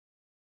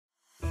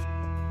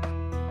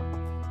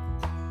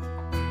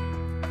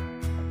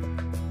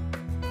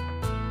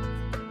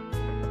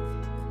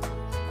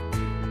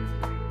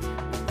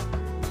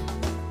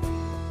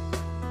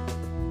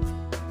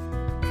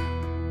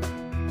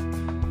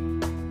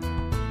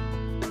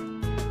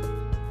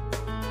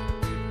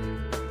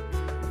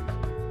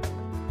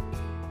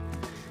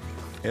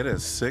It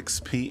is 6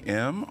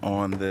 p.m.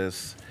 on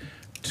this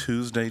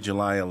Tuesday,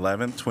 July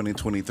 11th,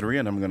 2023,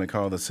 and I'm going to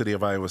call the City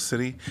of Iowa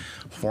City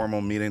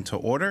formal meeting to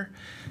order.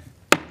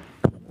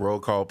 Roll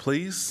call,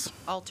 please.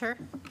 Alter.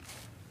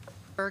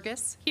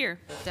 Burgess. Here.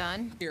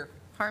 Dunn. Here.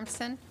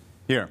 Harmson.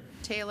 Here.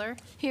 Taylor.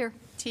 Here.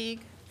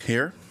 Teague.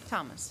 Here.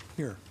 Thomas.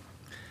 Here.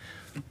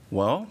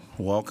 Well,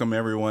 welcome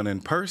everyone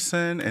in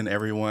person and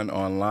everyone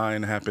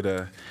online. Happy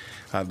to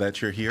that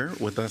you're here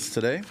with us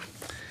today.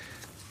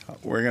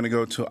 We're going to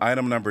go to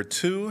item number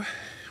 2,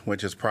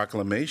 which is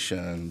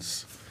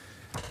proclamations.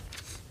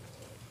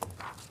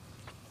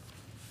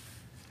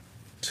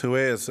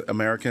 2A is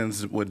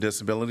Americans with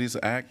Disabilities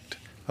Act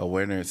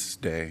Awareness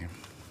Day.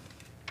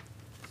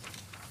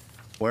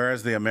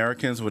 Whereas the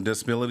Americans with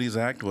Disabilities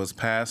Act was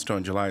passed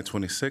on July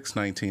 26,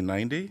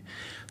 1990,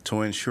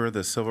 to ensure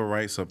the civil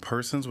rights of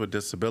persons with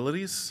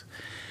disabilities,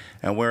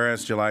 and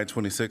whereas July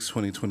 26,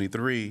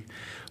 2023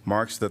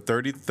 marks the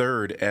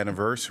 33rd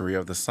anniversary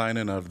of the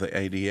signing of the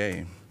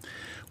ADA,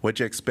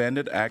 which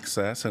expanded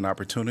access and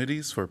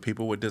opportunities for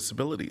people with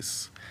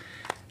disabilities.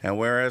 And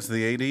whereas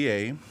the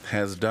ADA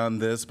has done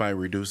this by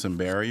reducing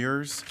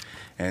barriers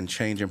and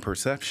changing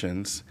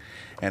perceptions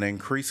and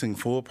increasing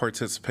full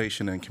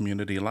participation in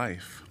community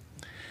life.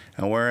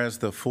 And whereas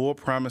the full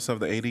promise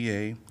of the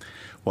ADA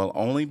will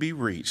only be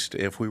reached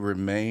if we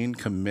remain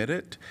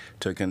committed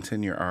to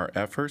continue our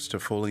efforts to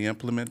fully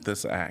implement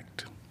this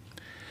act.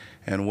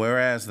 And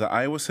whereas the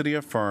Iowa City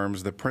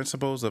affirms the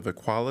principles of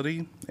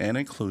equality and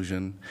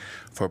inclusion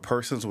for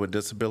persons with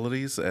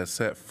disabilities as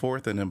set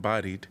forth and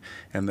embodied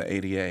in the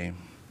ADA.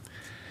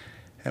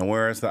 And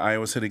whereas the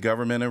Iowa City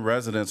government and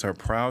residents are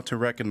proud to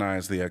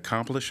recognize the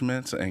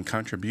accomplishments and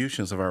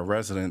contributions of our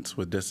residents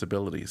with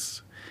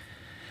disabilities.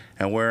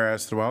 And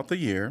whereas throughout the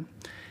year,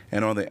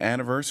 and on the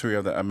anniversary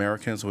of the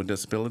Americans with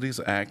Disabilities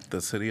Act,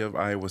 the City of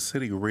Iowa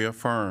City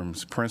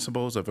reaffirms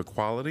principles of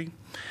equality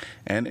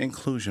and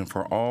inclusion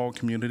for all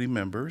community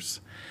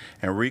members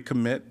and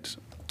recommit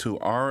to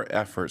our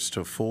efforts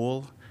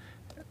to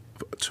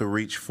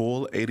reach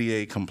full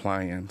ADA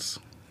compliance.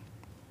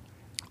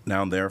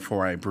 Now,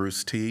 therefore, I,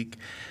 Bruce Teague,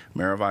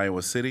 Mayor of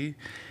Iowa City,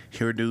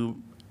 here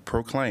do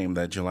proclaim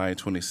that July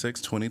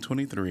 26,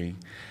 2023,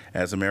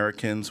 as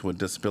Americans with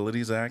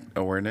Disabilities Act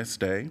Awareness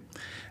Day,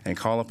 and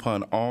call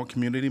upon all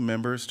community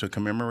members to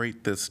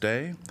commemorate this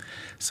day,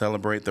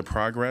 celebrate the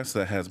progress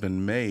that has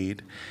been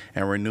made,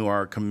 and renew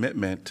our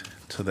commitment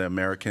to the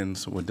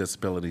Americans with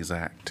Disabilities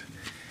Act.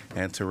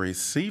 And to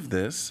receive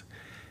this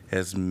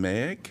is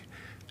Meg,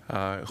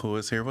 who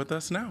is here with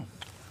us now.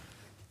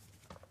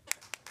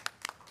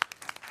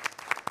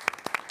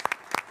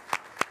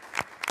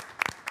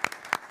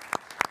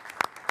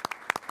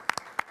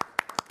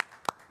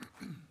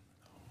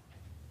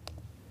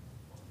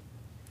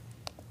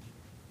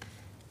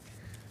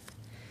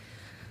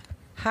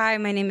 Hi,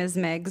 my name is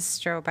Meg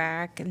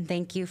Stroback, and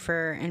thank you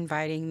for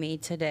inviting me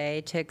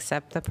today to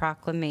accept the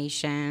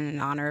proclamation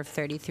in honor of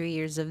 33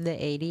 years of the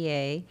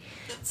ADA.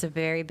 It's a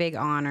very big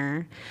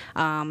honor.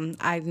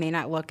 I may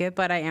not look it,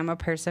 but I am a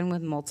person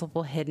with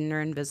multiple hidden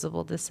or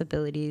invisible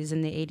disabilities,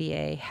 and the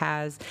ADA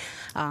has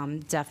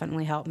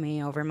definitely helped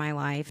me over my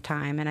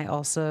lifetime. And I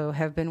also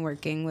have been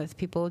working with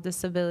people with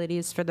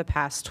disabilities for the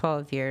past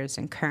 12 years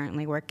and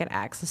currently work at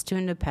Access to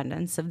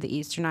Independence of the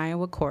Eastern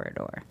Iowa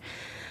Corridor.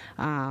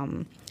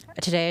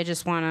 Today, I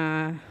just want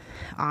to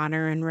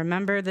honor and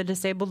remember the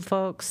disabled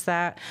folks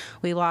that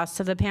we lost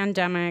to the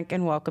pandemic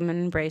and welcome and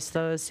embrace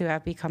those who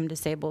have become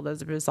disabled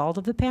as a result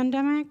of the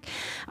pandemic.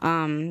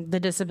 The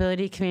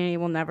disability community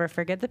will never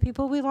forget the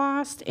people we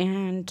lost,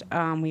 and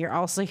we are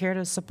also here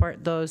to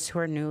support those who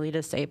are newly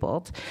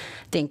disabled.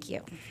 Thank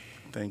you.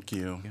 Thank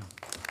you.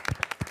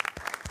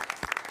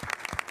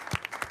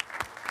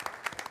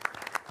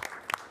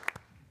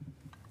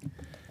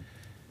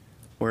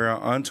 We're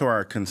on to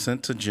our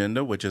consent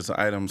agenda, which is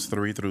items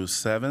 3 through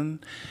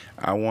 7.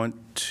 I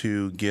want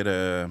to get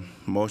a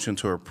motion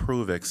to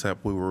approve,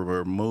 except we will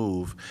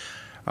remove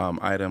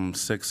item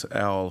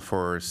 6L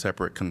for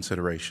separate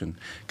consideration.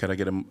 Can I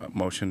get a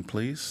motion,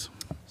 please?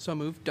 So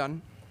moved.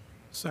 Done.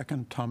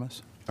 Second,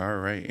 Thomas. All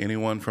right.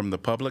 Anyone from the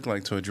public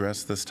like to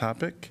address this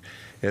topic?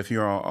 If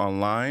you're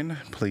online,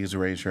 please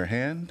raise your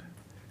hand.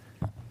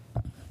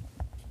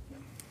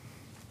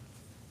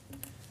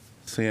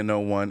 Seeing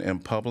no one in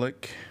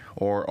public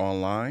or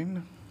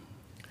online.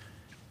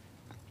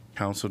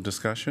 Council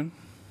discussion.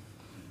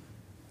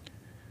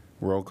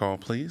 Roll call,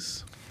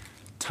 please.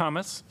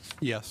 Thomas,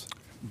 Yes.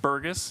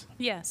 Burgess,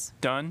 Yes.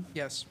 Dunn,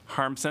 Yes.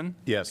 Harmson,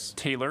 Yes.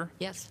 Taylor,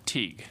 Yes.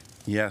 Teague.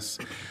 Yes.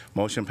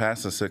 Motion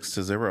passes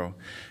 6-0.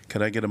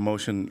 Could I get a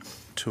motion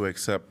to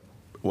accept?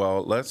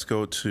 Well, let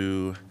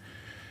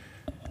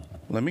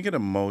me get a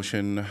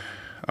motion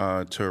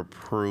to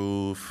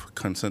approve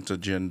consent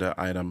agenda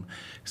item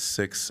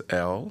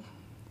 6L.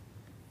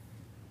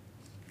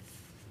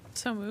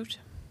 So moved.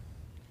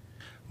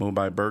 Moved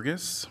by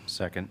Burgess,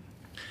 Second.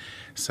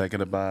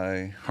 seconded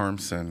by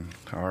Harmson.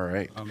 All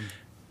right.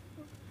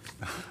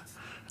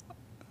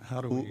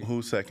 How do we?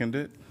 Who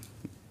seconded?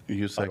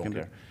 You I don't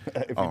seconded?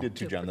 care. If Oh. you did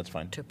too, John, that's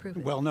fine. To approve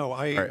it. Well, no,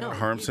 All right,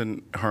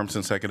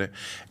 Harmson seconded.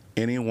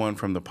 Anyone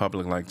from the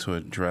public like to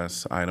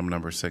address item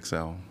number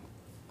 6L?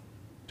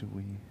 Do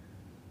we?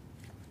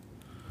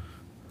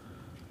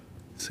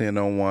 Seeing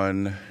no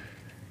one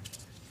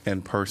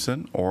in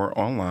person or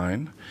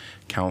online,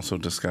 council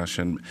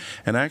discussion.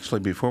 And actually,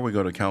 before we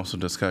go to council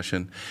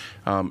discussion,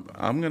 I'm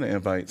going to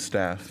invite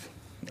staff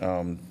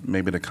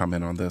maybe to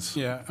comment on this.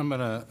 Yeah, I'm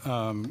going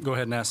to go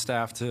ahead and ask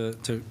staff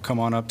to come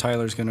on up.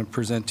 Tyler's going to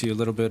present to you a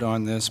little bit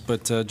on this,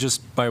 but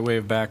just by way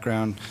of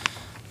background,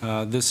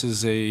 this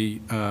is a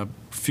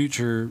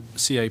future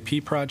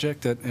CIP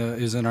project that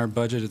is in our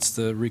budget. It's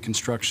the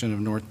reconstruction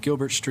of North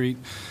Gilbert Street.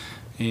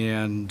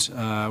 And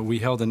we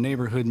held a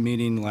neighborhood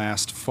meeting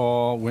last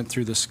fall, went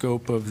through the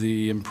scope of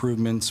the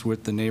improvements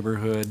with the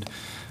neighborhood.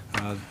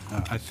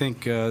 I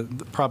think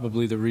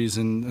probably the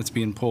reason it's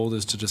being pulled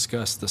is to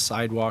discuss the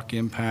sidewalk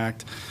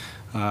impact.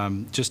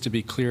 Just to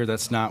be clear,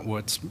 that's not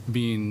what's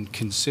being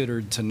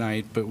considered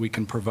tonight, but we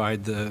can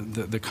provide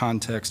the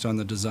context on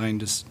the design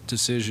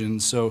decision.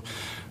 So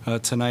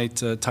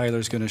tonight,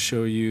 Tyler's going to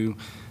show you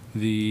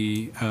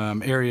the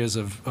areas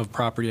of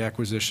property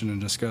acquisition and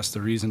discuss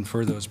the reason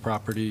for those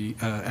property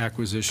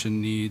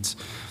acquisition needs.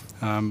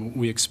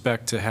 We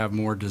expect to have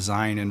more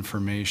design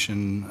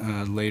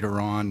information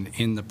later on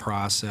in the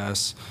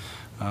process.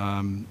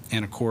 And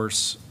of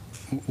course,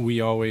 we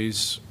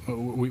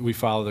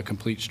follow the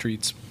Complete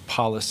Streets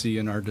policy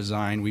in our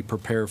design. We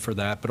prepare for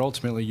that, but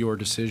ultimately your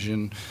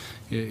decision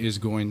is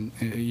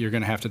you're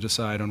going to have to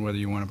decide on whether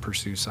you want to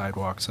pursue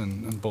sidewalks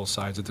on both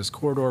sides of this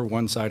corridor,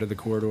 one side of the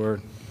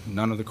corridor,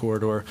 none of the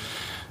corridor.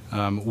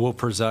 We'll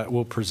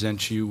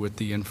present you with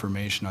the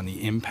information on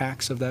the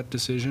impacts of that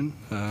decision.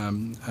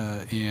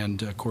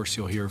 And of course,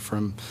 you'll hear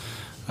from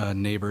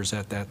neighbors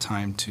at that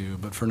time too.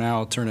 But for now,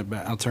 I'll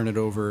turn it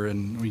over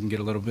and we can get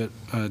a little bit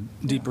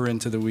deeper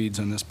into the weeds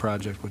on this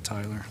project with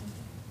Tyler.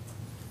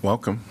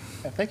 Welcome.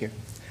 Yeah, thank you.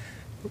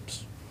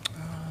 Oops.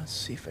 Let's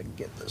see if I can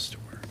get this to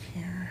work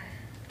here.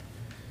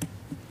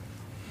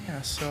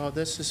 Yeah, so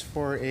this is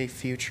for a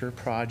future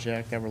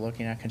project that we're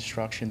looking at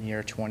construction in the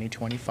year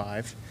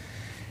 2025.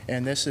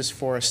 And this is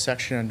for a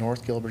section of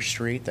North Gilbert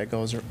Street that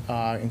goes,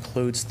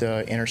 includes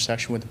the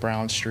intersection with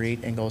Brown Street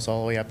and goes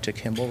all the way up to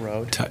Kimball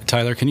Road.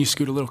 Tyler, can you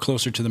scoot a little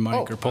closer to the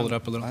mic or pull it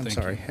up a little? I'm Thank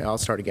sorry. you. I'll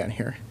start again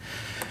here.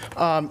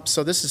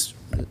 So this is,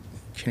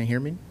 can you hear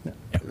me? No.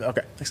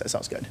 Okay, that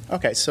sounds good.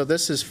 Okay, so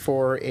this is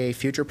for a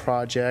future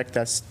project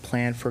that's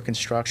planned for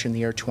construction in the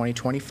year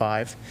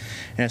 2025,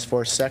 and it's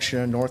for a section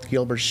of North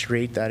Gilbert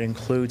Street that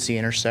includes the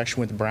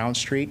intersection with Brown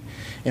Street,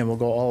 and will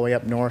go all the way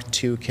up north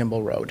to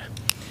Kimball Road.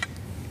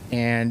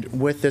 And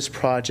with this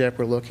project,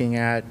 we're looking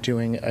at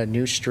doing a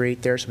new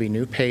street there, so it'll be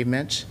new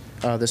pavement.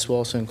 This will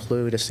also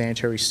include a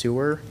sanitary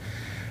sewer.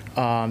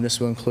 This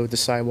will include the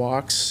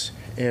sidewalks.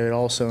 It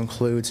also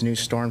includes new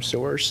storm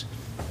sewers.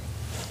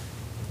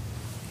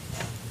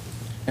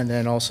 And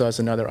then also as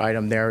another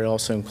item there, it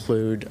also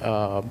include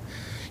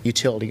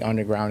utility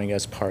undergrounding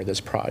as part of this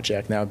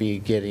project. And that'll be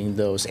getting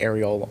those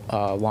aerial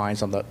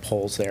lines on the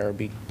poles there,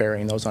 be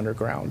burying those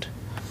underground.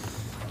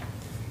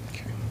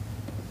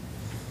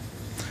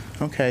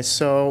 Okay,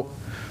 so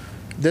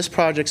this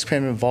project's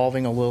been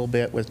evolving a little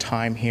bit with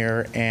time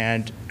here,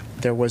 and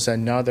there was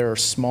another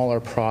smaller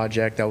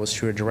project that was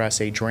to address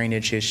a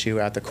drainage issue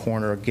at the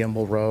corner of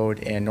Kimball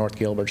Road and North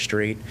Gilbert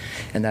Street,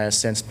 and that has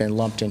since been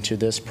lumped into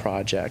this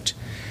project.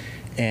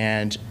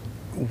 And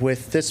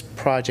with this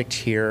project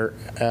here,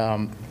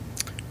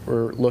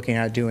 we're looking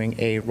at doing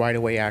a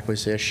right-of-way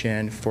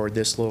acquisition for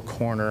this little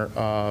corner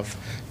of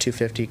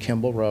 250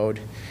 Kimball Road.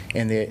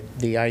 And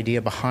the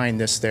idea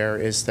behind this there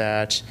is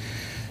that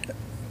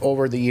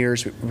over the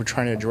years, we're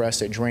trying to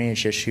address a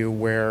drainage issue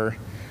where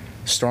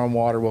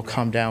stormwater will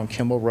come down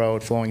Kimball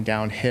Road, flowing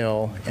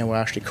downhill, and will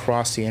actually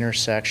cross the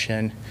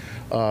intersection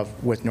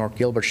with North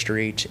Gilbert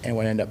Street, and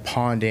will end up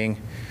ponding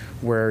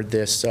where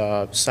this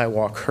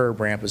sidewalk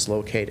curb ramp is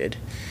located.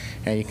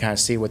 And you can kind of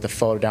see with the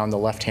photo down the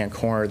left-hand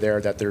corner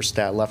there that there's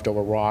that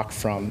leftover rock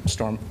from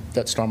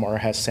that stormwater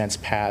has since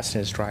passed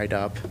and is dried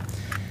up.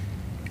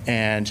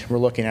 And we're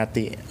looking at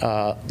the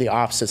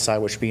opposite side,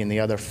 which would be in the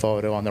other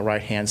photo on the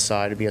right-hand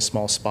side. It'd be a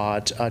small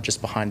spot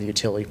just behind the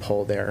utility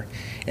pole there.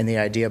 And the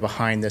idea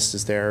behind this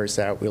is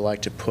that we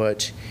like to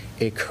put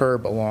a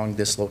curb along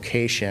this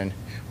location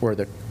where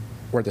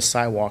the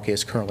sidewalk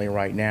is currently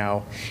right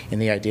now.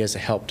 And the idea is to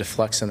help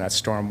deflect some of that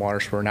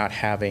stormwater so we're not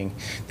having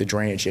the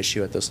drainage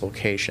issue at this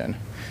location.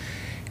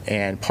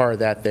 And part of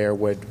that there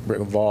would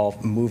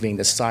involve moving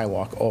the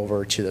sidewalk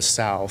over to the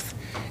south.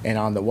 And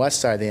on the west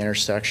side of the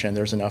intersection,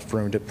 there's enough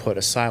room to put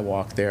a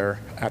sidewalk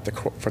there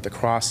for the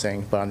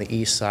crossing, but on the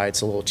east side,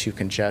 it's a little too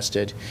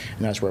congested,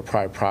 and that's where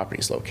private property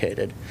is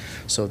located.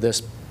 So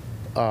this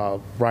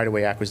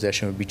right-of-way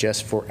acquisition would be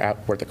just for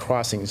where the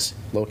crossing's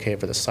located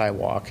for the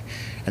sidewalk,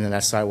 and then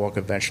that sidewalk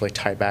eventually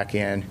tie back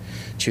in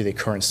to the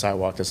current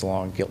sidewalk that's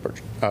along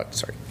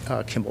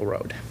Kimball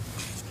Road.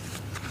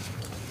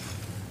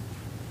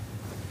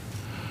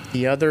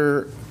 The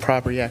other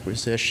property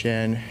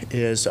acquisition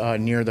is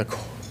near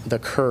the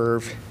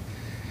curve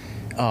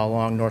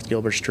along North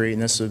Gilbert Street,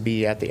 and this would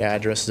be at the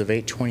addresses of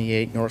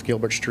 828 North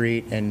Gilbert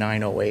Street and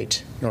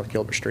 908 North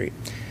Gilbert Street.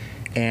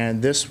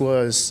 And this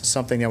was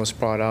something that was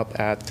brought up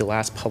at the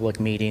last public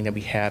meeting that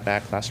we had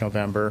back last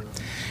November.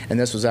 And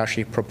this was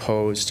actually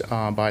proposed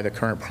by the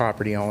current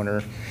property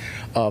owner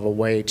of a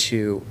way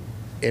to,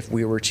 if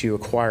we were to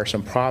acquire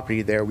some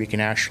property there, we can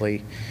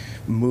actually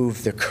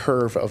move the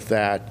curve of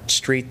that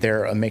street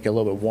there and make it a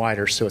little bit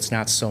wider so it's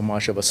not so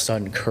much of a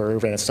sudden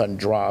curve and a sudden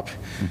drop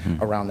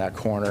around that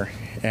corner.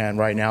 And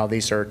right now,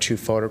 these are 2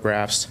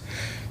 photographs.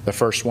 The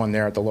first one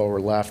there at the lower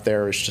left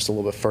there is just a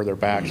little bit further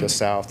back to the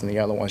south, and the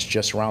other one's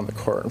just around the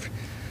curve.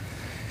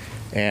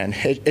 And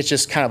it's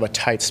just kind of a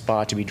tight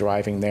spot to be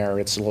driving there.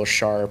 It's a little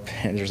sharp,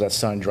 and there's that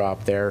sun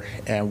drop there.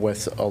 And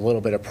with a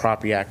little bit of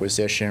property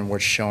acquisition,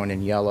 which shown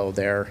in yellow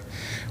there,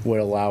 would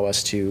allow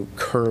us to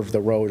curve the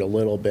road a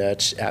little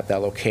bit at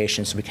that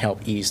location so we can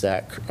help ease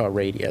that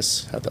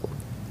radius.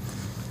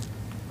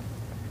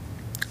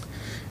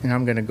 And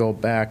I'm going to go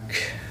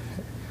back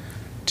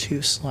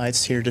 2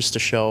 slides here just to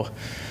show.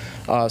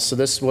 So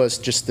this was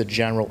just the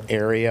general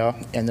area,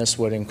 and this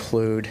would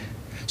include,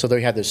 so there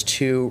you have those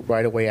 2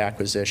 right-of-way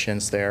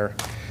acquisitions there.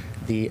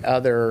 The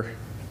other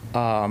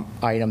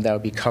item that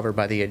would be covered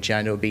by the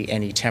agenda would be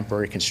any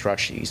temporary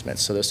construction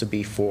easements. So this would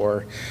be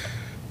for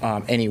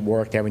any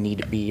work that would need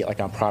to be like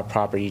on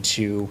property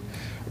to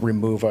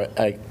remove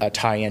a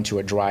tie-in to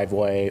a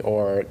driveway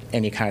or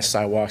any kind of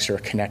sidewalks that are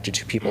connected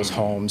to people's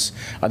homes.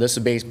 This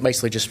is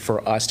basically just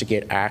for us to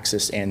get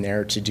access in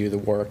there to do the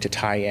work, to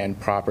tie in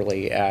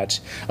properly at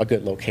a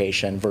good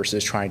location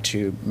versus trying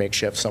to make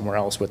shift somewhere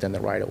else within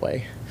the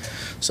right-of-way.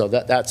 So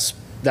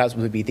that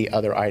would be the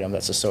other item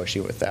that's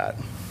associated with that.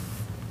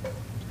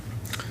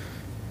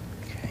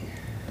 Okay.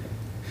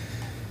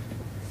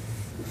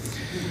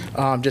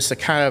 Just to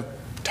kind of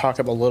talk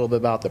a little bit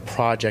about the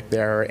project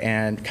there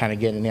and kind of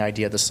getting the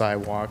idea of the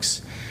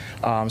sidewalks.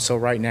 So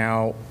right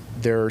now,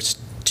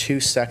 there's 2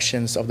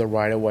 sections of the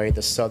right-of-way.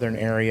 The southern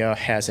area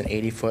has an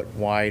 80-foot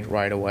wide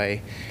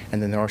right-of-way,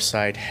 and the north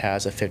side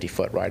has a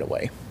 50-foot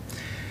right-of-way.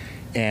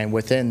 And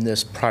within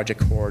this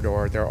project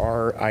corridor, there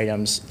are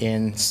items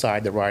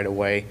inside the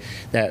right-of-way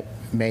that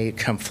may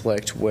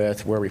conflict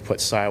with where we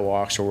put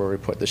sidewalks or where we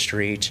put the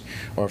street,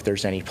 or if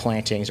there's any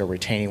plantings or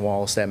retaining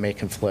walls that may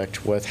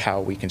conflict with how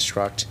we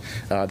construct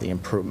the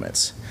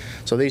improvements.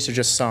 So these are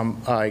just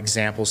some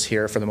examples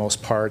here. For the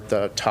most part,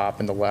 the top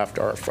and the left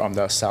are from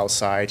the south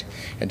side,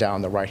 and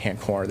down the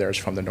right-hand corner there is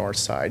from the north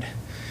side.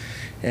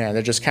 And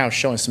they're just kind of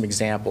showing some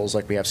examples,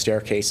 like we have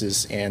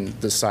staircases in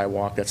the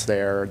sidewalk that's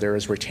there. There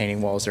is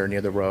retaining walls that are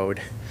near the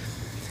road.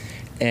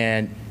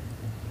 And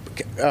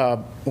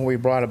when we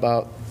brought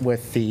about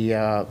with the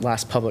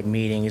last public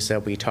meeting is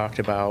that we talked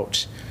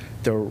about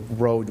the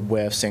road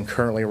widths, and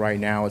currently right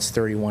now it's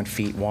 31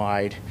 feet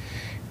wide.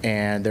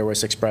 And there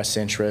was expressed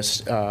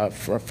interest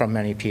from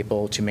many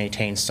people to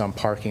maintain some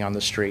parking on the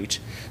street.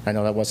 I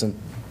know that wasn't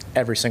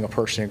every single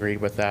person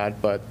agreed with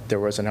that, but there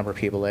was a number of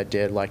people that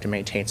did like to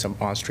maintain some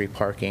on-street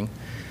parking.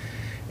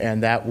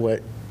 And that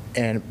would,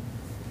 and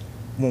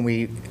when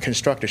we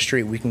construct a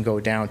street, we can go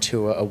down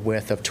to a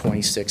width of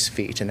 26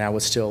 feet, and that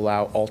would still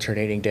allow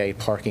alternating day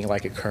parking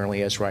like it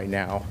currently is right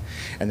now.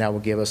 And that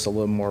will give us a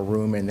little more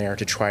room in there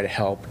to try to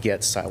help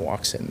get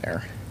sidewalks in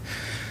there.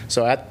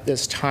 So at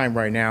this time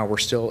right now, we're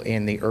still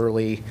in the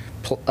early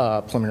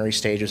preliminary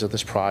stages of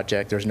this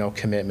project. There's no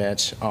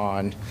commitment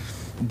on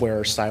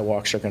where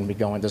sidewalks are going to be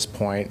going at this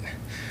point.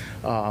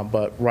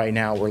 But right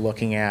now, we're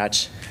looking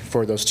at,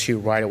 for those 2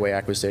 right-of-way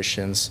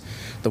acquisitions,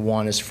 the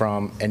one is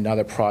from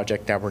another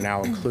project that we're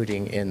now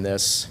including in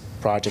this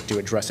project to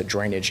address a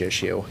drainage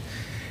issue.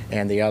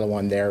 And the other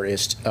one there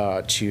is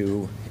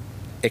to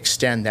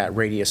extend that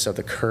radius of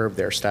the curve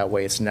there, so that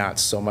way it's not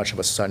so much of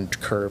a sudden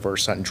curve or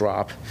sudden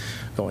drop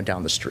going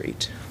down the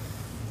street.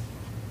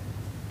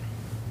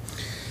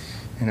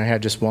 And I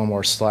had just one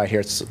more slide here.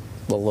 It's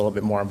a little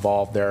bit more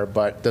involved there,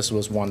 but this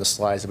was one of the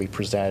slides that we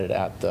presented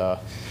at the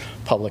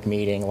public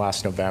meeting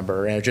last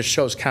November, and it just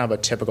shows kind of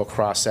a typical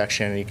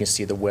cross-section, and you can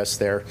see the widths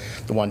there.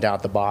 The one down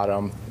at the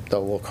bottom, the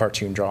little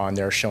cartoon drawing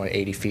there showing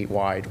 80 feet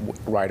wide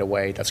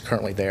right-of-way that's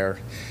currently there,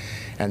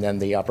 and then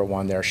the upper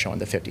one there showing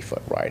the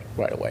 50-foot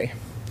right-of-way.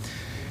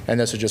 And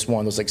this is just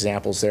one of those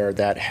examples there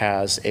that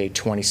has a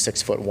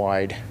 26-foot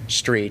wide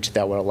street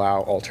that would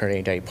allow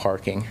alternating day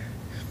parking.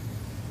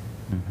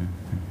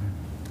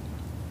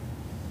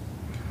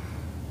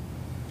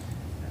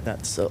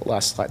 That's the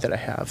last slide that I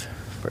have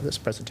for this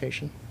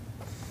presentation.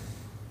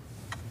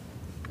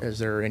 Is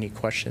there any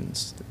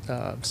questions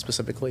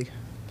specifically?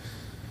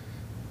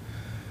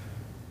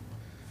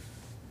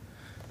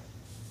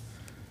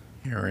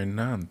 Hearing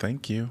none,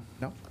 thank you.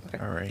 No?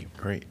 Okay. All right,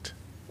 great.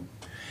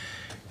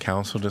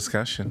 Council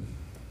discussion.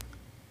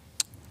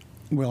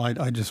 Well,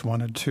 I just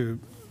wanted to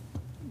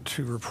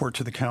report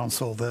to the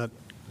council that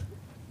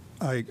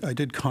I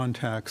did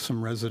contact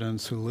some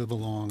residents who live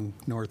along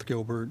North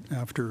Gilbert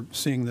after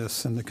seeing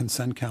this in the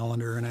consent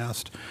calendar and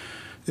asked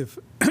if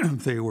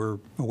they were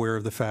aware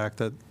of the fact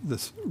that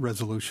this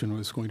resolution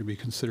was going to be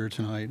considered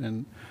tonight,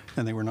 and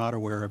they were not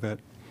aware of it.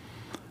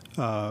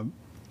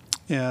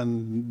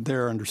 And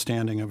their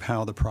understanding of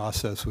how the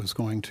process was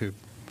going to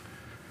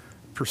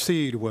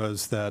proceed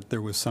was that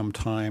there was some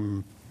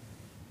time,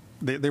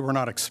 they were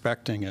not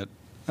expecting it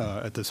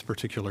at this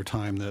particular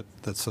time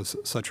that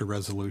such a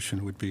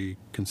resolution would be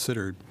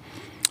considered.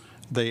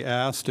 They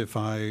asked if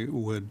I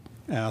would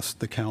ask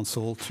the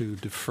council to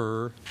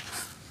defer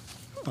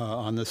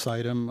on this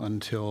item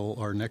until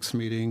our next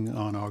meeting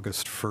on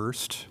August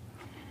 1st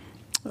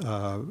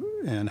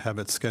and have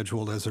it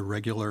scheduled as a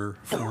regular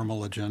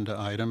formal agenda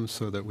item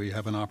so that we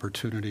have an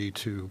opportunity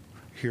to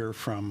hear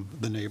from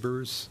the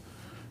neighbors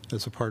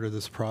as a part of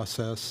this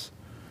process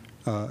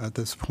at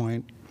this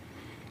point.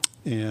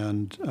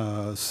 And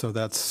so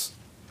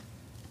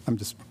I'm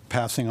just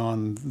passing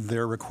on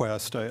their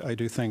request. I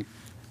do think,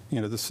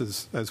 this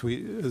is, as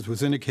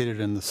was indicated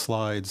in the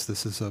slides,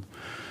 this is a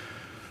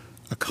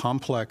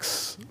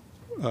complex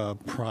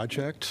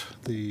project.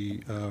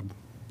 The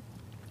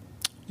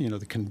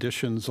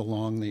conditions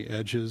along the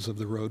edges of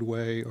the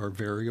roadway are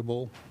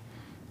variable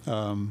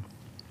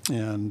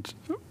and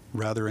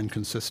rather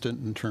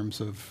inconsistent in terms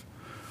of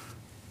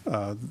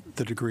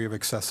the degree of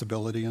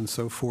accessibility and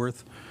so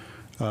forth.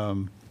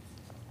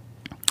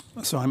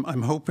 So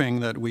I'm hoping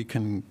that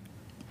the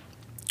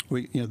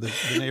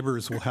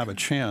neighbors will have a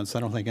chance. I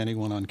don't think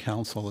anyone on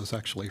council has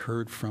actually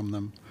heard from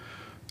them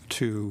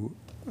to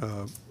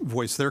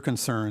voice their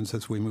concerns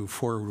as we move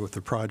forward with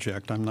the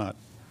project. I'm not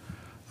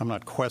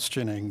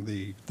questioning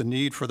the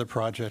need for the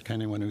project.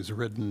 Anyone who's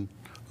ridden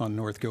on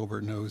North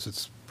Gilbert knows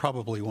it's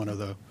probably one of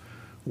the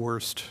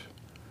worst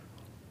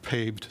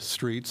paved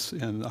streets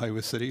in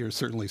Iowa City, or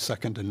certainly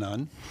second to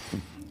none.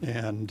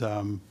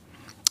 And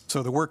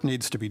so the work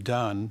needs to be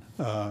done.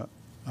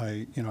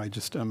 I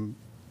just am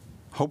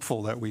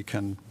hopeful that we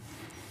can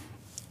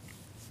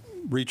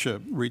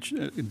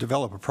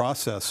develop a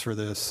process for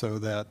this so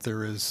that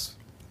there is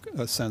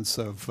a sense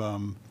of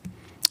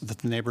that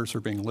the neighbors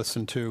are being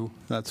listened to.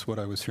 That's what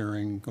I was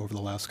hearing over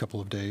the last couple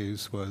of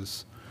days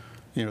was,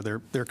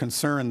 they're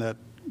concerned that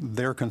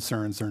their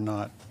concerns are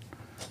not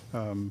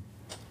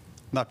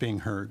being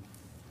heard.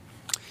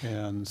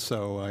 And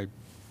so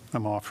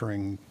I'm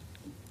offering,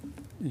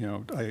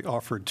 I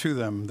offered to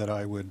them that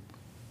I would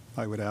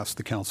ask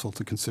the council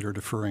to consider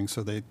deferring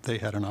so they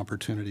had an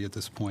opportunity at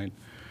this point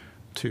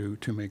to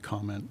make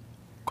comment.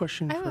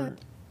 Question I have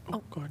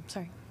for, go ahead.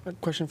 Sorry. a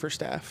question for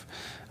staff.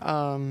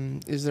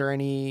 Is there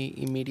any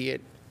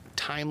immediate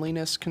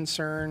timeliness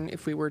concern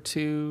if we were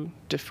to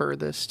defer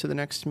this to the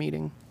next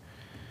meeting?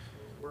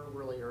 We're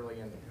really early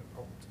in the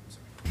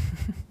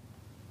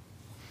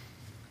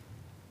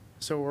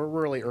So we're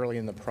really early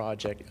in the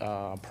project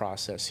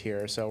process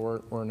here.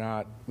 So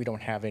we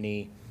don't have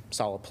any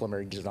solid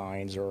preliminary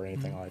designs or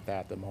anything like that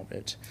at the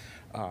moment.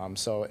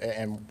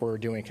 And we're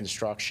doing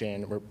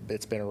construction.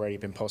 It's already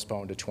been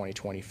postponed to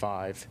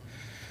 2025.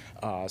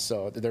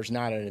 So there's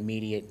not an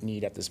immediate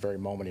need at this very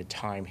moment in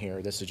time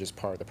here. This is just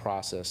part of the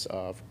process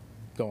of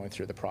going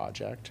through the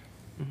project.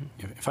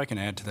 If I can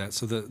add to that,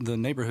 so the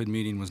neighborhood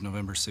meeting was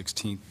November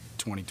 16th,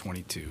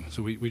 2022.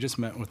 So we just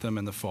met with them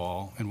in the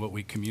fall, and what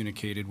we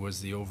communicated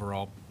was the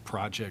overall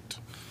project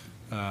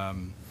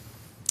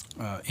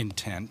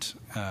intent.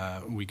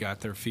 We got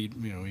their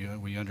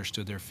we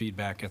understood their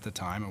feedback at the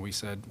time, and we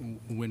said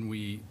when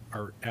we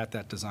are at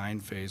that design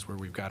phase where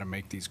we've got to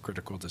make these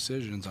critical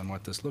decisions on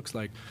what this looks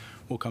like,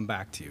 we'll come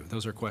back to you.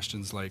 Those are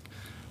questions like,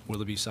 will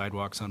there be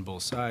sidewalks on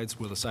both sides?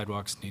 Will the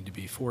sidewalks need to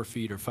be 4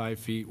 feet or 5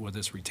 feet? Will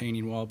this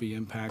retaining wall be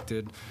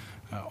impacted?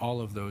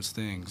 All of those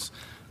things.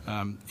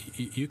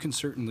 You can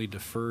certainly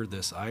defer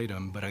this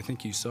item, but I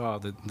think you saw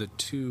that the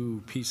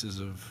two pieces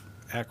of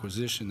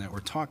acquisition that we're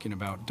talking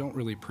about don't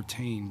really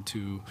pertain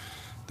to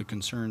the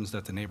concerns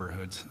that the neighbor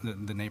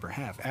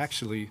have.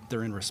 Actually,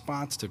 they're in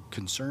response to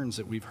concerns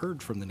that we've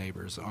heard from the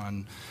neighbors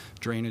on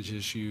drainage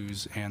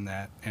issues and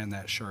that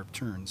sharp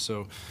turn.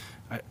 So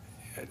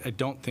I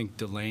don't think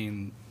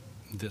delaying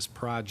this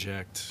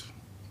project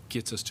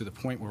gets us to the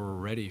point where we're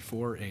ready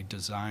for a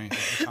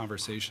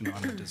conversation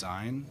on the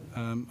design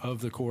of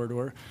the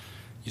corridor.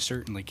 You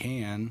certainly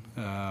can,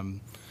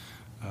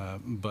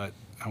 but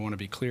I want to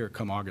be clear,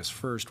 come August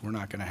 1st, we're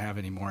not going to have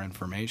any more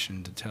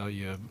information to tell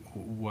you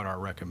what our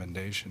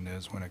recommendation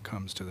is when it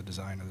comes to the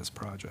design of this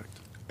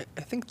project.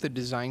 I think the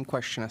design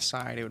question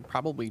aside, it would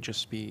probably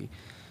just be,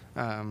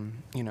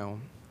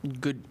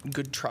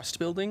 good trust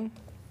building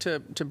to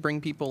bring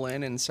people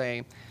in and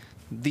say,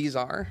 these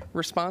are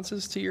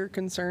responses to your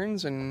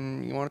concerns,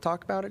 and you want to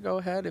talk about it, go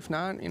ahead. If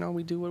not,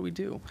 we do what we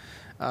do.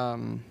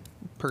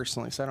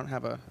 Personally, so I don't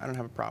have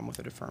a problem with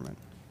the deferment.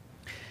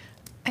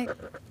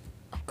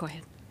 Go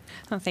ahead.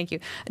 Oh, thank you.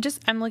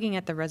 I'm looking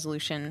at the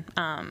resolution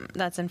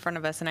that's in front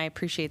of us, and I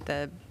appreciate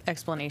the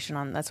explanation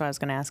on. That's what I was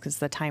going to ask, is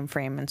the time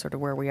frame and sort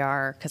of where we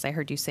are, because I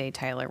heard you say,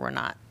 Tyler, we're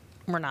not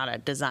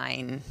at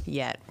design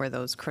yet where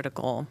those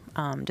critical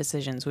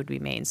decisions would be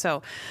made.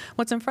 So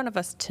what's in front of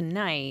us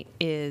tonight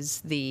is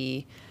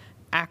the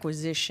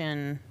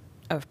acquisition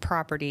of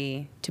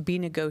property to be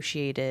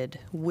negotiated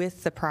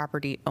with the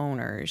property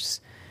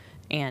owners,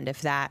 and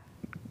if that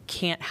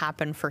can't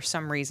happen for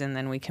some reason,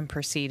 then we can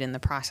proceed in the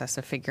process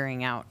of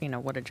figuring out,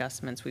 what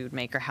adjustments we would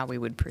make or how we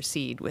would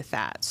proceed with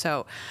that.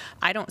 So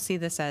I don't see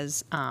this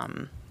as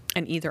an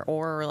either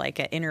or like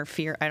an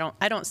interfere.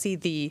 I don't see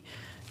the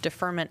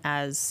deferment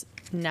as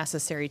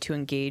necessary to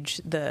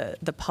engage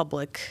the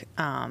public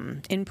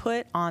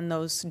input on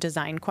those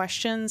design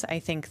questions. I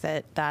think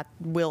that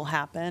will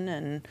happen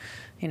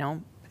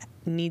and,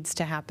 needs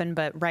to happen.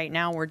 But right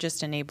now we're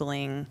just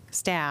enabling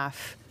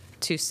staff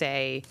to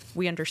say,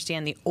 we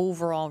understand the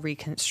overall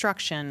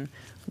reconstruction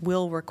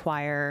will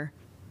require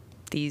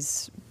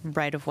these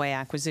right-of-way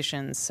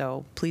acquisitions,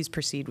 so please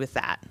proceed with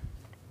that.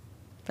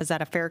 Is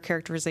that a fair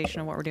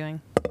characterization of what we're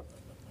doing?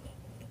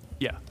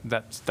 Yeah,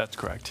 that's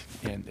correct.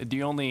 And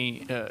the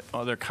only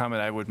other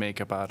comment I would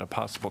make about a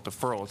possible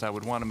deferral is I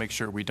would want to make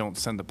sure we don't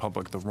send the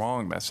public the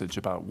wrong message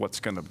about what's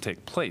going to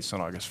take place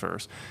on August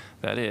 1st.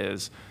 That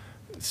is,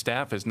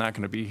 staff is not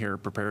going to be here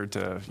prepared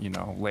to,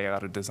 lay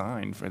out a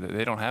design for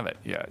they don't have it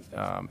yet.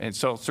 And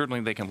so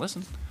certainly they can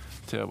listen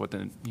to what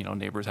the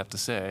neighbors have to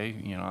say,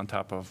 on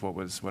top of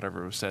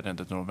whatever was said in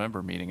the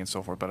November meeting and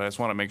so forth. But I just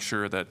want to make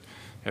sure that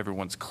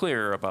everyone's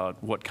clear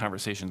about what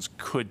conversations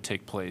could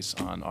take place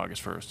on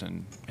August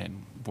 1st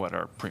and what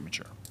are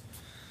premature.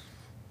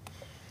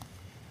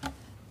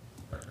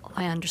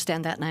 I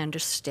understand that, and I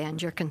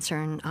understand your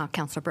concern,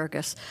 Councilor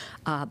Burgess.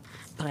 But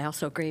I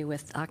also agree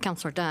with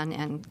Councilor Dunn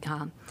and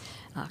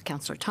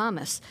Councilor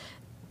Thomas.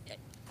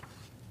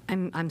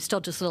 I'm still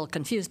just a little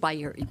confused by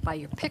your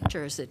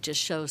pictures. It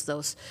just shows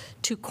those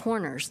two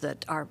corners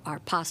that are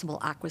possible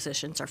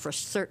acquisitions, or for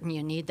certain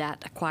you need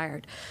that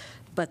acquired.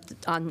 But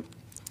on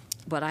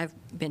what I've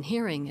been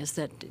hearing is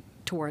that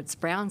towards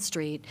Brown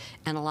Street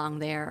and along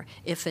there,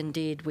 if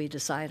indeed we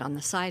decide on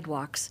the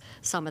sidewalks,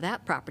 some of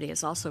that property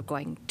is also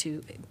going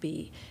to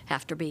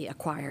have to be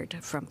acquired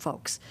from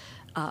folks.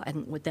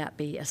 And would that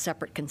be a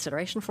separate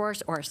consideration for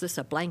us, or is this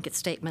a blanket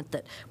statement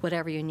that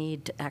whatever you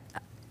need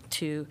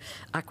to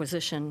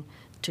acquisition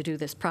to do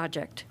this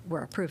project,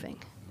 we're approving?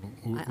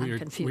 I'm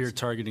confused. We are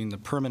targeting the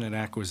permanent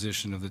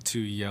acquisition of the two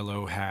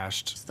yellow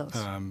hashed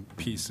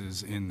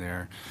pieces in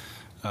there.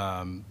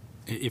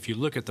 If you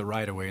look at the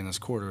right-of-way in this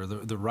corridor,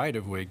 the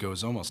right-of-way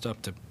goes almost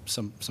up to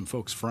some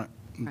folks' front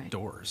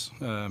doors.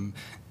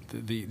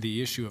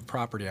 The issue of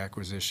property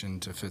acquisition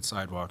to fit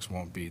sidewalks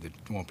won't be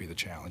the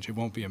challenge. It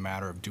won't be a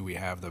matter of do we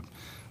have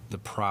the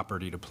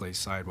property to place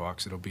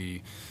sidewalks. It'll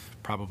be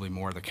probably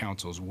more the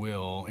council's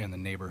will and the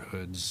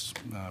neighborhood's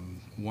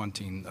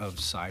wanting of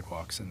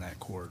sidewalks in that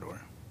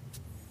corridor.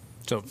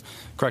 So,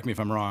 correct me if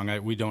I'm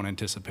wrong. We don't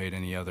anticipate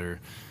any other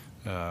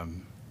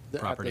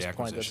property At this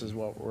point, acquisition. this is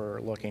what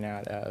we're looking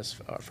at as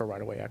for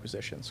right-of-way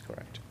acquisitions,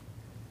 correct?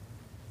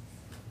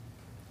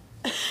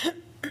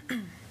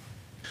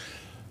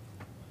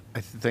 I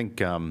think,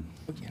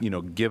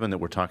 given that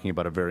we're talking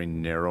about a very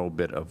narrow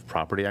bit of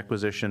property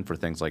acquisition for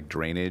things like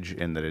drainage,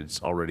 and that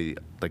it's already,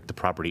 like, the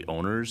property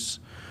owners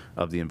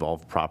of the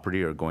involved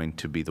property are going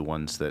to be the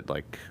ones that,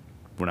 like,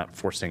 we're not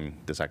forcing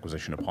this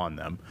acquisition upon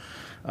them.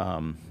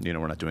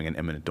 We're not doing an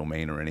eminent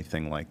domain or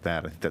anything like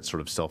that. I think that sort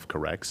of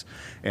self-corrects.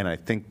 And I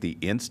think the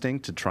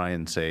instinct to try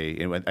and say,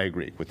 and I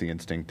agree with the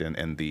instinct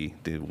and the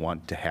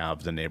want to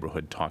have the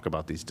neighborhood talk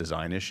about these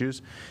design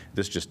issues,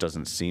 this just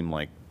doesn't seem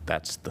like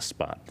that's the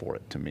spot for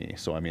it to me.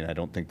 So, I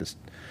don't think this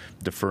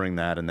deferring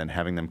that and then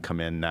having them come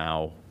in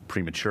now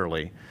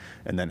prematurely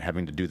and then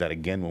having to do that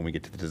again when we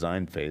get to the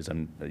design phase,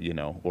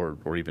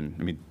 or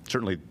even,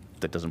 certainly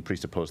that doesn't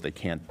presuppose they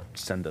can't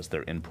send us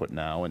their input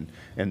now,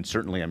 and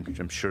certainly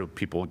I'm sure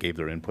people gave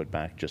their input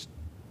back just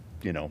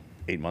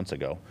 8 months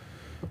ago.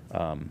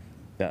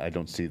 I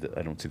don't see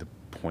the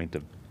point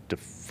of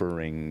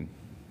deferring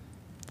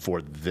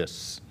for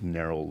this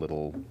narrow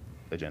little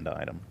agenda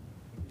item.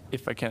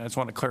 If I can, I just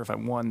want to clarify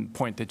one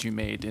point that you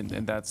made,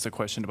 and that's the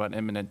question about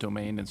eminent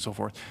domain and so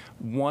forth.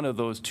 One of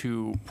those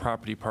two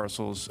property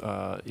parcels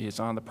is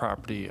on the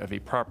property of a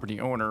property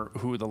owner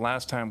who, the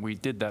last time we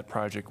did that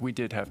project, we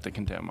did have to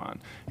condemn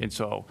on. And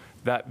so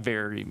that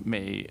very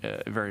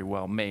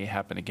well may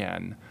happen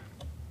again.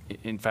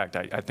 In fact,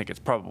 I think it's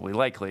probably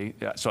likely.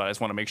 So I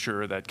just want to make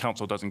sure that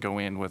council doesn't go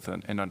in with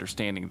an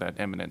understanding that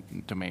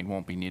eminent domain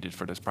won't be needed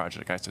for this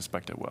project. I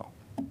suspect it will.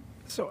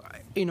 So,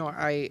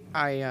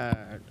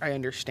 I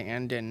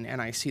understand and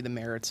I see the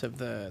merits of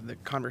the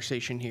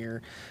conversation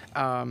here.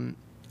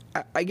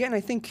 Again,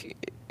 I think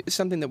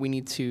something that we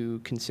need to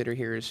consider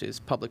here is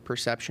public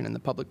perception, and the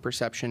public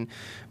perception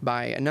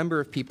by a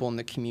number of people in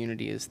the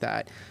community is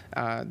that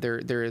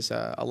there is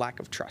a lack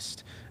of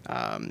trust.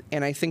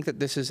 And I think that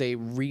this is a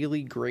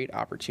really great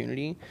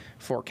opportunity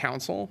for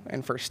council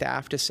and for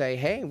staff to say,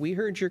 hey, we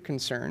heard your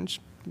concerns.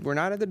 We're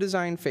not at the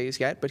design phase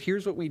yet, but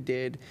here's what we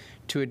did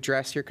to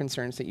address your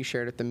concerns that you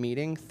shared at the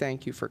meeting.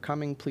 Thank you for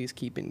coming. Please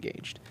keep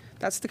engaged.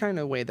 That's the kind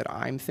of way that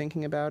I'm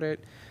thinking about it.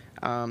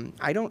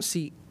 I don't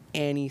see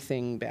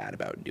anything bad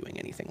about doing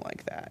anything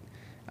like that.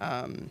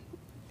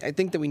 I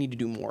think that we need to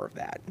do more of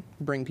that.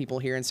 Bring people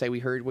here and say, we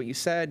heard what you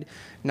said,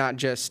 not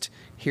just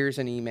here's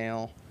an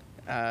email.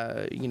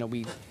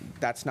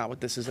 That's not what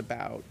this is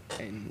about.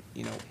 And,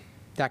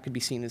 that could be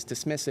seen as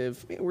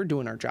dismissive. We're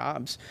doing our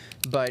jobs,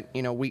 but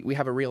we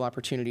have a real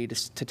opportunity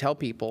to tell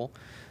people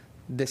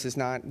this is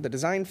not the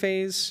design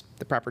phase.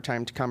 The proper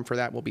time to come for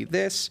that will be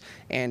this,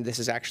 and this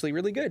is actually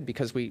really good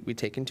because we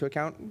take into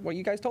account what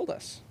you guys told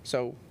us.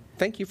 So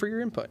thank you for your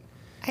input.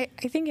 I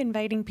think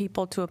inviting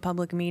people to a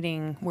public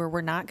meeting where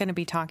we're not going to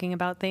be talking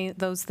about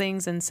those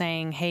things and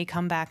saying, hey,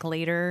 come back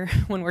later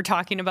when we're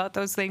talking about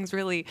those things,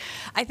 really,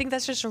 I think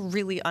that's just a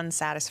really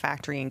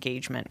unsatisfactory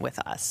engagement with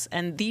us.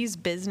 And these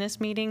business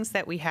meetings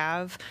that we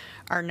have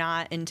are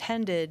not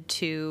intended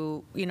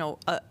to,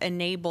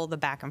 enable the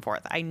back and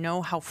forth. I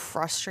know how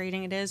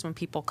frustrating it is when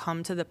people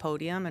come to the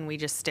podium and we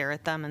just stare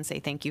at them and say,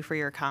 thank you for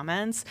your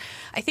comments.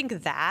 I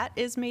think that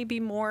is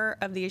maybe more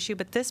of the issue,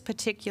 but this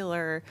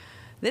particular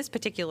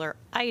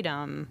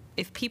item,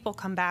 if people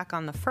come back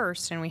on the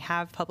first and we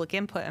have public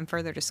input and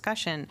further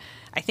discussion,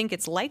 I think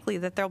it's likely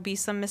that there'll be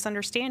some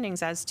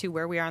misunderstandings as to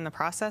where we are in the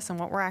process and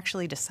what we're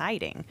actually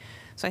deciding.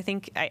 So I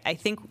think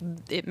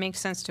it makes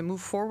sense to move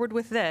forward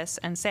with this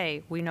and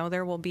say, we know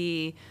there will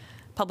be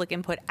public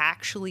input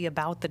actually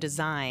about the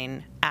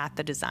design at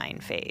the design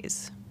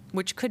phase,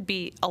 which could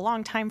be a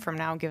long time from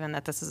now, given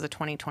that this is a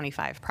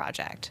 2025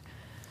 project.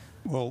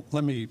 Well,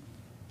 let me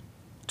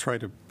try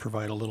to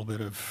provide a little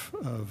bit of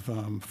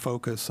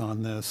focus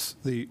on this.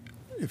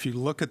 If you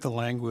look at the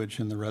language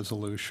in the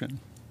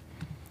resolution,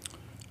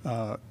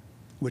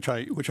 which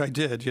I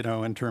did,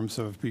 in terms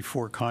of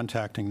before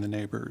contacting the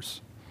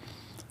neighbors,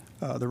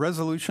 the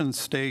resolution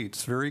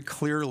states very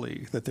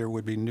clearly that there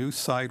would be new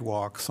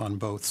sidewalks on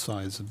both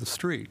sides of the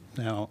street.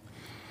 Now,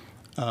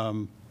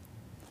 I'm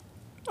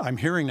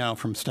hearing now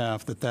from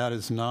staff that that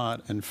is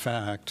not, in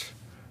fact,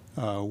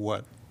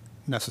 what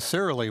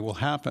necessarily will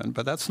happen,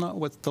 but that's not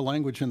what the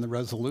language in the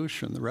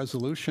resolution. The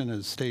resolution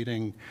is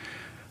stating,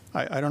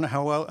 I don't know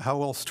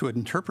how else to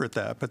interpret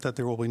that, but that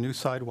there will be new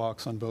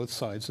sidewalks on both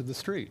sides of the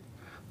street.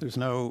 There's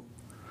no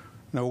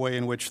way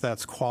in which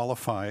that's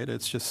qualified.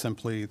 It's just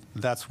simply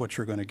that's what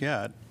you're going to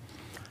get,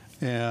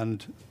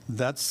 and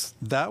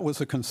that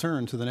was a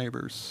concern to the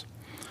neighbors.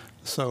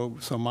 So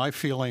my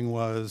feeling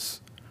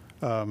was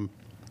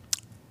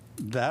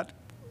that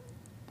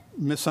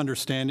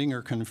misunderstanding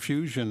or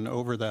confusion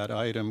over that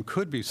item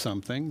could be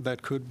something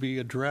that could be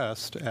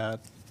addressed at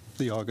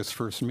the August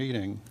 1st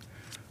meeting,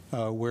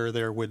 where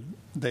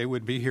they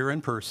would be here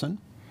in person.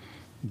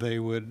 They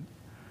would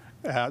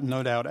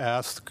no doubt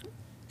ask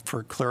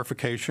for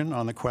clarification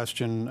on the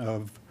question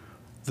of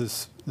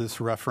this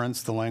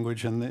reference, the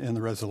language in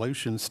the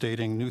resolution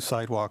stating new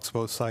sidewalks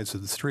both sides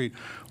of the street.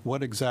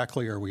 What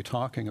exactly are we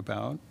talking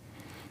about?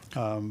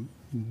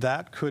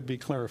 That could be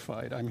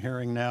clarified. I'm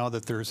hearing now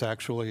that there's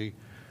actually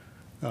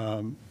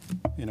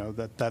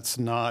that's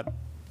not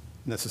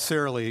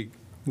necessarily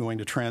going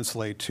to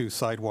translate to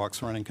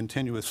sidewalks running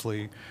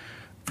continuously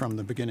from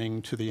the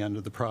beginning to the end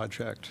of the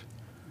project.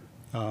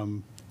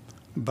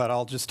 But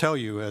I'll just tell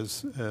you,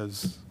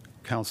 as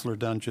Councilor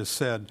Dunn just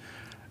said,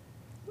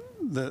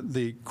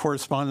 the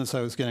correspondence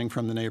I was getting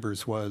from the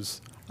neighbors was,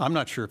 I'm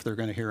not sure if they're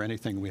going to hear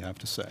anything we have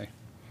to say.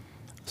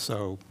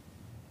 So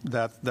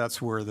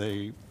that's where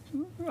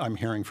I'm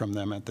hearing from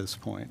them at this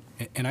point.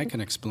 And I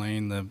can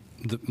explain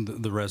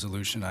the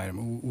resolution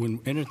item.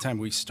 Anytime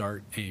we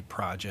start a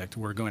project,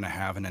 we're going to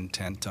have an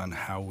intent on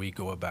how we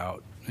go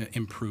about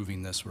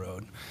improving this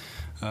road.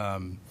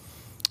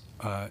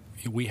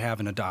 We have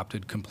an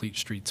adopted complete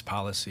streets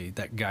policy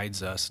that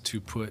guides us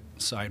to put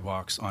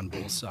sidewalks on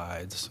both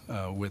sides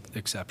with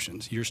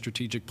exceptions. Your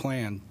strategic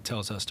plan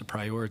tells us to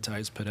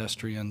prioritize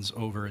pedestrians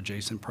over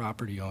adjacent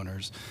property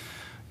owners.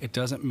 It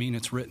doesn't mean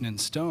it's written in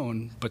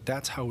stone, but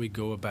that's how we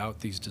go about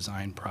these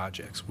design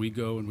projects. We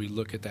go and we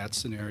look at that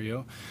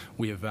scenario,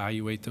 we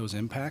evaluate those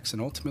impacts, and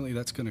ultimately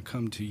that's going to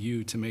come to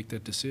you to make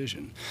that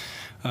decision.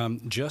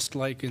 Just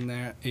like in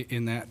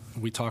that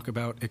we talk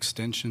about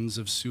extensions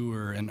of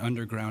sewer and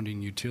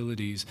undergrounding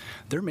utilities,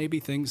 there may be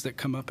things that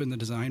come up in the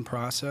design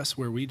process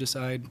where we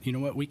decide, you know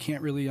what, we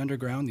can't really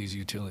underground these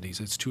utilities.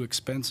 It's too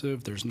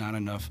expensive. There's not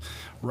enough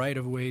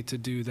right-of-way to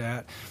do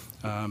that.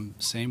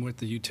 Same with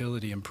the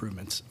utility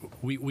improvements.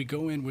 We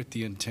go in with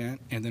the intent,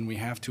 and then we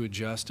have to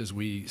adjust as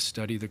we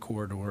study the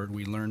corridor,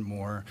 we learn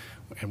more,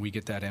 and we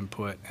get that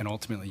input, and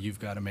ultimately you've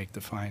got to make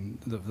the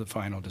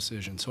final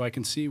decision. So I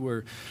can see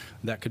where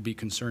that could be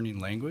concerning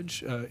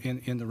language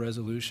in the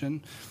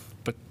resolution,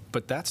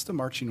 but that's the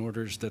marching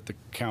orders that the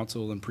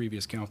council and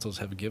previous councils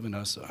have given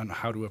us on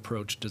how to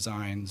approach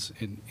designs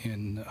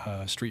in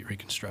street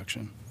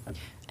reconstruction.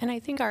 And I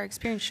think our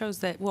experience shows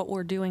that what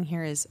we're doing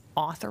here is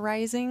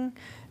authorizing,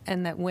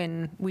 and that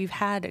when we've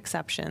had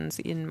exceptions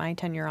in my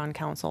tenure on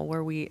council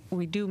where we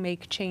do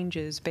make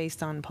changes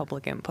based on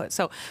public input.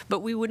 But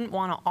we wouldn't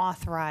want to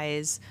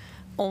authorize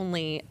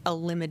only a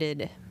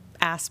limited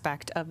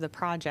aspect of the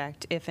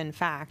project if, in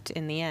fact,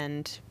 in the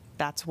end,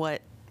 that's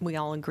what we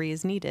all agree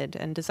is needed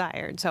and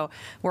desired. So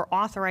we're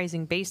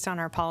authorizing based on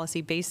our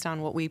policy, based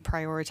on what we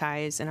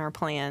prioritize in our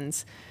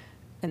plans.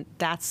 And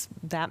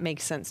that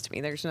makes sense to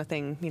me. There's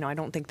nothing, I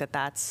don't think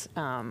that's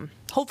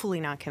hopefully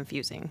not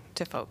confusing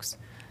to folks.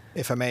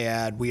 If I may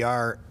add, we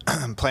are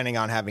planning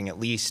on having at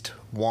least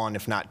one,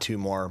 if not two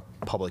more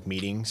public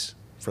meetings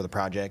for the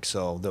project.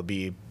 So there'll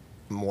be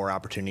more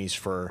opportunities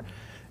for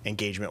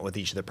engagement with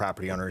each of the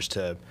property owners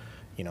to,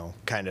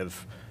 kind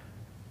of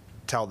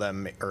tell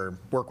them or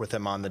work with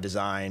them on the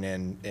design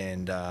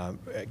and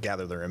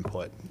gather their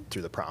input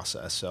through the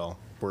process. So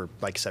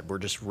like I said, we're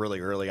just really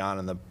early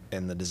on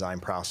in the design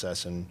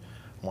process and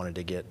wanted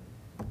to get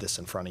this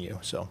in front of you.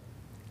 So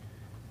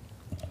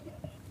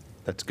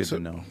That's good to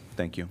know.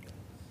 Thank you.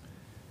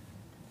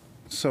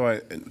 So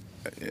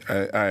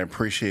I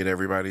appreciate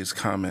everybody's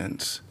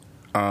comments.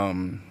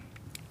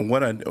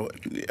 What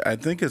I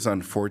think is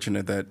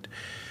unfortunate that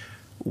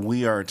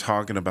we are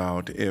talking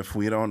about if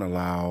we don't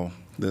allow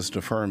this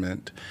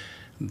deferment,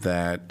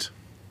 that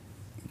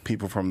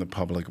people from the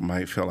public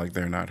might feel like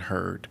they're not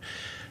heard.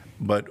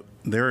 But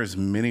there is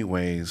many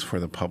ways for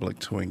the public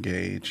to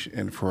engage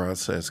and for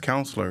us as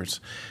counselors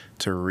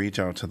to reach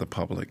out to the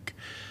public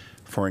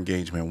for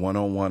engagement.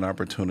 One-on-one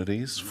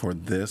opportunities for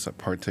this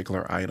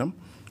particular item,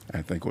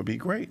 I think would be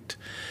great.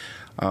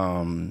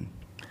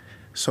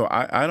 So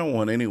I don't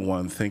want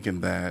anyone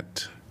thinking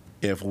that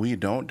if we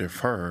don't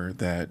defer,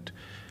 that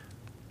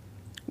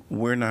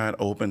we're not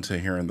open to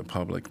hearing the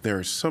public. There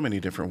are so many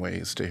different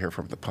ways to hear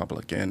from the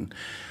public. And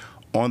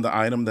on the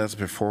item that's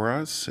before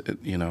us,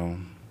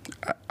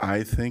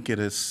 I think it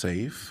is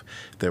safe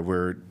that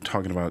we're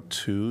talking about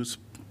two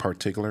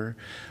particular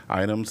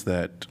items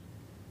that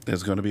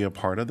is going to be a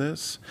part of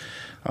this,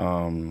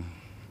 no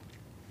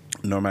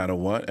matter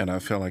what, and I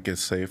feel like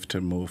it's safe to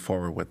move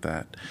forward with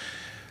that.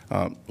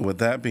 With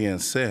that being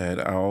said,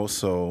 I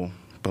also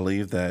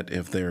believe that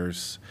if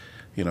there's,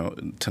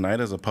 tonight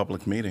is a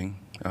public meeting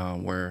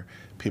where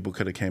people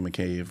could have came and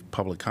gave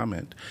public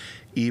comment,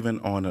 even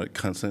on a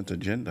consent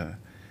agenda.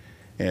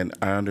 And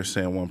I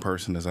understand one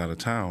person is out of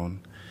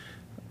town,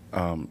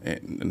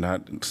 and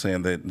not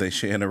saying that they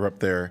should interrupt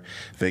their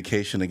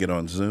vacation to get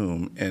on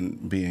Zoom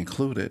and be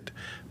included,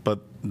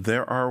 but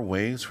there are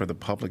ways for the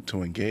public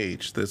to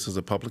engage. This is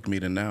a public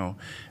meeting now,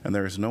 and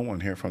there is no one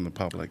here from the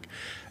public.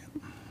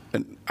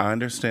 And I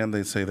understand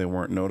they say they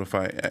weren't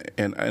notified,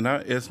 I'm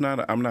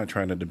not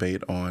trying to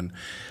debate on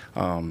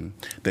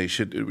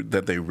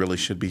that they really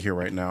should be here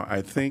right now.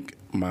 I think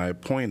my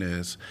point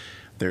is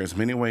there's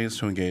many ways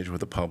to engage with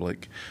the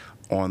public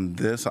on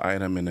this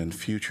item and in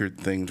future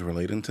things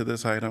relating to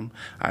this item.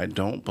 I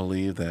don't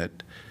believe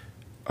that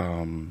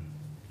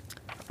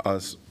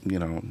us,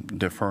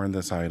 deferring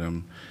this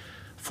item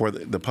for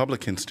the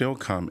public can still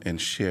come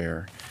and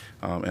share.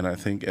 And I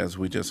think, as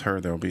we just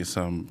heard, there will be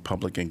some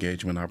public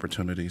engagement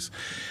opportunities.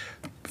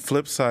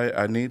 Flip side,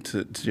 I need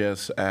to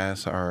just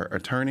ask our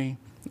attorney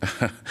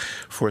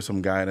for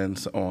some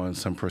guidance on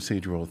some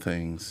procedural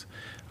things.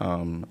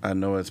 I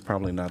know it's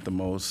probably not the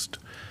most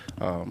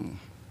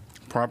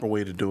proper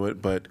way to do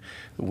it, but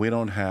we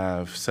don't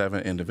have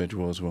 7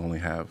 individuals, we only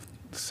have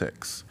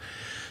 6.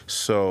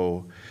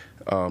 So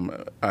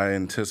I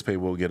anticipate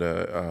we'll get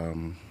a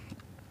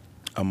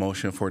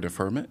motion for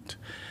deferment.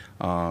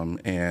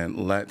 And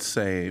let's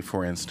say,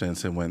 for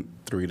instance, it went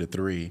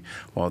 3-3,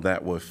 well,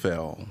 that would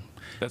fail.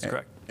 That's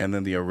correct. And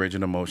then the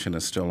original motion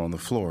is still on the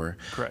floor.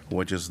 Correct.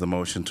 Which is the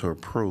motion to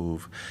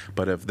approve.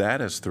 But if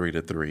that is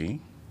 3-3,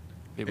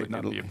 It would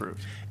not be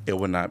approved. It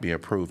would not be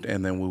approved.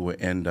 And then we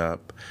would end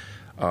up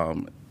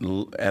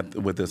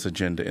with this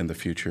agenda in the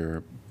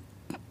future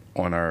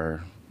on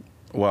our,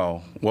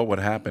 well, what would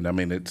happen? I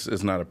mean,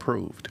 it's not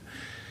approved.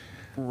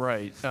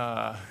 Right.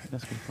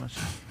 That's a good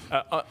question.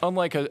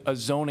 Unlike a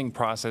zoning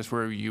process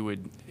where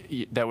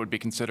that would be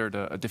considered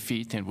a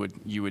defeat and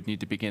you would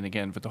need to begin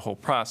again with the whole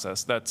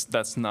process,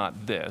 that's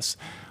not this.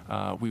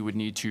 We would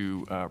need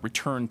to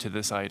return to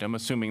this item,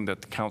 assuming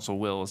that the council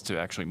will is to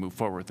actually move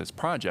forward with this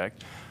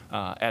project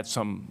at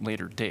some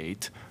later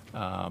date.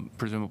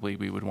 Presumably,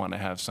 we would want to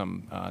have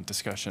some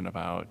discussion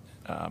about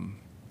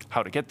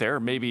how to get there.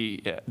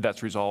 Maybe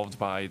that's resolved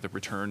by the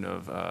return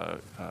of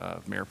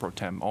Mayor Pro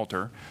Tem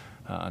Alter,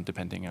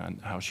 depending on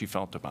how she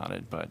felt about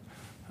it. But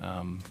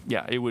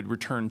yeah, it would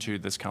return to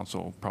this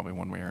council probably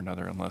one way or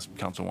another unless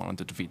council wanted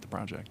to defeat the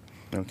project.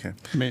 Okay.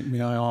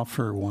 May I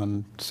offer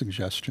one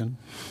suggestion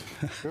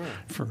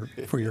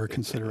for your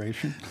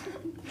consideration?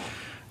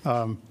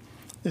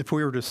 If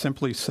we were to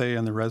simply say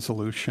in the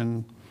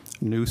resolution,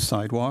 new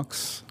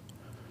sidewalks,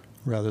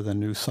 rather than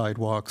new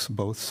sidewalks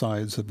both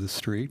sides of the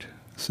street,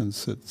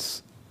 since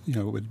it's,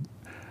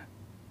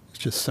 it's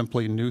just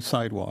simply new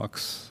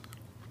sidewalks,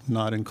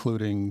 not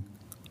including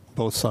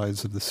both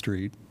sides of the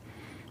street,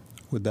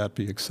 would that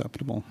be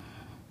acceptable?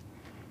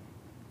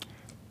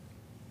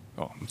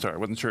 Oh, I'm sorry. I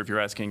wasn't sure if you're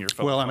asking your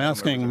fellow Well, I'm council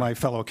asking members or- my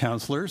fellow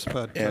counselors,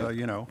 but,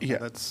 Yeah,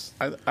 that's,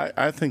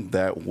 I think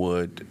that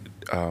would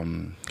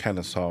kind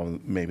of solve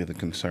maybe the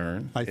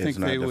concern. I think It's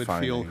not they would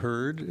feel defining.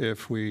 heard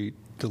if we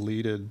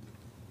deleted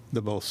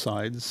the both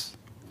sides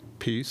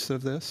piece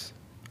of this,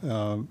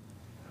 so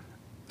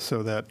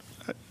that,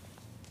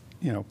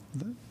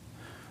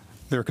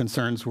 their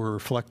concerns were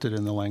reflected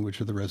in the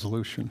language of the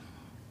resolution.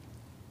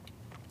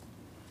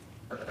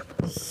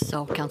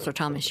 So, Councilor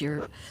Thomas,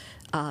 you're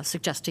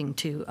suggesting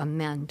to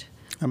amend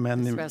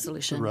Amend this the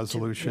resolution to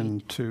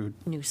resolution to,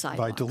 new by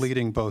sidewalks.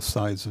 deleting both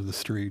sides of the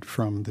street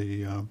from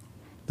the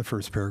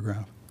first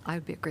paragraph. I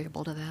would be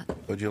agreeable to that.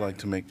 Would you like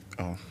to make,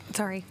 oh,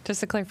 Sorry,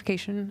 just a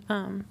clarification.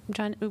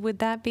 John, would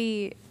that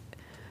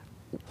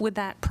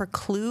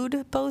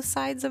preclude both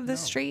sides of the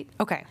street?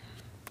 Okay,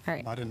 all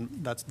right.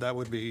 That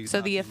would be. So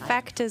not- the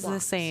effect is the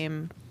Blocks.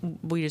 same,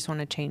 we just want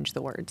to change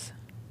the words.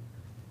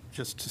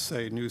 Just to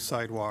say new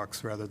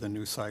sidewalks rather than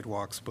new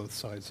sidewalks both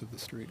sides of the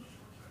street.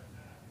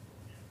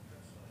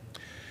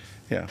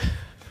 yeah,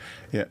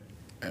 yeah.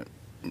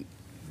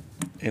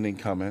 Any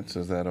comments?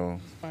 Is that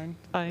all? Fine.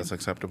 That's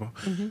acceptable?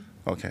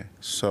 Okay,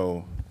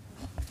 so,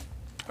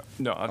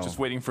 No, I'm just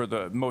waiting for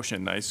the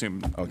motion. I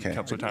assume Okay.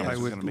 Councilor Thomas I is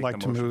going to would make like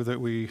the to motion. move that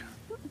we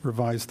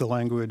revise the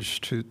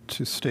language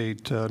to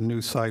state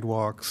new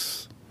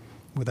sidewalks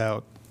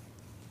without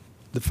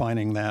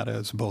defining that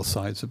as both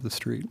sides of the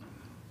street.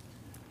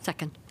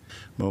 Second.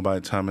 moved by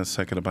Thomas,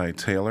 seconded by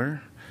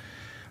Taylor.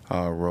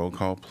 Roll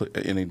call,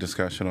 any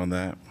discussion on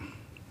that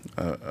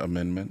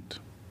amendment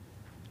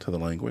to the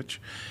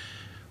language?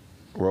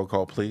 Roll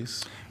call,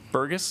 please.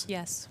 Burgess?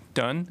 Yes.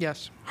 Dunn?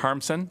 Yes.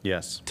 Harmson?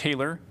 Yes.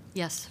 Taylor?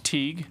 Yes.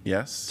 Teague?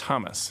 Yes?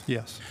 Thomas?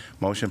 Yes.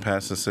 Motion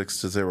passes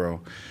 6-0.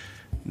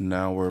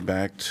 Now we're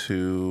back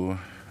to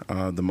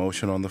the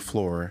motion on the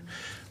floor,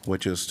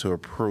 which is to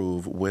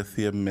approve with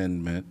the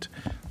amendment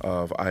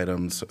of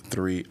items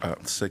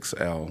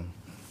 6L.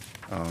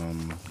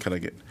 Can I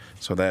get,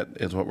 so that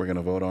is what we're going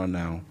to vote on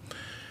now.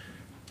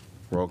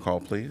 Roll call,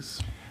 please.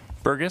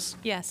 Burgess?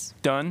 Yes.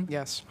 Dunn?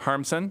 Yes.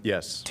 Harmson?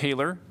 Yes.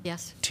 Taylor?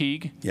 Yes.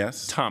 Teague?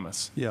 Yes?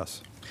 Thomas?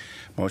 Yes.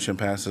 Motion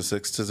passes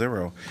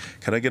 6-0.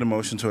 Can I get a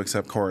motion to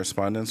accept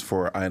correspondence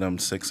for item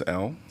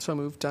 6L? So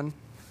moved, done.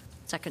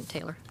 Second,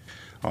 Taylor.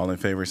 All in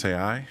favor say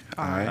aye.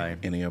 Aye.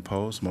 Any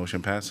opposed?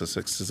 Motion passes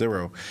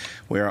 6-0.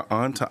 We are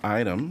on to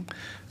item,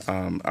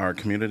 our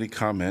community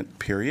comment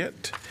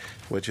period,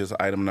 which is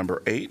item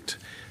number 8.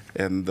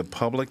 And the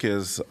public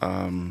is,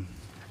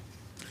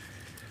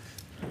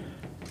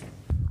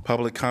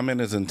 public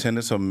comment is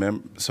intended so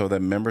that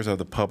members of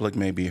the public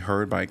may be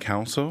heard by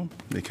council,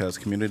 because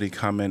community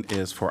comment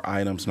is for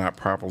items not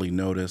properly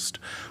noticed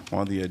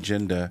on the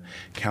agenda.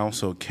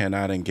 Council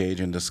cannot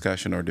engage in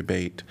discussion or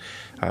debate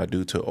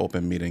due to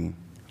open meeting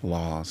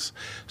laws.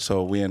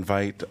 So we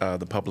invite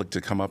the public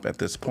to come up at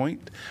this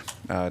point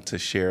to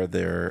share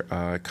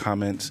their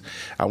comments.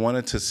 I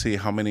wanted to see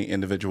how many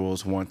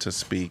individuals want to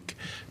speak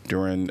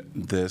during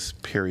this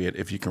period,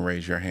 if you can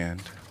raise your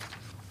hand.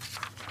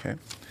 Okay.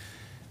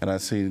 And I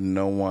see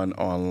no one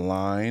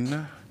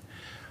online.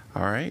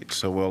 All right,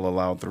 so we'll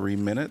allow 3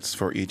 minutes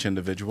for each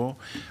individual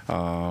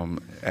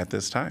at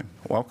this time.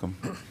 Welcome.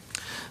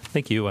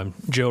 Thank you. I'm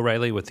Joe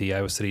Riley with the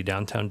Iowa City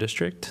Downtown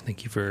District.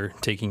 Thank you for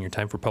taking your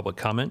time for public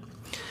comment.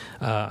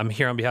 I'm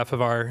here on behalf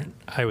of our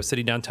Iowa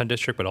City Downtown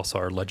District, but also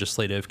our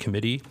legislative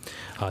committee,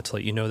 to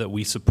let you know that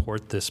we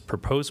support this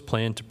proposed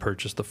plan to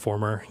purchase the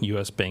former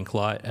U.S. Bank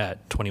lot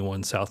at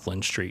 21 South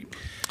Lynn Street.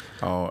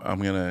 Oh,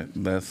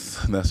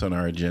 that's on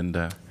our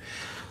agenda.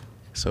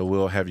 So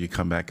we'll have you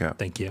come back up.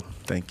 Thank you.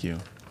 Thank you.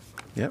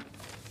 Yep.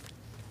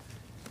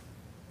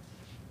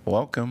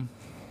 Welcome.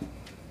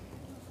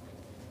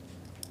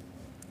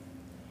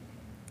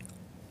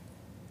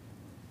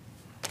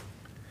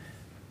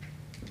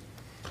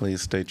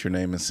 Please state your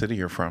name and city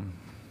you're from.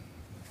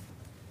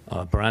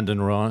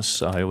 Brandon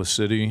Ross, Iowa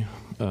City.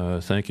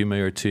 Thank you,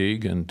 Mayor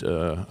Teague and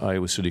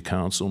Iowa City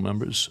Council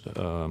members.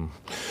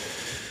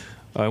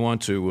 I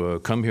want to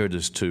come here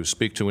to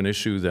speak to an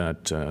issue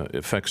that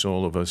affects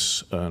all of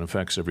us and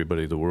affects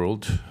everybody in the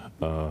world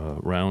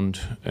around,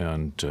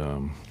 and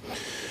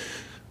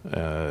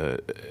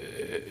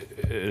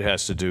it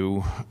has to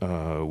do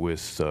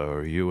with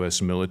our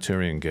U.S.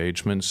 military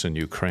engagements in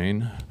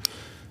Ukraine,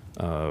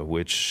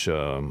 which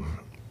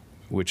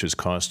is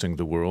costing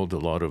the world a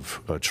lot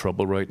of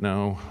trouble right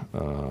now.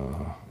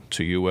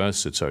 To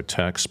U.S., it's our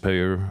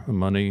taxpayer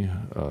money.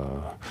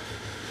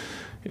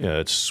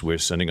 We're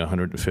sending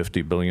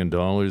 $150 billion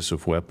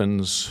of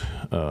weapons.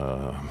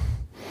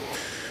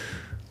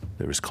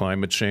 There's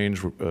climate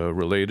change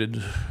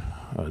related.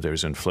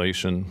 There's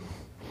inflation.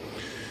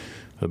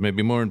 But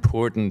maybe more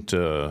important,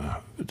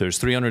 there's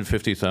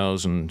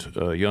 350,000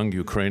 young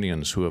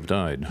Ukrainians who have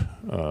died.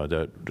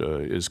 That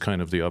is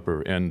kind of the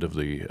upper end of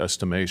the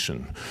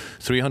estimation.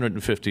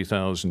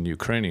 350,000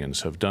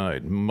 Ukrainians have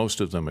died.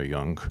 Most of them are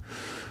young.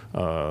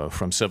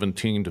 From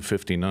 17 to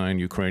 59,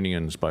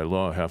 Ukrainians by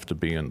law have to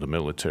be in the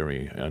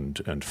military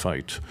and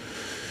fight.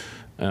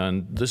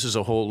 And this is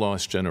a whole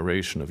lost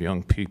generation of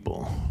young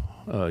people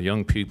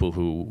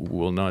who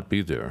will not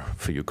be there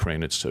for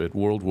Ukraine. It's at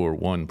World War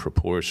I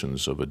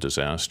proportions of a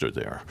disaster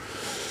there.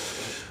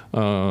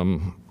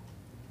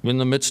 In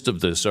the midst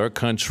of this, our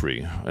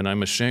country, and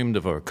I'm ashamed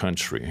of our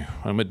country,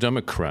 I'm a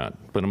Democrat,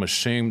 but I'm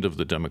ashamed of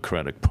the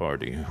Democratic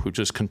Party, who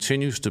just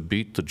continues to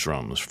beat the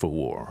drums for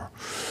war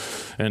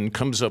and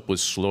comes up with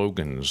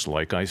slogans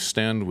like, I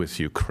stand with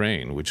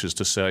Ukraine, which is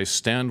to say, I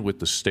stand with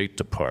the State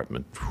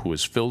Department, who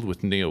is filled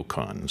with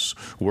neocons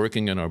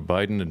working in our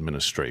Biden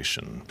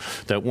administration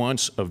that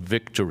wants a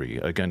victory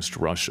against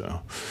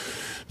Russia.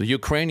 The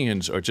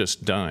Ukrainians are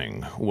just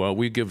dying while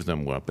we give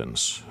them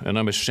weapons, and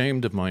I'm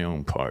ashamed of my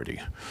own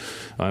party.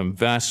 I'm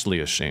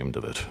vastly ashamed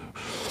of it.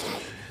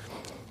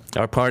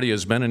 Our party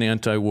has been an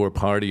anti-war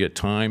party at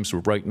times.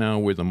 Right now,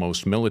 we're the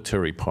most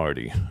military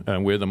party,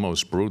 and we're the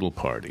most brutal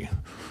party.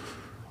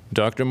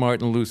 Dr.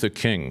 Martin Luther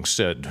King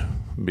said,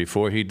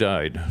 before he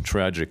died,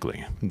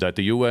 tragically, that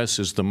the U.S.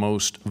 is the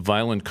most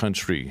violent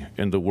country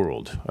in the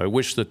world. I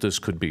wish that this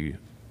could be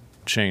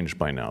changed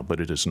by now, but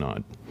it is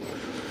not.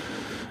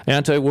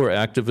 Anti-war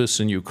activists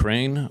in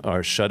Ukraine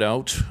are shut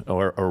out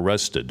or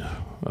arrested.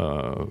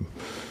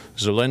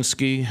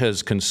 Zelensky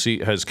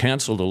has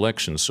canceled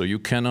elections, so you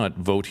cannot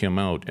vote him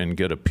out and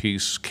get a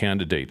peace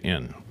candidate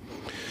in.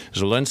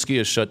 Zelensky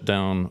has shut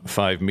down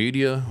 5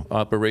 media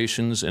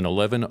operations and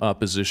 11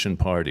 opposition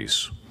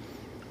parties.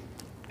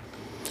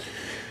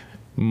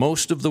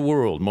 Most of the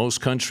world, most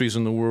countries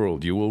in the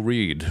world, you will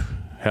read,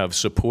 have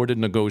supported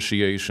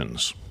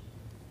negotiations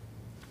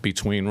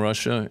between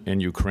Russia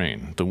and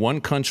Ukraine. The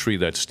one country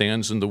that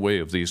stands in the way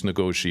of these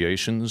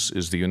negotiations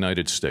is the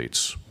United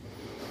States.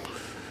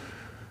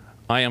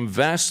 I am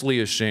vastly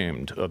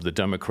ashamed of the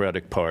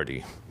Democratic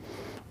Party.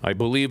 I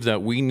believe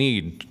that we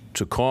need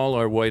to call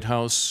our White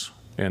House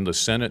and the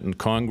Senate and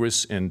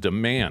Congress and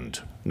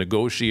demand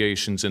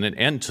negotiations and an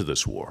end to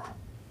this war.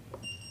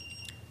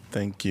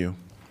 Thank you.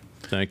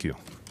 Thank you.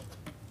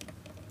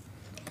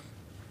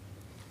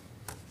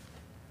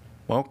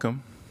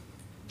 Welcome.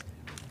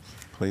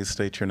 Please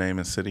state your name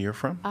and city you're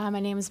from. My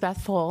name is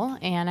Beth Fohl,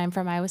 and I'm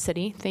from Iowa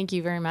City. Thank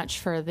you very much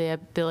for the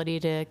ability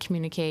to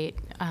communicate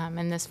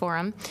in this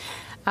forum.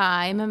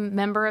 I'm a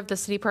member of the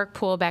City Park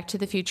Pool Back to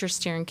the Future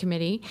Steering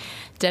Committee,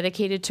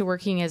 dedicated to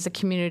working as a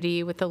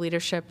community with the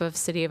leadership of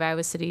City of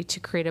Iowa City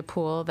to create a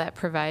pool that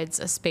provides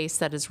a space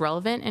that is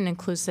relevant and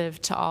inclusive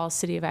to all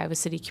City of Iowa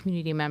City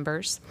community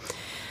members.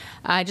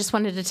 I just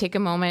wanted to take a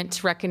moment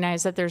to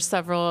recognize that there's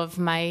several of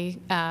my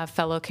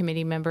fellow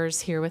committee members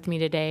here with me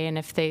today, and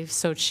if they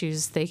so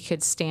choose, they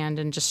could stand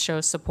and just show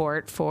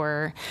support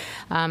for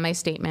my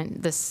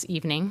statement this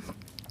evening.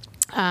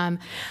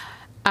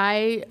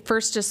 I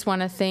first just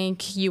want to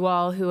thank you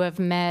all who have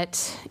met,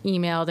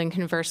 emailed, and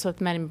conversed with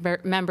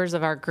members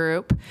of our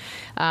group.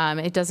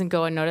 It doesn't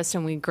go unnoticed,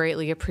 and we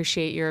greatly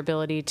appreciate your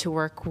ability to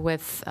work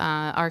with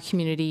our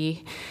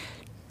community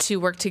to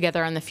work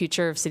together on the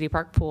future of City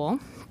Park Pool.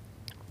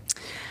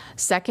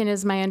 Second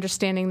is my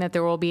understanding that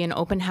there will be an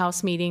open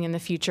house meeting in the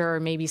future, or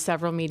maybe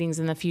several meetings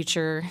in the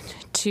future,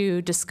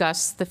 to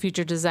discuss the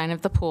future design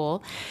of the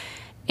pool.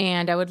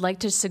 And I would like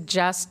to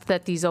suggest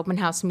that these open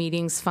house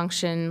meetings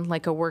function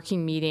like a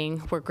working meeting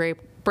where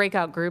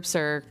breakout groups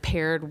are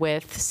paired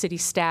with city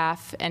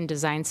staff and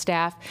design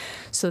staff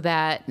so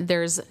that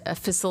there's a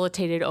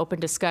facilitated open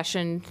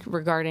discussion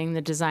regarding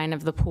the design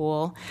of the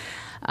pool,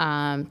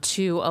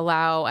 to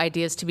allow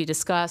ideas to be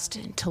discussed,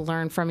 to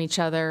learn from each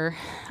other,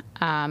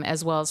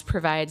 as well as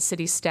provide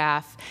city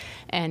staff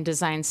and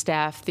design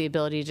staff the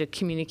ability to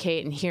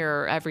communicate and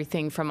hear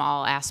everything from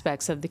all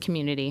aspects of the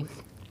community.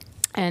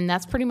 And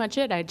that's pretty much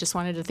it. I just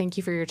wanted to thank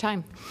you for your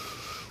time.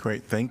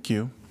 Great, thank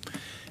you.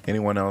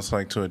 Anyone else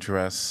like to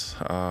address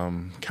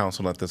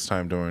council at this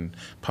time during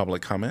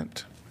public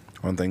comment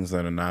on things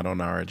that are not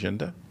on our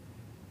agenda?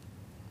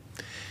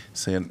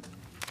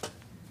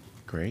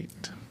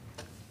 Great.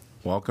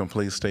 Welcome.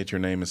 Please state your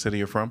name and city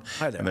you're from.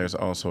 Hi there. And there's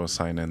also a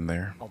sign in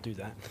there. I'll do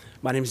that.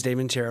 My name is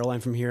Damon Terrell.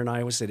 I'm from here in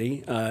Iowa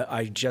City.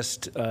 I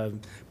just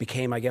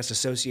became, I guess,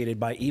 associated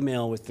by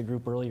email with the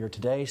group earlier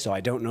today, so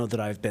I don't know that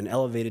I've been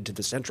elevated to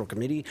the central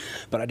committee,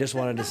 but I just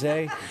wanted to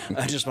say,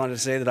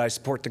 that I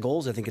support the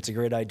goals. I think it's a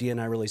great idea,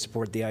 and I really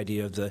support the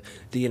idea of the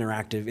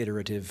interactive,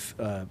 iterative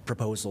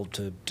proposal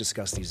to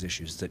discuss these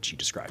issues that she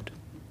described.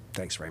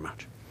 Thanks very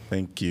much.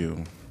 Thank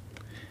you.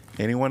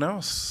 Anyone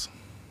else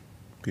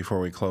before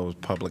we close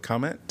public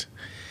comment?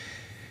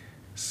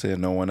 See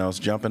no one else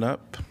jumping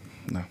up?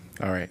 No.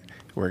 All right.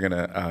 We're going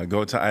to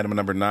go to item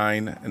number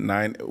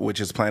 9, which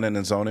is planning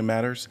and zoning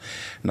matters.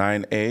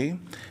 9A,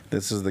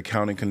 this is the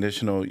county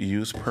conditional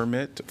use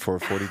permit for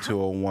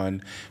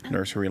 4201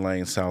 Nursery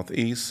Lane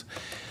Southeast.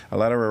 A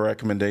letter of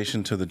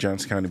recommendation to the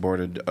Johnson County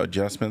Board of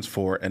Adjustments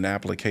for an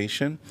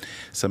application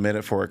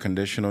submitted for a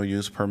conditional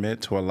use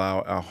permit to allow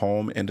a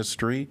home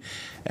industry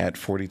at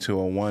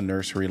 4201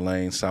 Nursery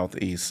Lane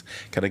Southeast.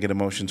 Can I get a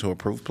motion to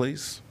approve,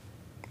 please?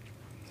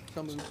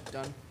 So moved.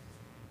 Done.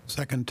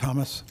 Second,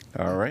 Thomas.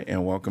 All right,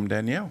 and welcome,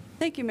 Danielle.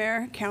 Thank you,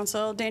 Mayor,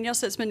 Council. Danielle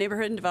Sitzman,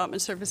 Neighborhood and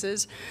Development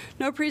Services.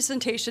 No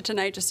presentation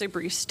tonight, just a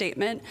brief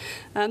statement.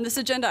 This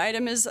agenda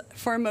item is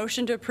for a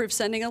motion to approve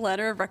sending a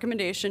letter of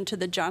recommendation to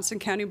the Johnson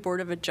County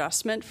Board of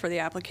Adjustment for the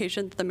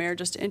application that the mayor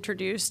just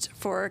introduced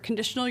for a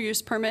conditional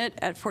use permit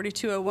at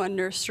 4201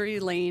 Nursery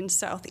Lane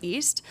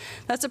Southeast.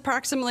 That's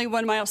approximately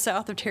 1 mile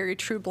south of Terry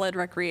Trueblood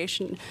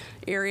Recreation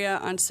Area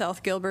on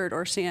South Gilbert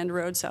or Sand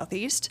Road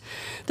Southeast.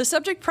 The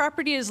subject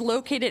property is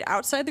located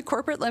outside the the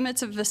corporate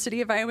limits of the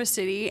city of Iowa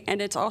City,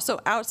 and it's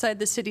also outside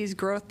the city's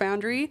growth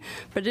boundary,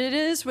 but it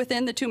is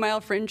within the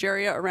 2-mile fringe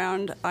area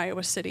around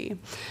Iowa City.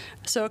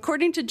 So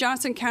according to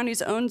Johnson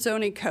County's own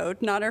zoning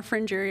code, not our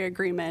fringe area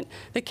agreement,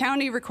 the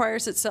county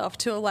requires itself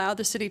to allow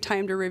the city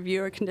time to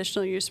review a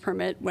conditional use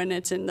permit when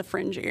it's in the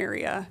fringe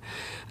area.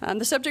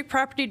 The subject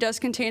property does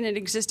contain an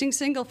existing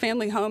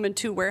single-family home and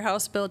 2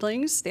 warehouse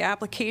buildings. The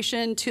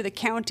application to the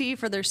county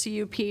for their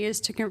CUP is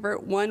to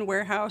convert 1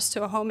 warehouse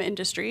to a home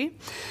industry.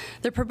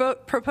 The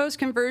proposed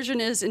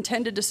conversion is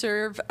intended to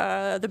serve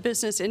the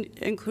business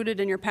included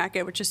in your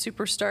packet, which is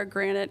Superstar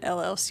Granite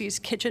LLC's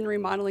kitchen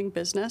remodeling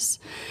business.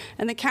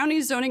 And the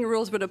county's zoning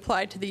rules would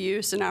apply to the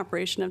use and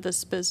operation of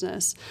this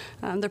business.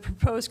 The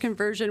proposed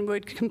conversion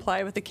would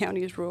comply with the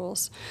county's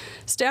rules.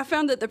 Staff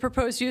found that the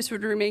proposed use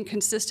would remain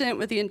consistent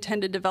with the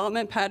intended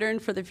development pattern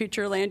for the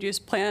future land use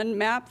plan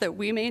map that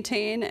we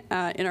maintain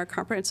in our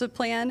comprehensive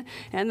plan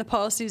and the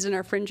policies in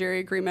our fringe area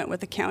agreement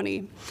with the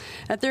county.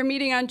 At their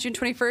meeting on June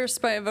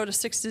 21st, by a vote of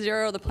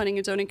 6-0, the Planning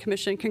and Zoning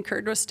Commission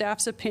concurred with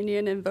staff's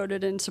opinion and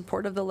voted in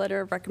support of the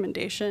letter of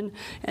recommendation,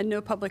 and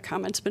no public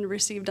comments been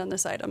received on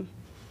this item.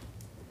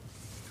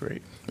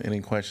 Great.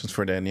 Any questions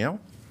for Danielle?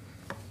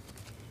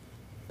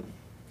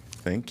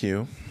 Thank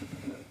you.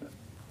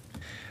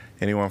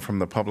 Anyone from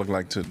the public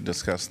like to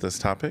discuss this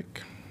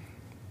topic?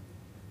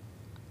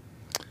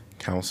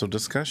 Council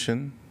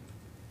discussion.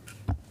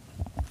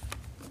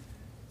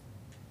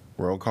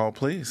 Roll call,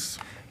 please.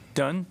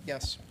 Dunn?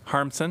 Yes.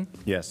 Harmson?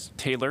 Yes.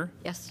 Taylor?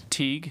 Yes.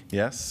 Teague?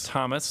 Yes.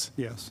 Thomas?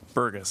 Yes.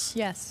 Burgess?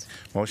 Yes.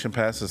 Motion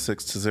passes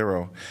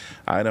 6-0.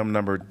 Item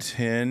number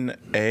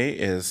 10A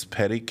is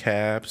petty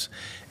cabs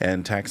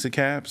and taxi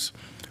cabs.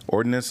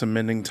 Ordinance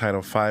amending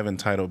Title V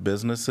entitled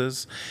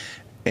Businesses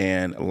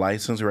and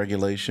License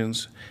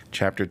Regulations,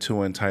 Chapter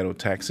 2 entitled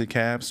Taxi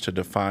Cabs to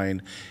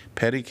define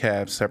petty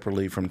cabs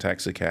separately from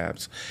taxi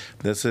cabs.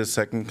 This is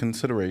second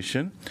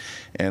consideration,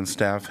 and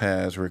staff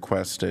has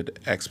requested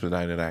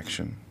expedited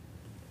action.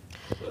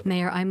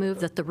 Mayor, I move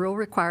that the rule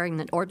requiring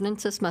that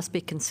ordinances must be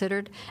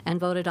considered and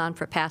voted on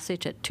for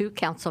passage at 2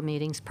 council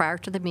meetings prior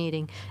to the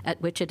meeting at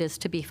which it is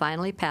to be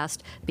finally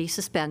passed be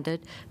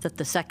suspended, that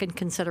the second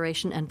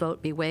consideration and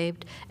vote be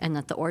waived, and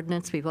that the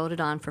ordinance be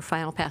voted on for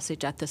final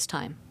passage at this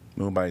time.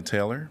 Moved by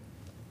Taylor,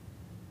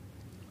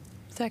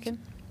 Second.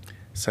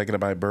 seconded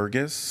by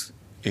Burgess.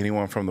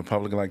 Anyone from the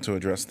public like to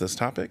address this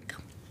topic?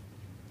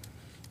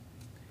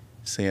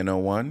 Seeing no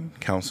one,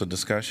 council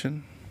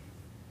discussion.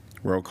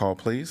 Roll call,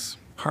 please.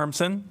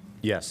 Harmson?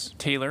 Yes.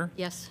 Taylor?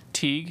 Yes.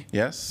 Teague?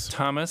 Yes.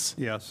 Thomas?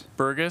 Yes.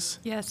 Burgess?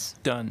 Yes.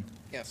 Dunn?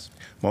 Yes.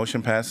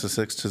 Motion passes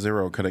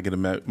 6-0. Could I get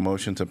a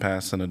motion to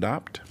pass and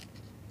adopt?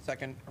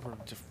 Second.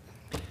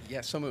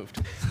 Yes, so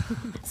moved.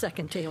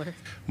 Second, Taylor.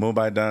 Moved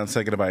by Dunn,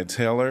 seconded by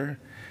Taylor.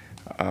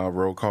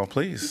 Roll call,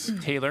 please.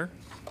 Taylor?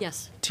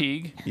 Yes.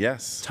 Teague?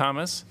 Yes.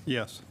 Thomas?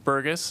 Yes.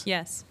 Burgess?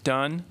 Yes.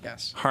 Dunn?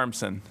 Yes.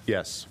 Harmson?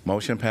 Yes.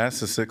 Motion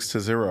passes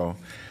 6-0.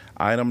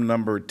 Item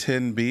number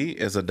 10B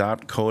is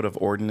adopt Code of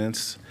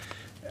Ordinance,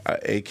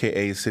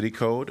 AKA City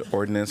Code,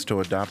 ordinance to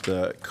adopt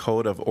the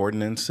Code of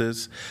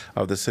Ordinances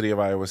of the City of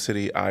Iowa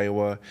City,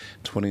 Iowa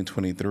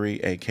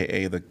 2023,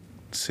 AKA the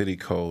City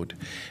Code.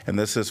 And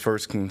this is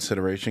first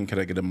consideration. Could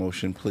I get a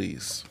motion,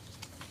 please?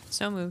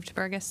 So moved.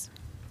 Burgess.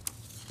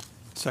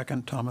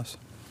 Second, Thomas.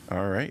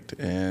 All right.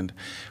 And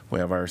we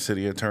have our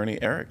city attorney,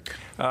 Eric.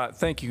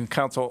 Thank you,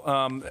 Council.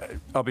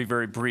 I'll be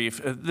very brief.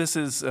 This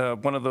is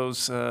one of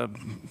those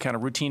kind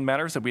of routine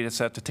matters that we just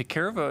have to take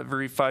care of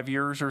every 5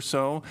 years or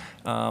so.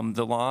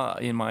 The law,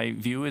 in my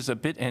view, is a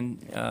bit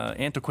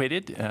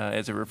antiquated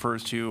as it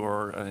refers to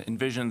or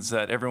envisions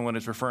that everyone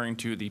is referring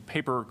to the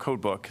paper code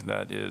book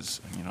that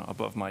is,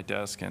 above my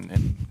desk and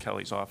in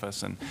Kelly's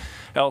office and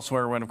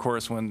elsewhere. When, of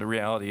course, when the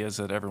reality is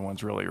that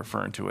everyone's really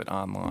referring to it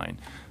online.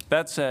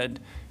 That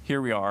said,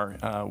 here we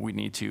are. We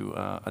need to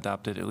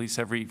adopt it at least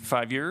every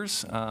 5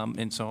 years,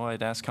 and so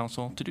I'd ask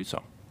council to do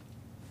so.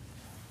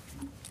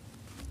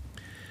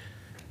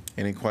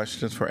 Any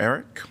questions for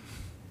Eric?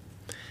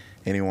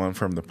 Anyone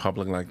from the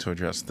public like to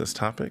address this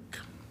topic?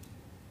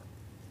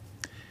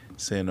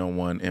 Seeing no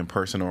one in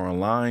person or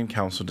online,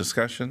 council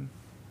discussion.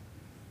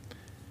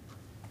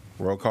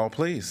 Roll call,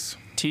 please.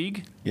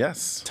 Teague?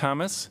 Yes.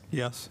 Thomas?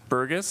 Yes.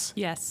 Burgess?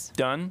 Yes.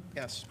 Dunn?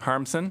 Yes.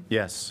 Harmson?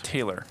 Yes.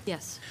 Taylor?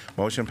 Yes.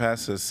 Motion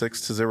passes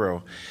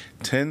 6-0.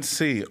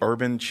 10C,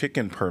 urban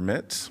chicken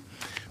permits.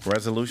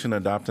 Resolution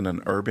adopting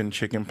an urban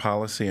chicken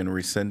policy and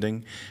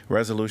rescinding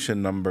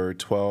resolution number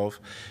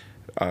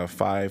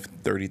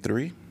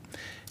 12-533.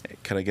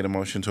 Can I get a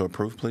motion to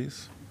approve,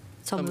 please?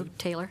 So moved,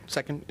 Taylor.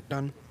 Second.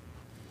 Dunn.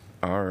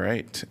 All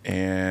right.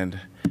 And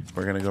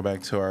we're going to go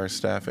back to our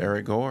staff,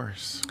 Eric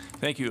Gores.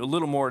 Thank you. A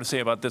little more to say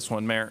about this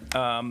one, Mayor.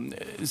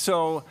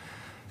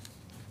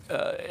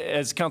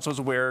 As council is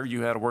aware,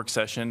 you had a work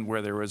session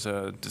where there was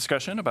a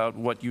discussion about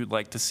what you'd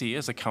like to see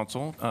as a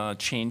council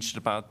changed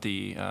about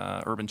the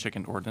urban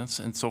chicken ordinance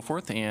and so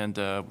forth, and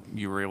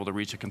you were able to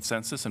reach a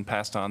consensus and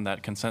passed on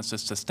that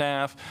consensus to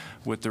staff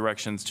with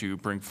directions to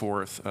bring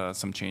forth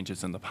some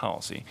changes in the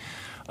policy.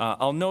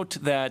 I'll note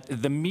that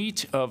the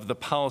meat of the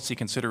policy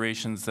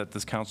considerations that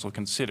this council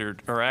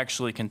considered are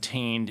actually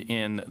contained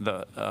in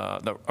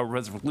a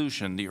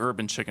resolution, the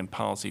Urban Chicken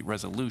Policy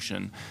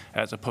Resolution,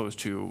 as opposed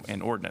to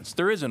an ordinance.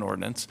 There is an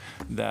ordinance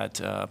that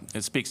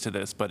it speaks to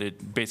this, but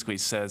it basically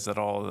says that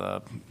all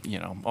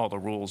the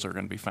rules are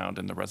going to be found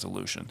in the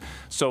resolution.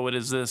 So it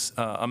is this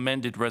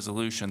amended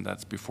resolution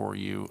that's before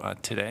you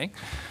today.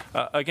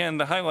 Again,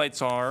 the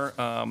highlights are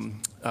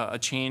a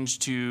change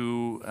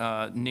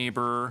to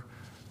neighbor.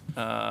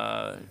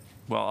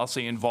 Well, I'll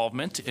say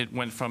involvement. It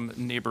went from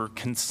neighbor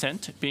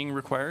consent being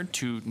required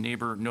to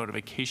neighbor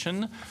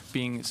notification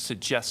being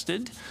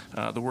suggested.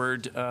 The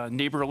word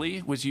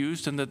neighborly was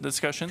used in the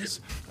discussions.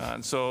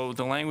 So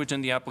the language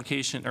in the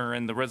application or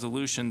in the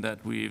resolution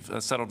that we've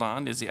settled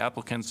on is the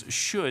applicants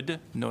should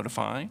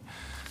notify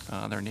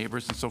their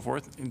neighbors and so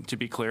forth. And to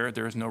be clear,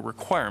 there is no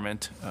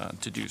requirement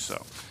to do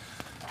so.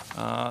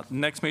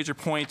 Next major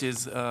point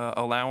is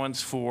allowance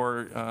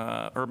for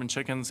urban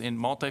chickens in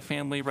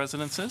multifamily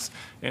residences.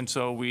 And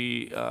so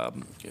we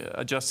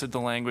adjusted the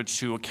language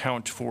to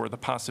account for the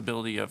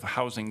possibility of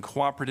housing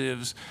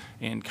cooperatives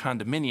and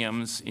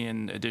condominiums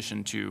in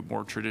addition to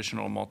more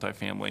traditional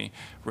multifamily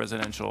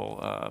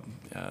residential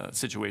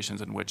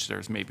situations in which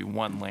there's maybe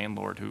one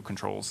landlord who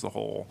controls the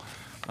whole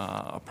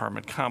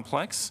apartment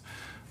complex.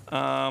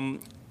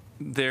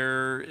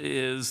 There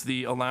is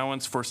the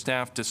allowance for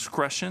staff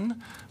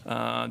discretion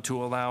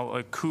to allow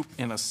a coop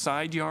in a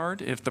side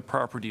yard if the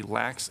property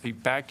lacks a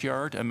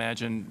backyard.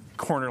 Imagine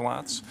corner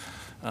lots.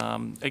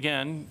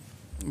 Again,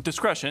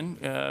 discretion.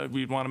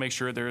 We'd want to make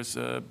sure there's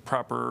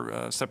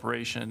proper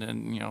separation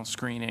and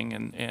screening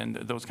and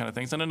those kind of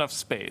things, and enough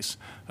space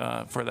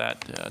for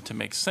that to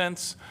make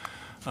sense.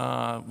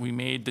 We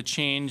made the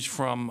change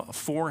from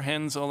 4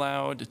 hens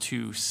allowed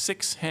to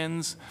 6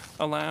 hens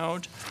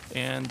allowed,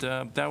 and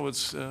that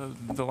was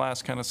the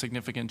last kind of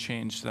significant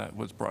change that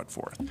was brought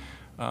forth.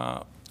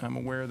 I'm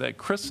aware that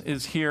Chris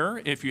is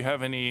here. If you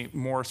have any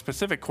more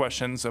specific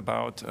questions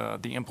about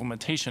the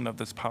implementation of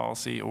this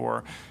policy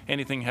or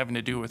anything having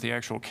to do with the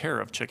actual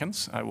care of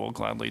chickens, I will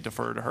gladly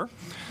defer to her.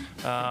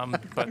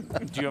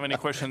 But do you have any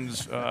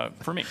questions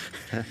for me?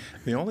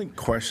 The only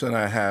question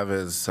I have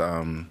is,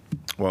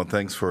 well,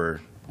 thanks for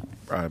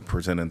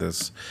presenting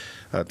this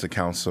to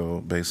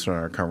council based on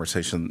our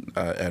conversation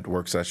at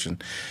work session.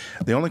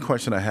 The only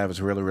question I have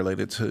is really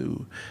related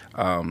to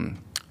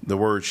the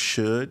word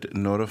should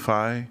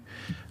notify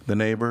the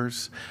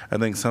neighbors. I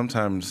think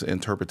sometimes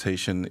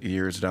interpretation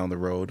years down the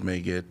road may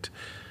get,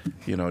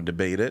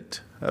 debated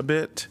a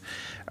bit.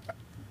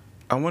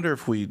 I wonder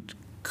if we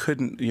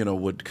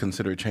would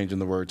consider changing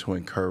the word to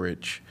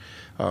encourage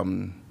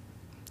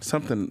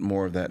something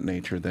more of that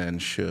nature than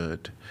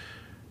should.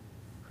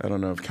 I don't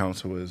know if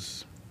council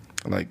is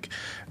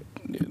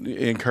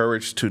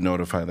encouraged to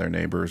notify their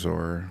neighbors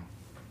or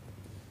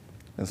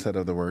instead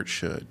of the word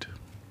should.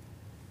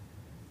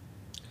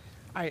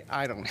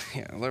 I don't,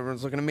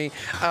 everyone's looking at me.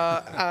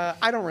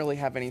 I don't really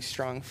have any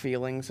strong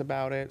feelings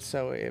about it.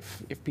 So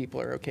if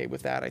people are okay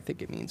with that, I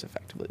think it means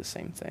effectively the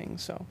same thing.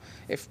 So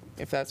if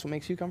that's what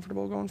makes you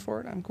comfortable going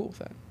forward, I'm cool with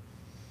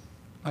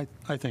that.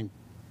 I think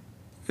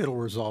it'll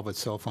resolve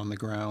itself on the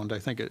ground. I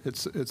think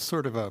it's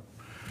sort of a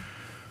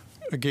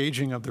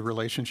gauging of the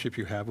relationship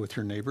you have with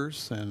your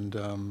neighbors, and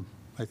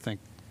I think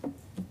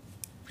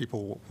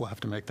people will have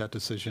to make that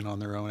decision on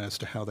their own as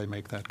to how they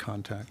make that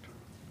contact.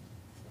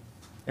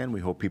 And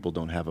we hope people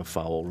don't have a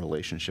foul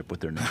relationship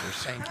with their neighbors.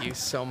 Thank you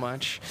so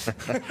much.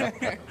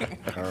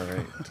 All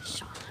right.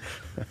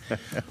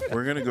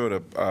 We're going to go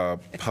to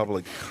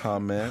public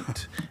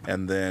comment,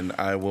 and then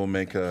I will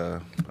make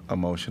a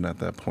motion at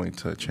that point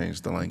to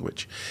change the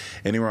language.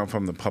 Anyone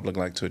from the public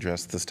like to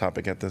address this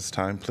topic at this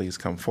time, please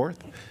come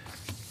forth.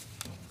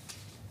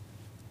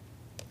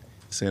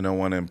 Seeing no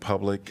one in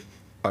public,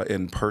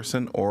 in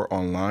person or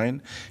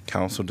online,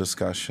 council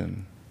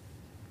discussion.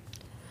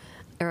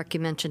 Eric,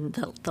 you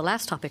mentioned the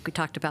last topic we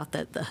talked about,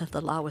 that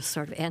the law was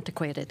sort of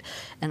antiquated,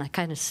 and I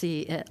kind of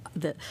see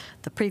the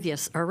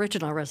previous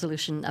original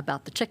resolution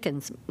about the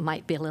chickens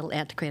might be a little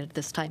antiquated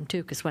this time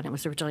too, because when it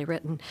was originally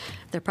written,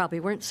 there probably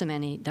weren't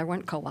there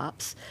weren't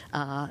co-ops.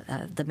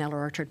 The Miller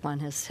Orchard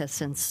one has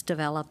since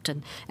developed,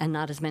 and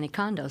not as many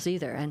condos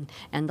either,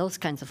 and those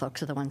kinds of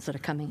folks are the ones that are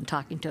coming and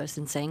talking to us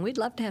and saying, we'd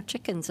love to have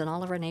chickens, and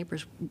all of our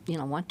neighbors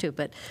want to,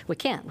 but we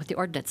can't with the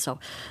ordinance. So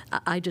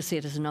I just see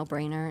it as a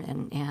no-brainer,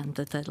 and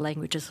that the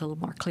language is a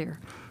little more clear.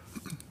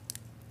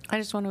 I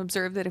just want to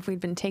observe that if we'd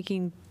been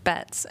taking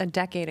bets a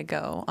decade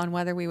ago on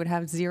whether we would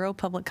have zero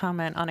public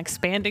comment on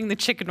expanding the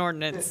chicken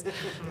ordinance,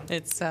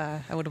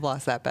 I would have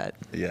lost that bet.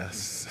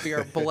 Yes. We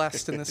are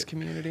blessed in this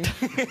community.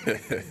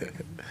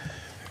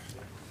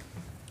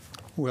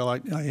 Well,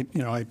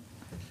 I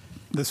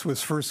This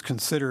was first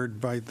considered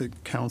by the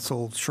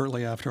council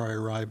shortly after I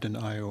arrived in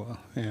Iowa,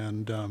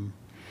 and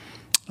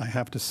I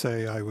have to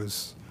say I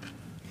was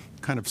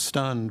kind of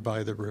stunned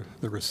by the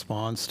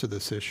response to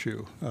this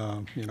issue.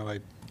 You know, I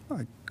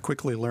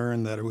quickly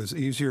learned that it was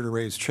easier to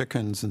raise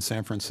chickens in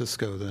San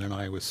Francisco than in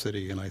Iowa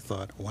City, and I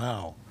thought,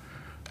 wow,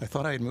 I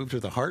thought I had moved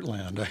to the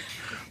heartland.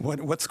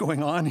 What's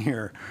going on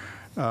here?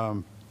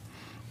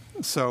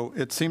 So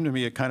it seemed to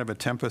me a kind of a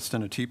tempest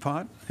in a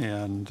teapot,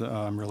 and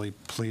I'm really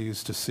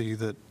pleased to see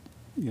that,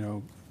 you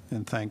know,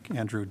 and thank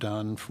Andrew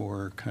Dunn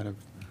for kind of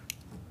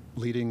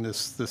leading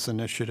this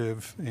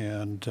initiative,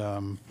 and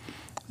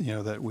you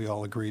know, that we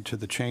all agreed to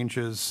the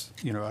changes.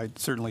 You know, I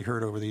certainly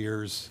heard over the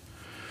years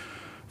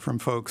from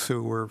folks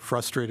who were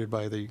frustrated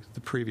by the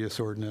previous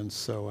ordinance,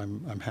 so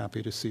I'm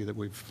happy to see that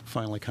we've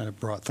finally kind of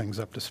brought things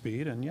up to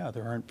speed. And yeah,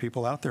 there aren't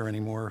people out there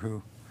anymore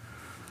who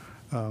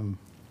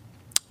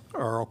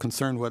are all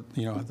concerned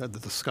that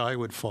the sky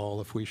would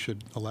fall if we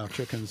should allow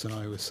chickens in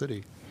Iowa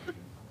City.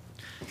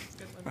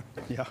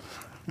 Yeah.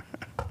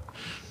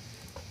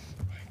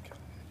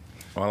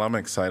 Well, I'm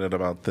excited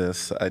about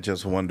this. I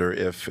just wonder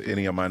if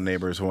any of my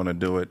neighbors want to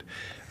do it.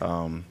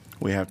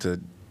 We have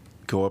to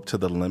go up to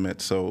the limit.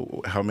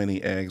 So how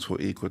many eggs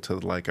will equal to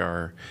like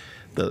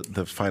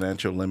the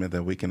financial limit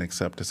that we can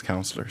accept as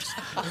counselors?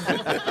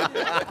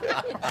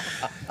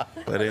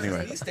 But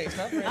anyway.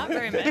 Not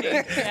very many.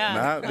 Yeah.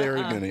 Not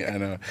very many, I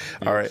know.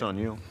 All right. It's on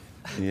you.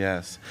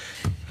 Yes.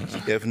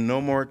 If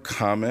no more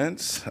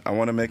comments, I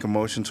want to make a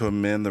motion to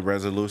amend the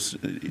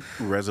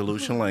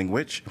resolution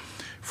language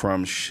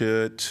from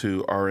should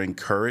to are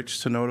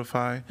encouraged to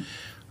notify.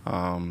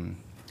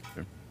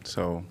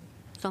 So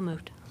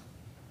moved.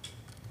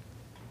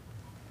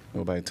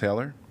 Moved by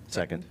Taylor.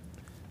 Second.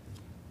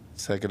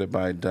 Seconded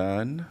by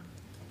Dunn.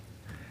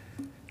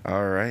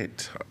 All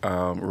right.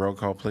 Roll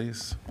call,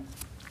 please.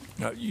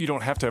 You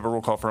don't have to have a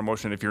roll call for a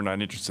motion if you're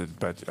not interested,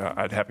 but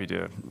I'd happy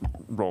to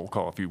roll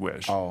call if you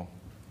wish. Oh.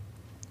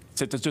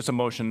 Since it's just a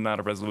motion,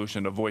 not a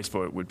resolution, a voice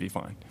vote would be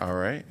fine. All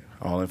right.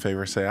 All in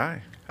favor say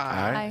aye.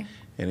 Aye.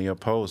 Any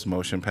opposed?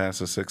 Motion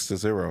passes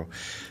 6-0.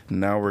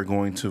 Now we're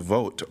going to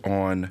vote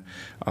on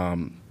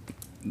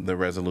the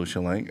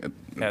resolution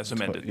As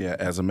amended. Yeah,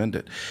 as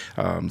amended.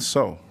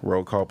 So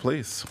roll call,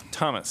 please.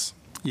 Thomas.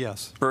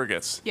 Yes.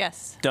 Burgess.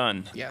 Yes.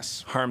 Dunn.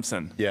 Yes.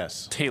 Harmson.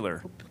 Yes.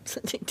 Taylor.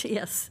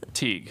 Yes.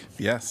 Teague.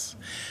 Yes.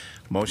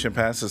 Motion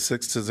passes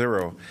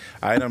 6-0.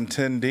 Item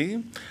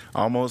 10D,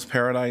 Almost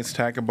Paradise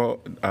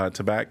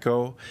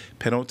Tobacco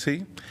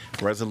Penalty.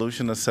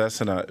 Resolution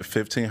assessing a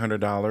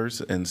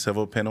 $1,500 in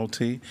civil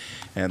penalty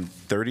and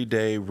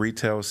 30-day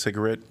retail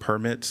cigarette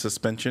permit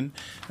suspension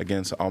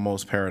against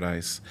Almost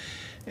Paradise.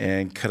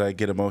 And could I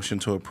get a motion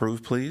to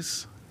approve,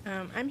 please?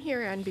 I'm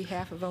here on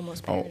behalf of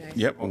Almost Oh, Paradise.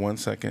 yep, 1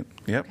 second.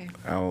 Yep, Okay.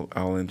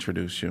 I'll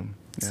introduce you.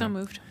 Yeah. So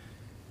moved.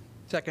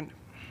 Second.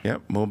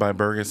 Yep, moved by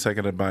Burgess,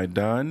 seconded by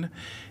Dunn.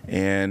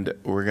 And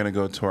we're going to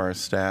go to our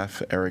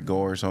staff, Eric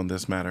Gores, on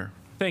this matter.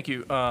 Thank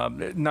you.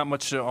 Not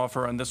much to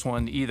offer on this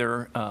one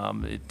either.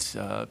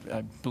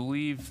 I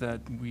believe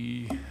that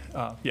we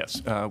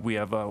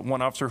have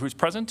one officer who's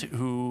present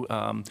who,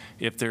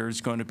 if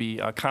there's going to be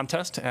a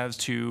contest as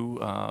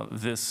to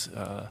this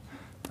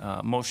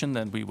motion,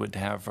 then we would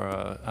have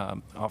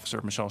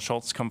Officer Michelle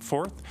Schultz come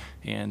forth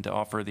and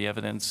offer the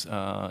evidence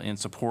in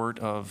support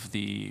of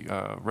the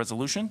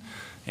resolution.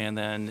 And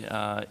then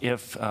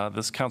if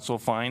this council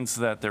finds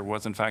that there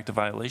was in fact a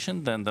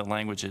violation, then the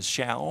language is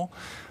shall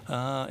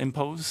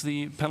impose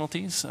the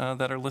penalties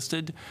that are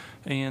listed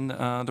in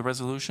the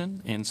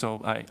resolution. And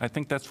so I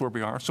think that's where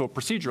we are. So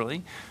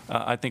procedurally,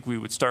 I think we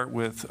would start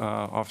with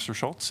Officer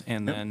Schultz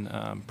and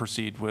then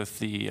proceed with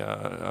the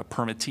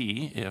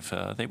permittee if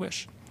they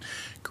wish.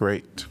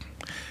 Great.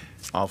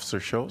 Officer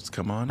Schultz,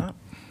 come on up.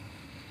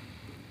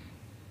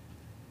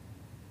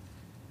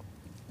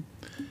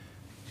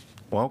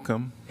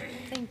 Welcome.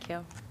 Thank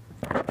you.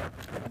 A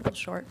little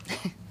short.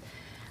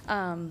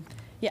 My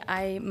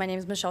name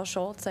is Michelle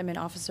Schultz. I'm an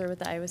officer with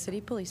the Iowa City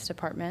Police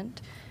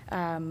Department.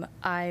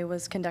 I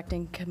was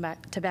conducting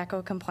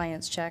tobacco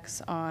compliance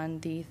checks on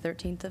the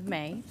 13th of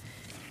May.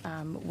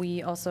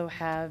 We also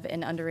have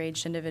an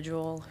underage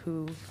individual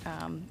who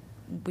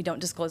we don't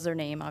disclose their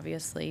name,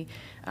 obviously,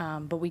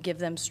 but we give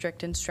them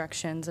strict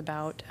instructions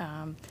about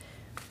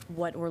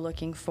what we're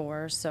looking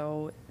for.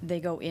 So they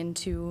go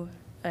into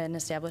an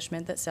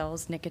establishment that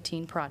sells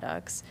nicotine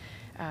products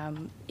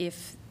and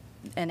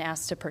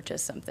asks to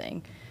purchase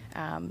something.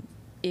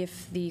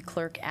 If the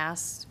clerk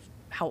asks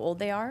how old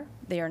they are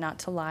not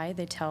to lie.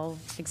 They tell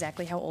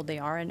exactly how old they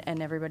are,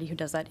 and everybody who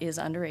does that is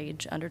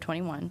underage, under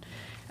 21.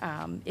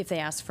 If they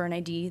ask for an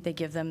ID, they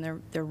give them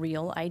their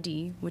real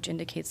ID, which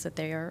indicates that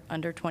they are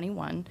under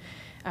 21.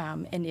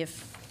 And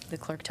if the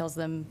clerk tells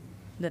them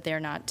that they're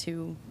not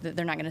going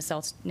to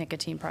sell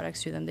nicotine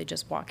products to them, they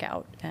just walk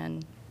out,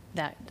 and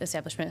that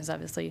establishment has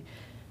obviously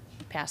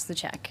passed the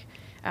check.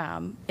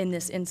 In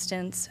this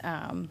instance,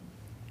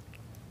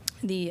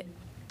 the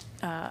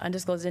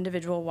undisclosed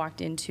individual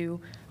walked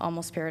into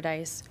Almost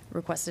Paradise,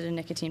 requested a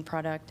nicotine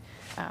product,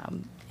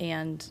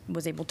 and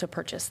was able to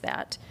purchase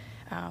that.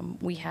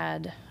 We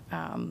had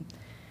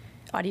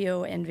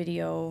audio and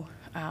video.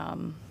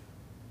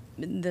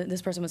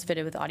 This person was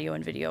fitted with audio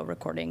and video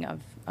recording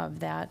of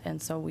that,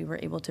 and so we were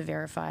able to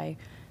verify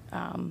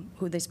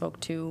who they spoke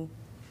to,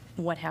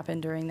 what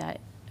happened during that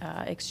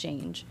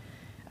exchange,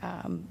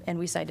 and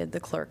we cited the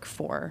clerk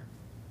for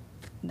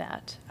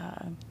that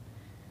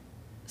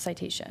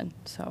citation.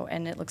 So,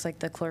 and it looks like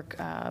the clerk,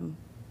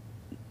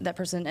 that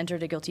person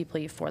entered a guilty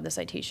plea for the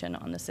citation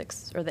on the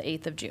 6th or the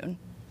 8th of June.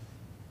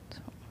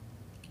 So.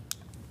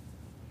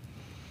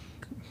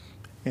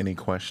 Any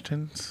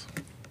questions?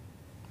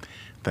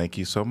 Thank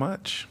you so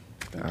much.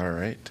 All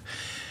right.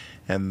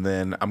 And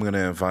then I'm going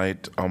to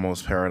invite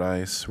Almost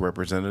Paradise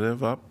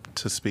representative up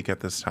to speak at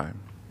this time.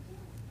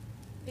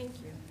 Thank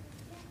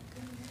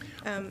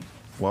you.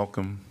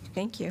 Welcome.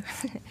 Thank you.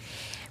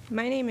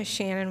 My name is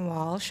Shannon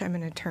Walsh. I'm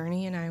an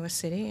attorney in Iowa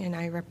City, and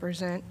I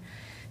represent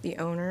the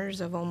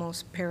owners of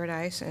Almost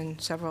Paradise and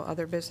several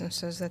other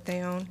businesses that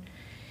they own.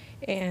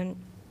 And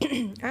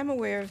I'm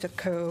aware of the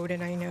code,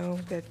 and I know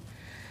that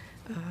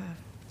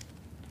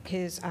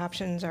his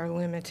options are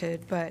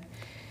limited, but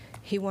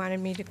he wanted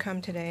me to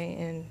come today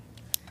and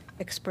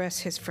express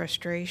his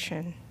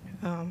frustration.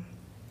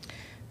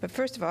 But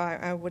first of all,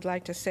 I would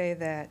like to say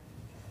that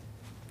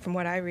from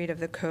what I read of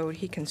the code,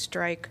 he can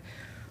strike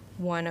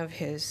one of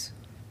his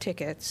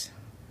tickets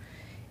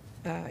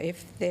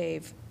if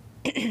they've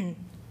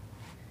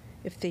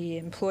if the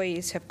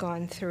employees have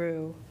gone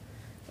through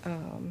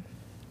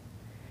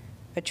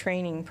a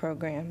training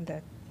program,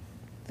 that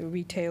the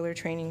retailer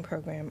training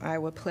program,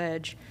 Iowa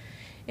Pledge,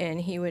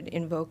 and he would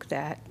invoke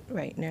that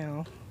right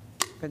now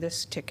for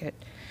this ticket.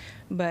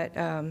 But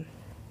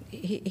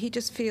he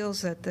just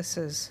feels that this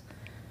is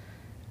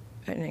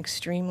an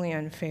extremely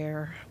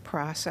unfair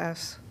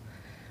process.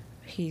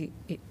 He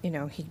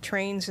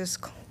trains his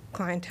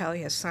clientele.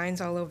 He has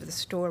signs all over the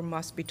store,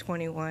 must be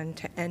 21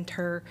 to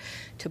enter,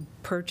 to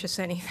purchase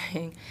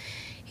anything.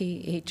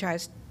 He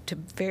tries to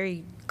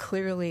very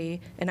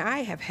clearly, and I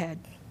have had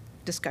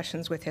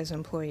discussions with his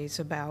employees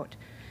about,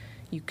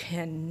 you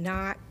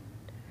cannot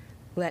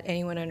let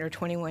anyone under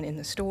 21 in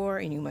the store,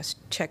 and you must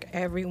check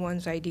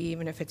everyone's ID,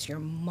 even if it's your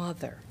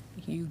mother.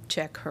 You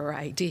check her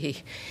ID.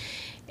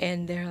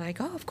 And they're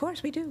like, oh, of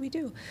course we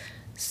do.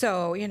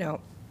 So,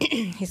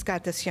 he's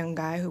got this young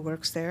guy who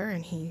works there,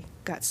 and he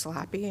got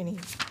sloppy, and he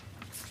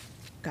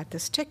got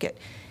this ticket.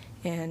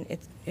 And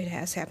it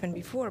has happened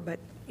before, but,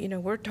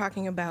 we're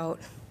talking about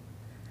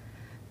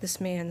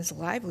this man's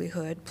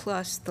livelihood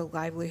plus the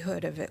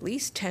livelihood of at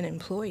least 10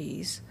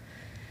 employees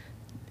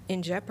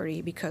in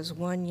jeopardy because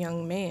one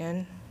young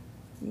man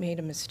made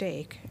a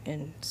mistake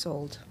and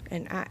sold.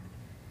 And I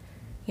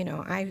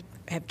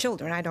have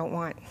children. I don't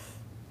want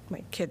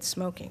my kids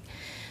smoking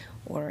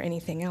or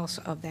anything else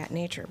of that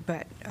nature.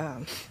 But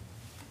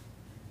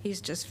he's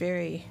just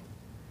very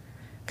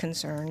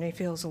concerned. He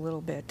feels a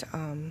little bit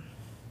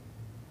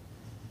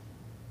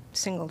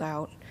singled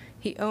out.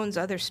 He owns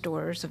other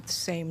stores of the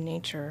same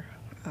nature,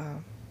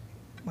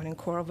 one in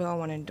Coralville,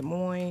 one in Des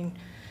Moines,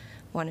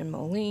 one in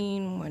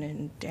Moline, one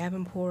in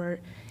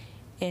Davenport.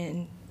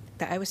 And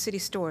the Iowa City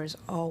store is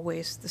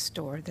always the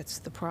store that's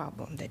the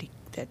problem,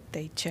 that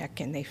they check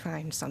and they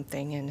find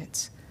something, and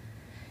it's,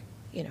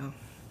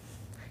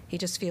 he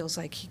just feels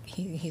like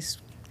he's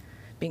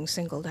being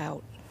singled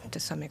out to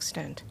some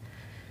extent.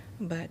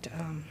 But,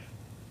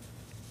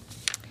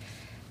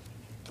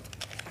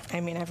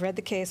 I've read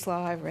the case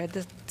law, I've read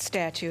the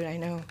statute, I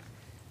know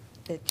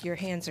that your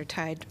hands are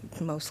tied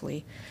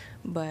mostly,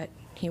 but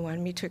he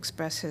wanted me to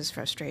express his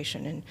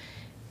frustration.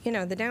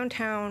 And, the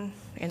downtown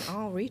and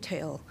all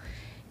retail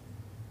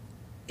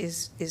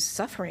is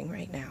suffering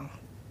right now.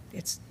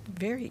 It's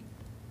very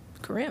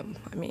grim.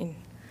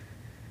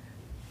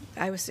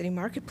 Iowa City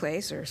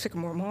Marketplace, or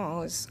Sycamore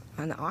Mall, is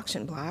on the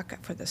auction block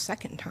for the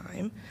second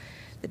time.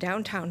 The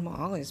downtown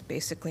mall is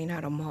basically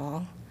not a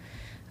mall.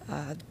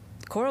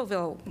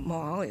 Coralville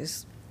Mall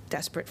is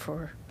desperate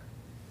for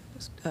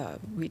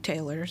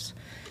retailers.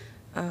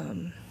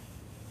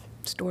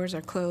 Stores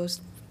are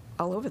closed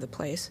all over the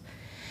place.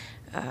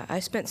 I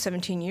spent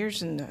 17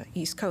 years in the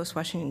East Coast,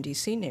 Washington,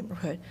 D.C.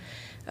 neighborhood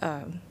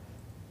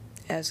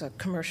as a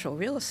commercial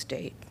real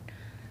estate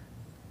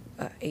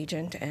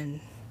agent and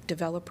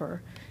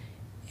developer.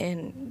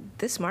 And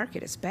this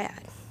market is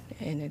bad,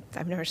 and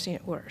I've never seen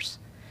it worse.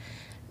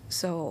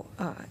 So,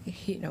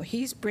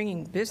 he's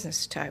bringing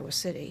business to Iowa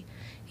City.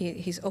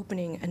 He's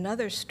opening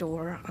another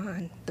store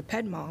on the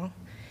Ped Mall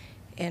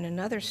and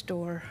another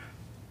store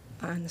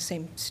on the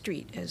same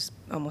street as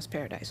Almost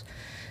Paradise.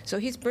 So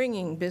he's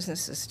bringing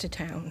businesses to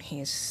town.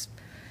 He's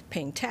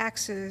paying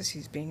taxes.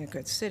 He's being a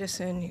good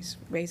citizen. He's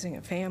raising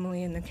a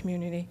family in the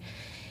community.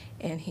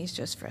 And he's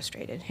just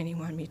frustrated. And he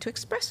wanted me to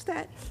express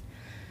that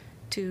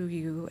to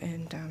you.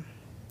 And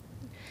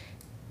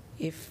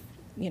if,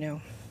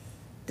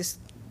 this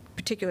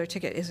particular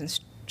ticket isn't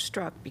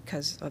struck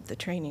because of the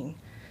training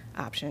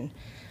option,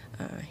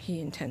 he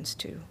intends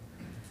to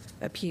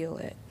appeal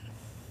it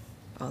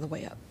all the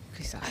way up.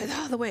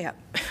 All the way up.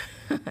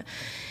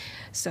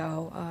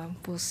 So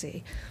we'll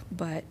see.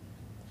 But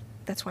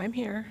that's why I'm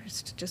here,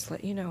 is to just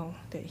let you know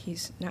that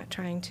he's not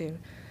trying to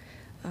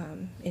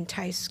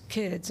entice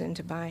kids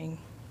into buying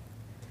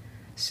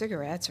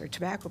cigarettes or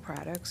tobacco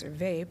products or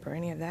vape or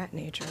any of that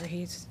nature.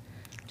 He's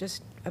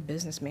just a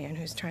businessman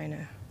who's trying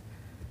to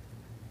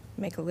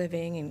make a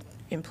living and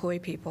employ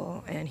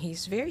people, and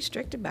he's very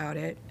strict about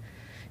it.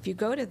 If you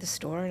go to the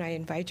store, and I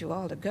invite you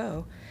all to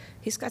go,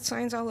 he's got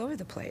signs all over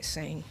the place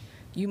saying,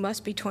 you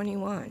must be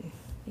 21.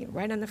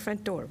 Right on the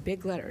front door,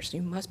 big letters,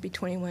 you must be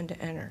 21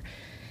 to enter.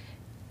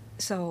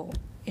 So,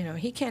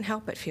 he can't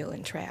help but feel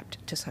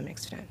entrapped to some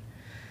extent.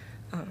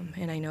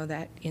 And I know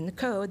that in the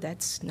code,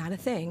 that's not a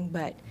thing,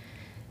 but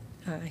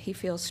he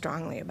feels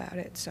strongly about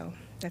it, so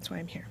that's why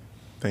I'm here.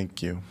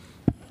 Thank you.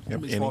 Yep,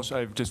 Ms. Walsh,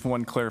 I have just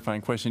one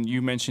clarifying question.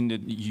 You mentioned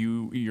that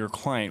your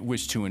client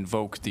wished to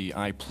invoke the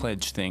I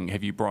pledge thing.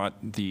 Have you brought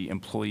the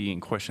employee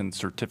in question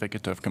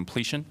certificate of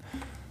completion?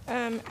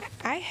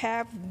 I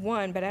have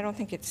one, but I don't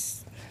think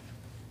it's,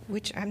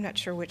 I'm not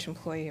sure which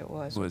employee it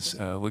was. It was,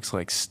 looks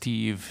like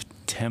Steve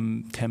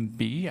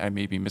Temby. I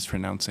may be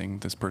mispronouncing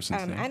this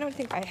person's name. I don't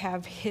think I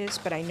have his,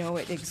 but I know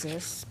it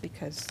exists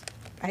because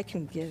I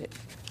can get it.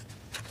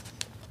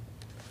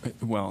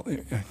 Well,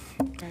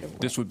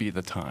 this would be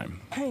the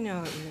time. I know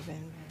it would have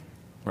been.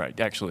 Right.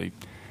 Actually,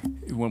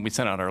 when we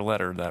sent out our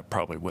letter, that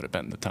probably would have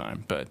been the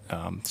time, but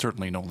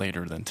certainly no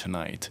later than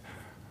tonight.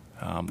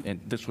 And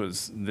this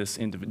was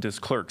this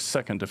clerk's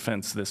second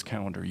offense this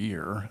calendar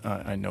year.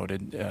 I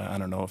noted. I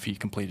don't know if he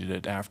completed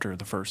it after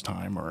the first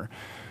time or.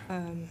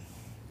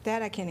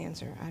 That I can't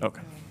answer. I don't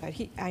know. But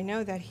I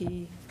know that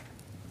he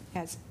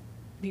has,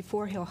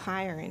 before he'll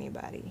hire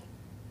anybody,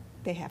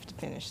 they have to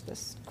finish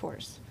this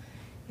course.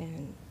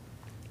 And,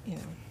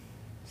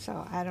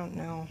 so I don't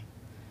know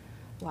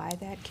why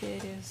that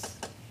kid is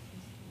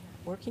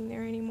working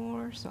there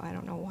anymore, so I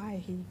don't know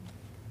why he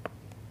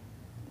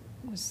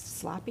was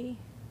sloppy,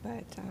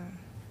 but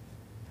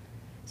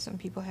some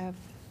people have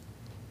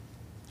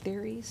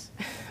theories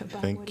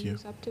about what he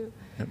was up to.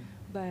 Yep.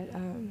 But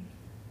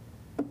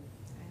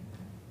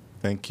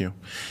Thank you.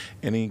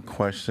 Any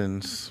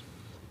questions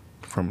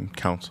from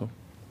council?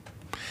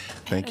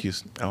 Thank you.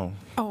 Oh,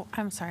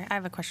 I'm sorry. I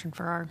have a question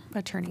for our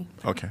attorney.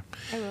 Okay.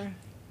 Hi, Laura.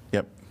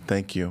 Yep.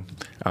 Thank you.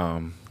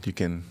 You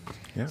can,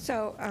 yeah.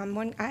 So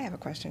I have a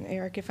question,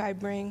 Eric. If I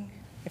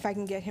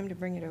can get him to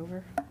bring it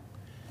over.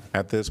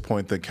 At this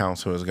point, the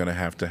council is going to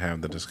have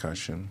the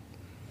discussion.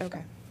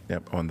 Okay.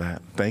 Yep, on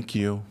that. Thank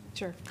you.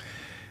 Sure.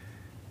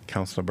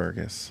 Councilor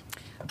Burgess.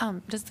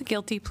 Does the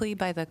guilty plea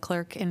by the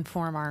clerk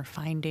inform our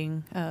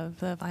finding of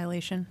the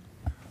violation?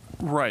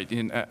 Right,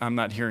 and I'm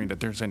not hearing that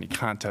there's any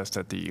contest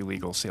that the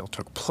illegal sale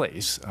took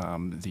place.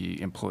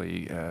 The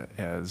employee,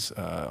 as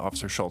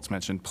Officer Schultz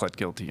mentioned, pled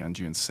guilty on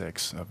June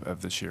 6th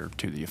of this year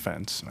to the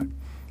offense. I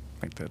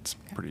think that's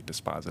pretty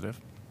dispositive.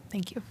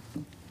 Thank you.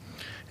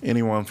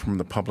 Anyone from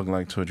the public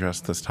like to address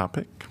this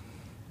topic?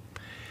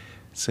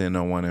 Seeing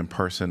no one in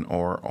person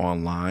or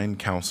online,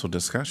 council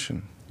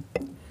discussion.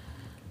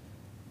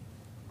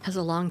 As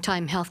a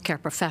longtime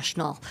healthcare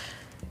professional,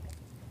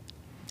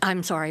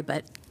 I'm sorry,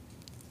 but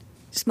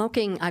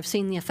smoking, I've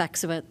seen the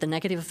effects of it, the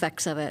negative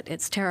effects of it.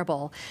 It's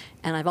terrible.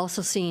 And I've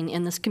also seen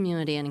in this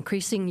community an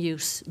increasing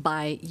use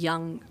by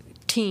young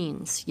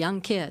teens,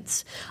 young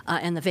kids,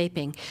 and the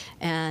vaping.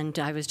 And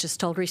I was just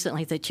told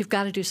recently that you've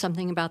got to do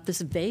something about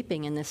this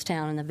vaping in this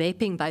town and the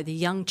vaping by the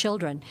young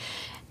children.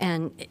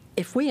 And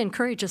if we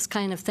encourage this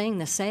kind of thing,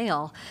 the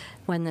sale,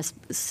 when this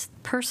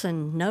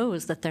person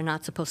knows that they're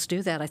not supposed to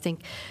do that, I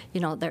think,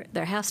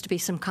 there has to be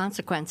some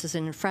consequences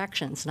and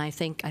infractions. And I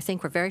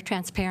think we're very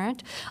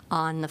transparent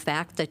on the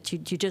fact that you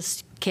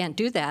just can't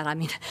do that. I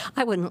mean,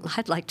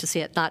 I'd like to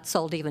see it not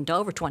sold even to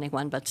over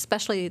 21, but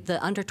especially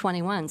the under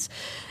 21s.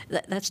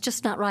 That's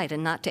just not right,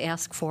 and not to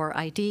ask for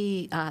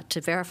ID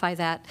to verify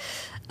that.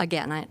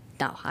 Again,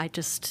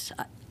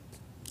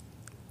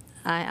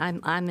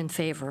 I'm in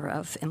favor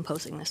of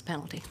imposing this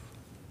penalty.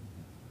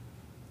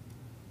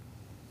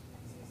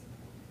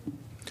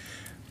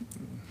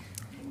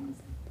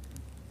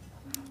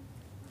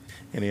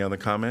 Any other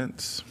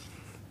comments?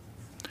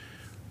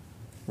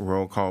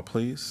 Roll call,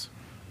 please.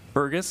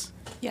 Burgess?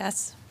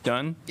 Yes.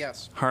 Dunn?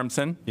 Yes.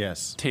 Harmson?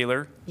 Yes.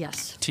 Taylor?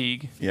 Yes.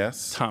 Teague?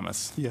 Yes.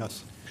 Thomas?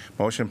 Yes.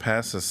 Motion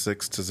passes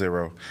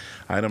 6-0.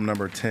 Item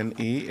number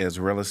 10E is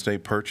real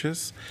estate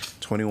purchase,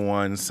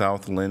 21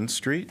 South Lynn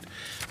Street.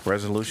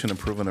 Resolution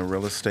approving a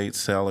real estate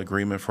sale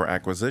agreement for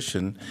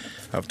acquisition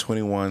of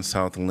 21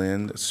 South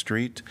Lynn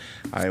Street,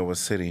 Iowa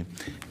City.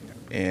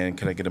 And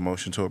can I get a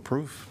motion to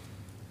approve?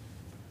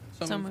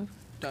 So moved.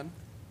 Done.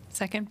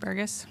 Second,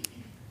 Burgess.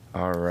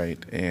 All right,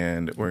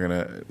 and we're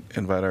going to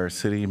invite our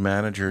city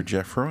manager,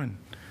 Jeff Ruin.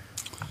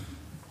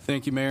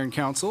 Thank you, Mayor and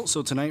Council.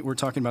 So tonight we're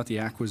talking about the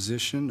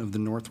acquisition of the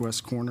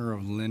northwest corner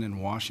of Lynn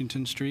and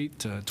Washington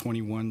Street,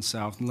 21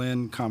 South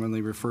Lynn,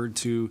 commonly referred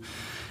to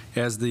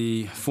as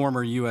the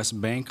former U.S.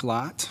 Bank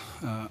lot.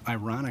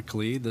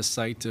 Ironically, the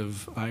site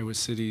of Iowa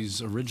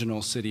City's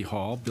original City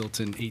Hall, built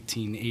in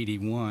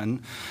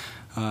 1881.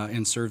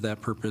 and served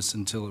that purpose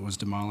until it was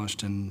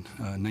demolished in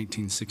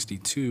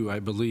 1962, I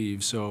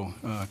believe. So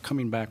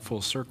coming back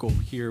full circle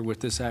here with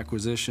this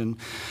acquisition.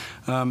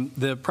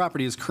 The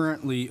property is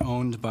currently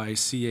owned by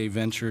CA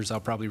Ventures. I'll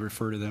probably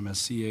refer to them as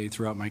CA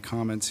throughout my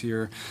comments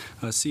here.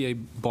 CA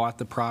bought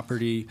the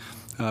property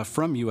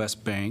from U.S.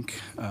 Bank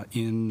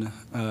in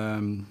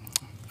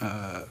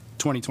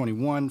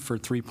 2021 for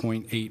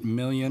 $3.8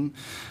 million.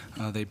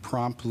 They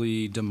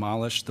promptly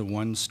demolished the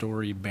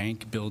one-story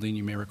bank building.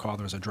 You may recall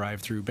there was a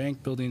drive-through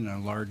bank building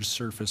and a large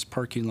surface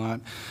parking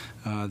lot.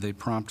 They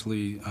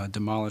promptly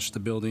demolished the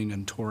building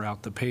and tore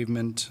out the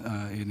pavement,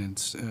 and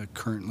it's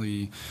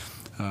currently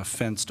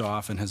fenced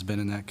off and has been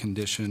in that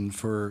condition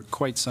for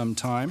quite some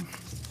time.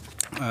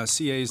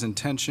 CA's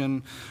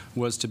intention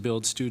was to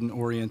build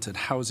student-oriented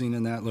housing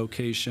in that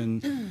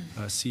location.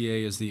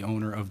 CA is the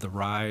owner of the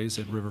Rise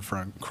at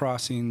Riverfront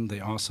Crossing. They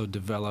also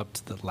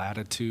developed the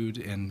Latitude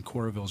in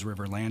Coralville's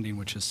River Landing,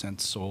 which is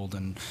since sold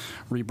and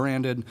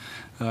rebranded.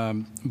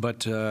 But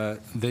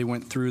they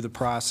went through the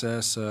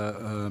process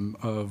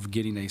of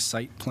getting a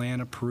site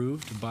plan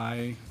approved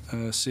by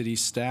city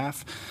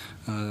staff.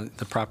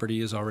 The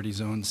property is already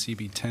zoned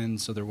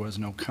CB10, so there was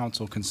no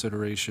council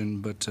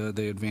consideration, but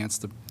they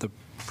advanced the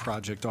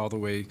project all the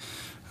way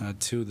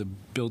to the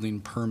building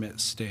permit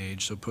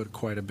stage, so put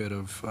quite a bit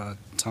of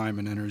time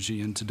and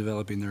energy into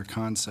developing their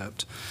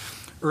concept.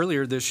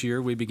 Earlier this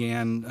year,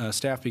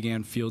 staff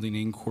began fielding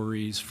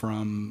inquiries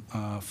from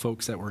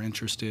folks that were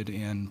interested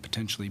in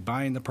potentially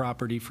buying the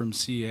property from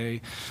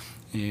CA,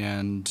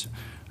 and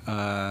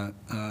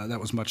that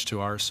was much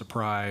to our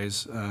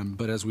surprise.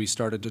 But as we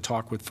started to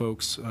talk with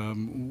folks,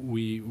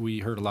 we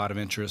heard a lot of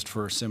interest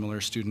for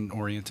similar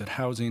student-oriented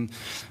housing.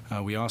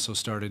 We also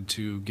started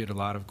to get a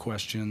lot of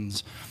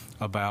questions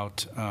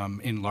about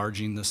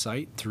enlarging the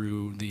site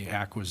through the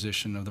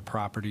acquisition of the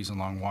properties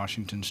along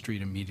Washington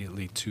Street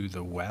immediately to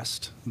the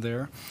west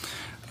there.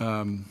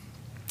 And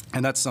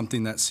that's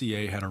something that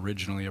CA had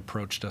originally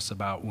approached us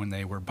about when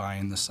they were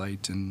buying the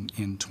site in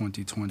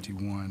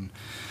 2021.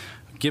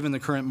 Given the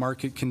current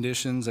market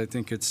conditions, I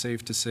think it's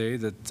safe to say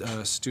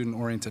that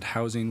student-oriented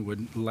housing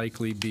would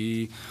likely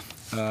be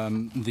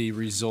the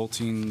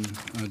resulting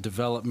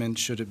development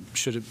should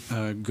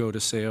it go to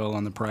sale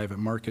on the private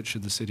market,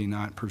 should the city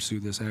not pursue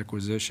this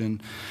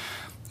acquisition.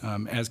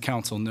 As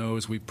council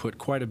knows, we put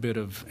quite a bit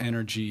of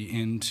energy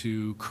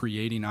into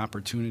creating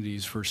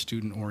opportunities for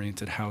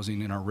student-oriented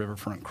housing in our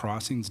Riverfront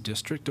Crossings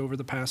district over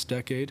the past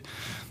decade.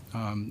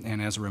 And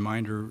as a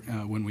reminder,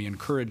 when we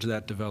encourage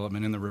that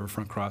development in the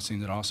Riverfront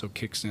Crossing, it also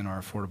kicks in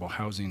our affordable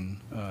housing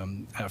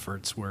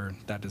efforts, where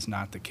that is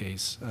not the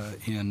case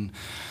in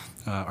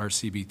our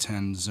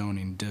CB10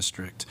 zoning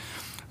district.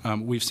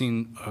 We've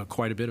seen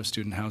quite a bit of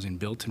student housing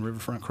built in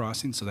Riverfront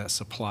Crossing, so that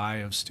supply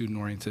of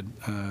student-oriented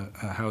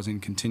housing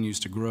continues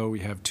to grow. We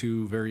have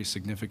two very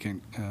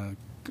significant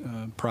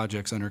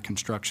projects under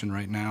construction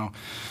right now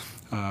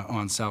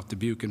on South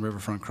Dubuque and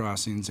Riverfront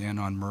Crossings, and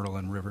on Myrtle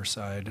and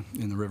Riverside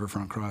in the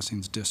Riverfront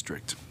Crossings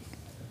district.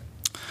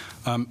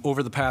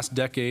 Over the past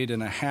decade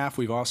and a half,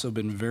 we've also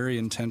been very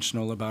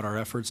intentional about our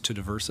efforts to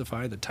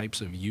diversify the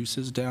types of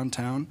uses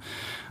downtown,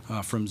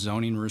 from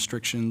zoning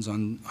restrictions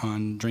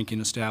on drinking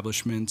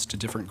establishments to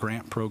different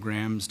grant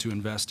programs to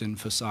invest in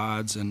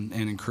facades and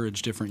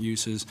encourage different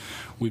uses.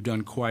 We've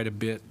done quite a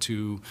bit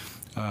to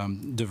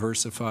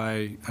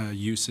diversify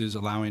uses,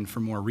 allowing for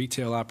more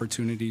retail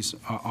opportunities,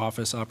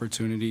 office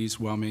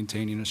opportunities, while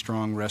maintaining a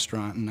strong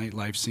restaurant and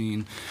nightlife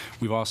scene.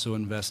 We've also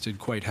invested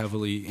quite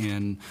heavily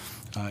in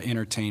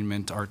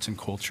entertainment, arts and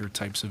culture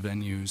types of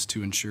venues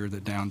to ensure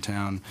that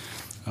downtown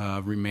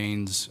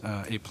remains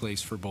a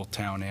place for both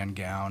town and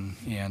gown,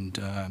 and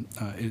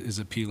is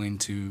appealing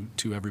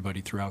to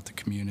everybody throughout the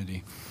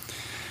community.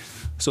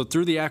 So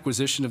through the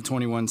acquisition of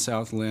 21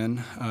 South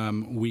Lynn,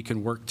 we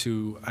can work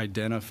to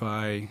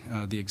identify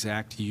the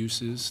exact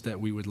uses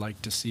that we would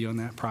like to see on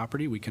that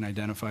property. We can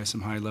identify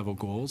some high-level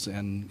goals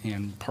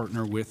and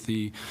partner with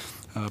the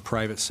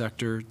private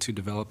sector to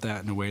develop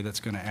that in a way that's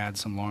going to add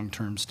some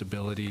long-term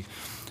stability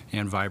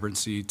and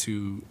vibrancy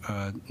to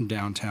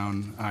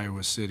downtown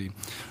Iowa City.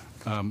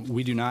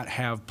 We do not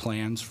have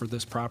plans for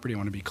this property. I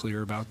want to be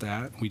clear about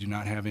that. We do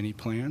not have any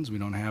plans. We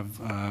don't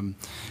have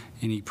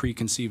any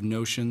preconceived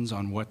notions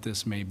on what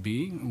this may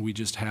be. We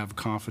just have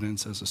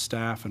confidence as a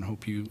staff, and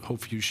hope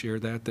you share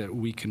that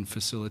we can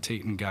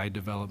facilitate and guide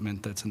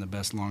development that's in the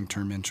best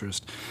long-term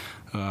interest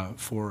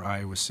for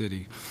Iowa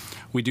City.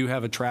 We do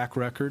have a track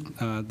record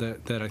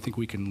that I think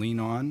we can lean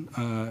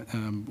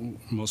on,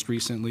 most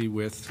recently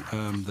with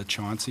the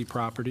Chauncey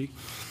property,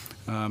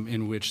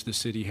 in which the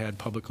city had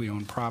publicly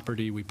owned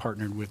property. We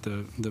partnered with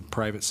the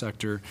private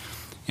sector,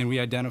 and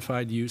we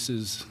identified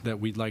uses that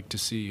we'd like to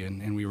see,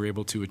 and we were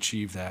able to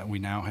achieve that. We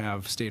now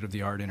have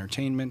state-of-the-art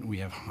entertainment. We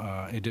have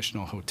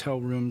additional hotel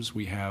rooms.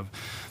 We have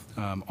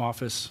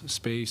office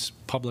space,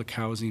 public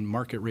housing,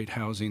 market rate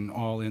housing,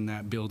 all in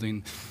that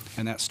building.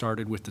 And that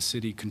started with the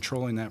city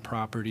controlling that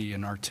property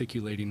and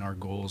articulating our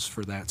goals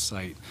for that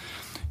site.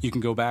 You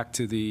can go back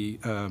to the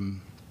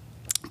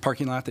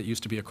parking lot that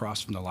used to be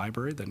across from the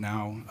library that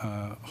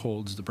now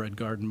holds the Bread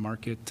Garden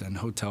Market and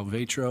Hotel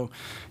Vetro,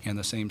 and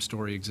the same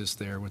story exists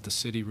there with the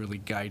city really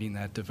guiding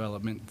that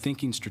development,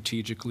 thinking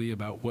strategically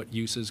about what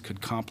uses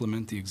could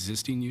complement the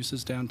existing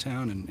uses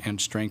downtown and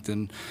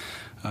strengthen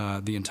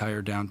the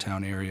entire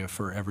downtown area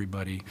for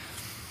everybody.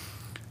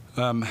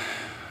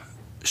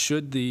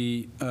 Should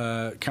the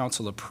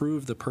council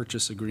approve the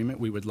purchase agreement,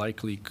 we would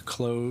likely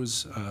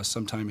close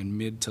sometime in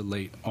mid to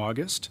late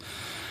August.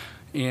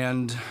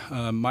 And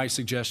my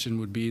suggestion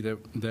would be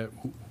that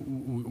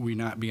we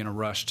not be in a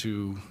rush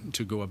to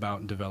go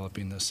about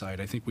developing this site.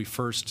 I think we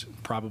first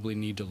probably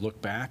need to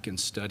look back and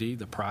study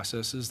the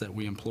processes that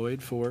we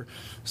employed for,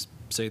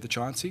 say, the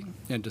Chauncey,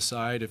 and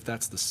decide if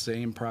that's the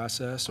same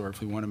process or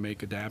if we want to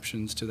make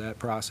adaptions to that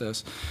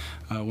process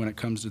when it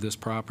comes to this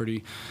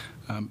property.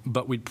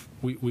 But we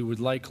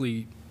would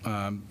likely,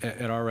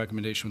 at our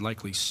recommendation, would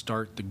likely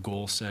start the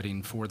goal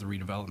setting for the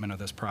redevelopment of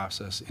this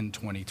process in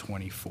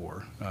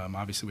 2024.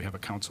 Obviously, we have a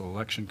council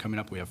election coming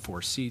up. We have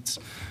 4 seats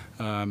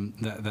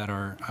that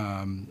are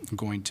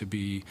going to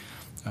be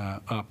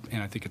up,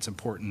 and I think it's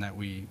important that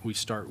we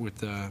start with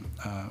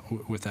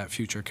that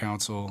future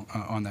council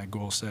on that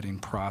goal setting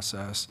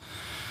process.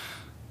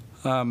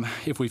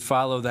 If we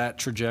follow that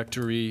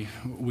trajectory,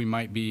 we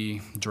might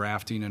be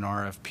drafting an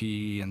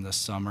RFP in the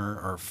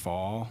summer or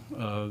fall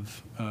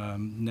of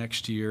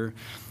next year.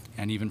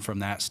 And even from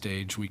that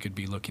stage, we could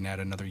be looking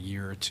at another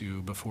year or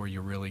 2 before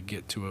you really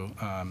get to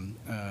a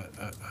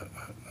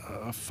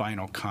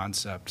final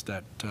concept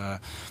that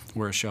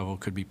where a shovel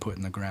could be put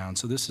in the ground.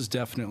 So this is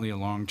definitely a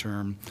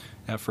long-term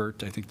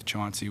effort. I think the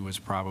Chauncey was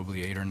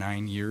probably 8 or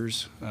 9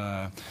 years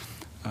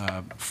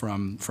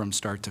from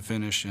start to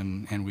finish,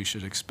 and we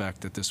should expect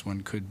that this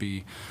one could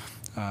be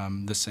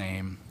the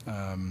same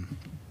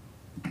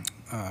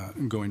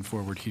going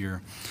forward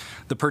here.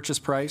 The purchase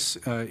price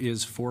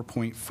is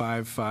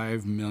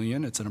 $4.55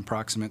 million. It's an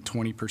approximate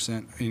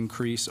 20%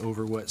 increase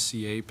over what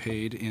CA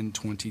paid in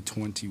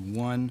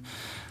 2021.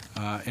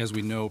 As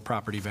we know,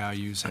 property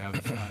values have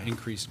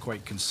increased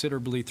quite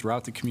considerably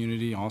throughout the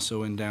community.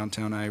 Also in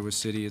downtown Iowa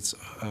City, it's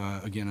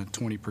again a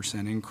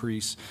 20%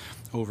 increase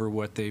over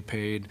what they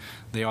paid.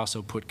 They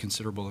also put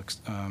considerable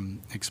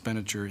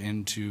expenditure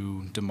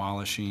into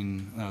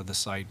demolishing the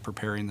site,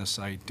 preparing the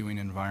site, doing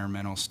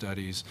environmental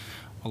studies,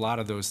 a lot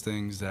of those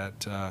things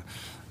that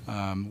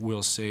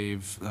will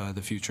save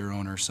the future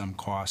owner some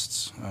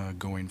costs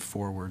going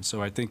forward.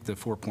 So I think the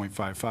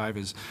 4.55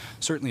 is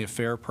certainly a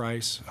fair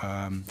price.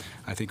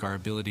 I think our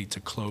ability to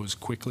close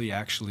quickly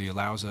actually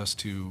allows us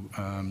to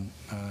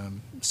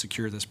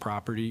secure this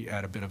property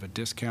at a bit of a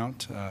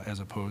discount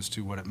as opposed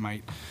to what it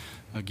might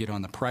get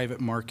on the private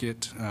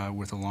market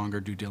with a longer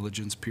due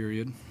diligence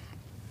period.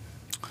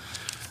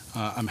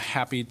 I'm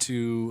happy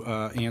to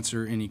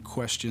answer any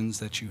questions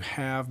that you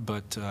have,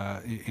 but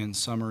in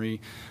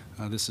summary,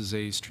 this is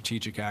a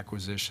strategic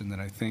acquisition that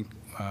I think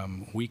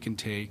we can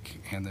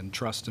take and then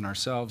trust in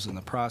ourselves and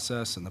the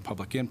process and the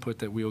public input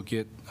that we'll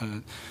get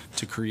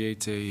to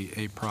create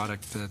a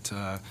product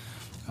that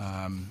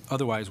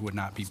otherwise would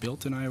not be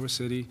built in Iowa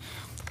City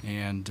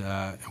and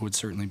would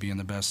certainly be in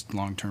the best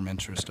long-term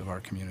interest of our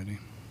community.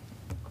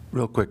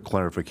 Real quick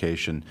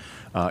clarification.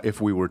 If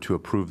we were to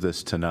approve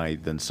this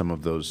tonight, then some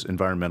of those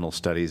environmental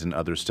studies and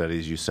other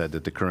studies you said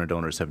that the current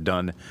owners have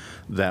done,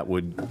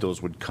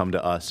 those would come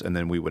to us, and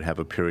then we would have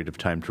a period of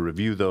time to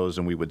review those,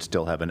 and we would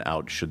still have an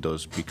out should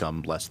those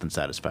become less than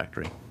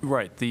satisfactory.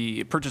 Right.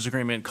 The purchase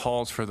agreement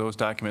calls for those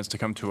documents to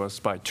come to us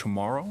by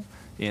tomorrow.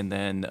 And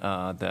then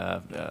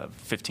the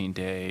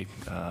 15-day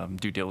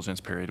due diligence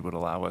period would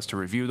allow us to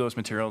review those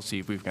materials, see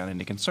if we've got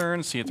any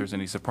concerns, see if there's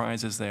any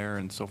surprises there,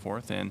 and so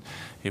forth. And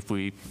if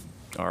we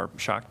are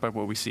shocked by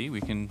what we see,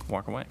 we can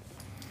walk away.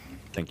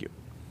 Thank you.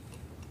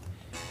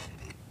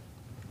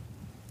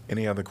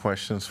 Any other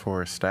questions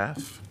for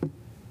staff?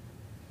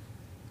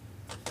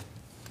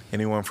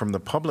 Anyone from the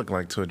public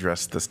like to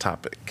address this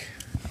topic?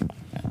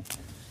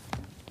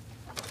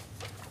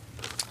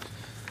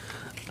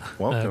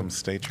 Welcome.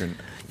 State your name.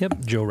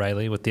 Yep, Joe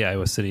Riley with the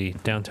Iowa City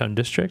Downtown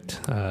District.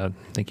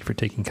 Thank you for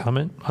taking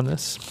comment on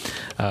this.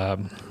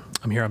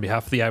 I'm here on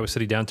behalf of the Iowa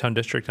City Downtown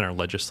District and our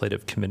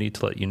legislative committee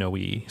to let you know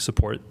we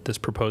support this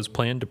proposed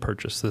plan to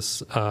purchase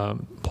this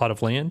plot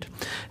of land.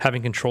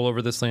 Having control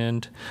over this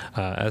land,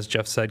 as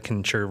Jeff said, can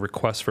ensure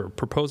requests for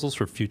proposals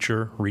for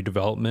future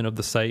redevelopment of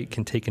the site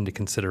can take into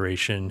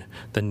consideration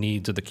the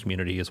needs of the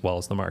community as well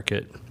as the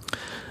market.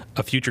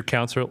 A future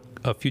council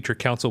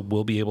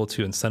will be able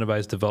to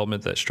incentivize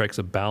development that strikes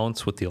a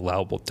balance with the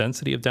allowable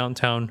density of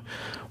downtown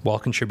while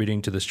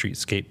contributing to the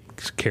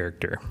streetscape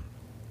character.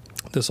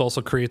 This also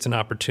creates an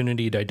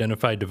opportunity to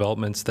identify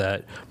developments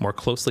that more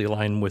closely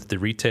align with the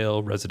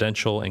retail,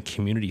 residential, and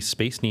community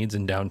space needs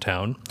in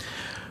downtown.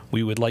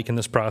 We would liken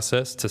this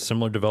process to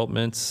similar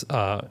development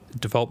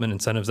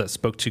incentives that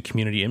spoke to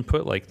community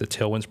input, like the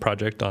Tailwinds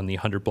project on the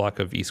 100 block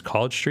of East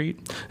College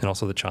Street, and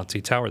also the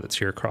Chauncey Tower that's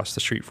here across the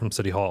street from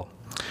City Hall.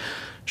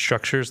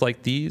 Structures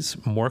like these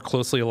more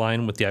closely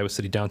align with the Iowa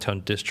City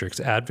Downtown District's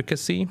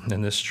advocacy,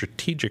 and this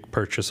strategic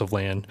purchase of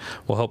land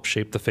will help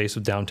shape the face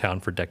of downtown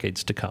for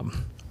decades to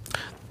come.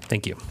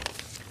 Thank you.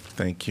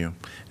 Thank you.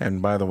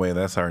 And by the way,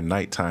 that's our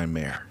nighttime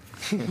mayor.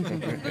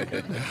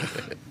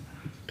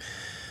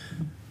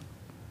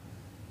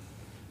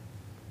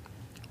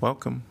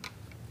 Welcome.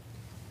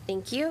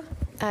 Thank you.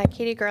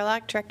 Katie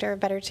Gerlach, Director of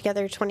Better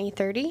Together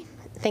 2030.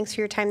 Thanks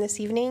for your time this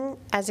evening.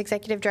 As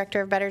Executive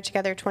Director of Better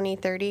Together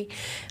 2030,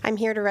 I'm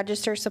here to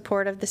register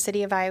support of the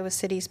City of Iowa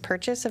City's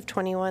purchase of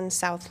 21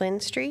 South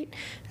Lynn Street,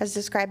 as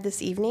described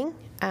this evening,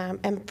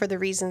 and for the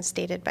reasons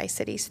stated by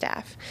city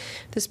staff.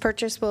 This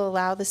purchase will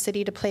allow the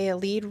city to play a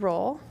lead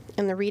role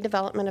in the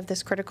redevelopment of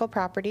this critical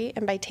property,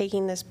 and by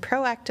taking this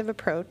proactive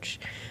approach,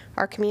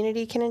 our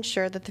community can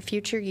ensure that the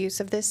future use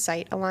of this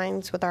site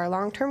aligns with our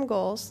long-term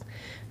goals,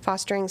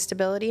 fostering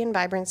stability and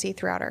vibrancy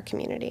throughout our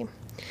community.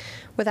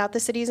 Without the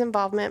city's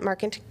involvement,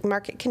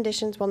 market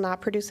conditions will not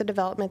produce a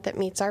development that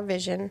meets our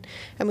vision,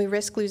 and we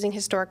risk losing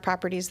historic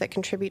properties that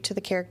contribute to the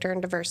character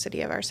and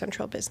diversity of our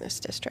central business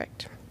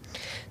district.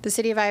 The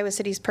City of Iowa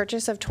City's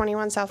purchase of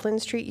 21 South Lynn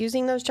Street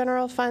using those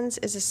general funds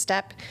is a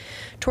step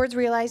towards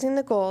realizing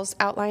the goals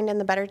outlined in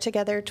the Better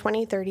Together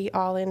 2030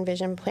 All-In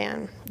Vision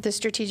Plan. This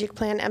strategic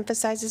plan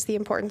emphasizes the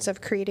importance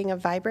of creating a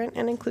vibrant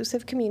and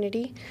inclusive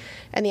community,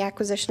 and the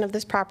acquisition of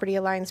this property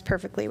aligns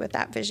perfectly with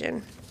that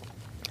vision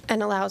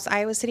and allows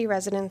Iowa City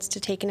residents to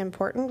take an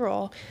important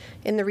role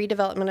in the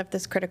redevelopment of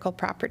this critical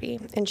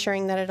property,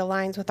 ensuring that it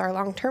aligns with our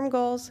long-term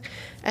goals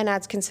and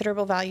adds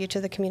considerable value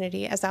to the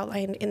community as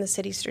outlined in the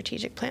city's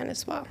strategic plan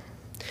as well.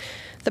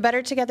 The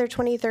Better Together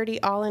 2030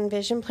 All-In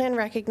Vision Plan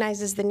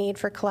recognizes the need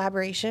for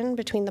collaboration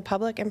between the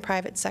public and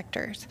private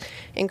sectors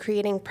in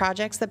creating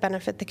projects that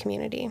benefit the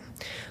community.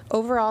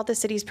 Overall, the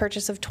city's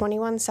purchase of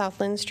 21 South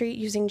Lynn Street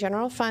using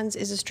general funds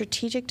is a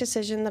strategic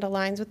decision that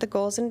aligns with the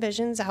goals and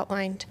visions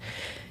outlined,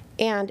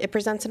 and it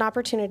presents an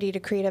opportunity to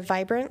create a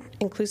vibrant,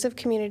 inclusive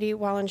community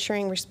while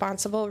ensuring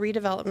responsible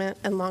redevelopment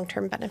and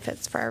long-term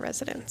benefits for our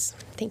residents.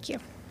 Thank you.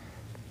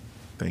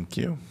 Thank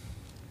you.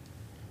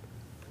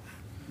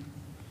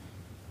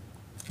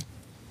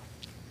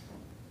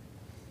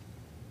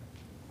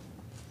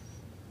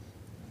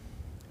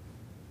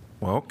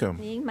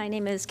 Welcome. My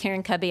name is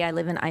Karen Cubby. I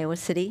live in Iowa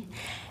City,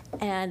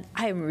 and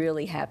I'm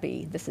really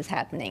happy this is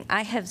happening.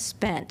 I have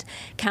spent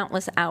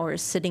countless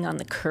hours sitting on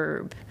the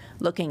curb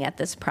looking at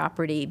this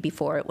property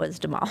before it was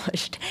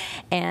demolished,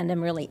 and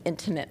I'm really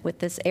intimate with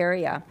this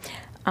area.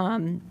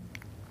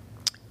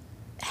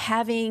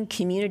 Having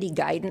community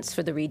guidance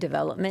for the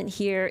redevelopment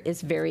here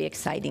is very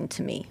exciting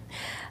to me.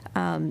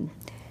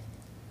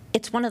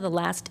 It's one of the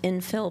last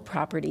infill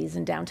properties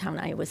in downtown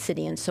Iowa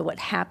City, and so what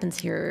happens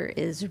here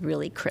is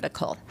really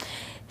critical.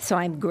 So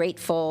I'm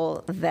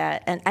grateful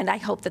that, and I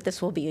hope that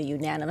this will be a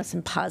unanimous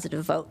and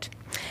positive vote.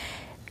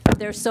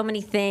 There's so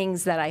many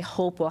things that I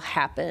hope will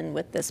happen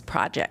with this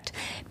project.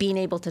 Being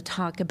able to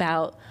talk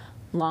about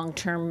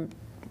long-term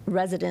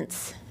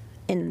residents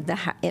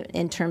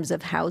in terms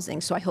of housing,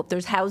 so I hope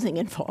there's housing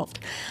involved.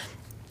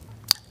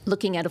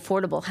 Looking at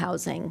affordable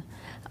housing,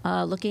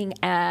 looking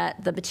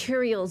at the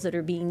materials that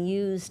are being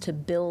used to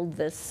build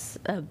this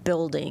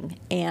building,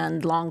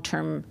 and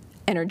long-term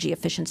energy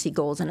efficiency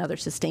goals and other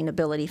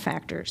sustainability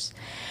factors.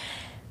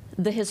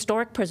 The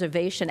historic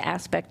preservation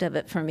aspect of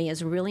it for me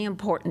is really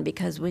important,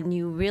 because when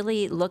you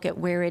really look at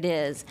where it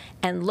is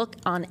and look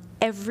on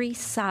every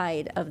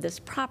side of this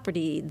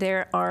property,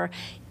 there are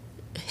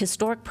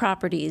historic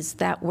properties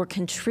that were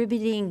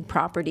contributing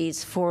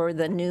properties for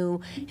the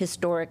new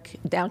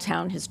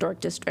downtown historic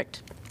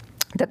district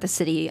that the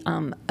city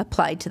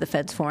applied to the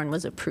feds for and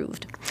was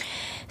approved.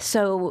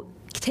 So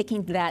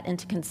taking that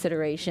into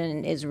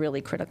consideration is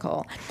really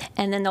critical.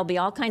 And then there'll be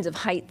all kinds of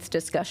height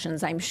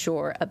discussions, I'm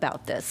sure,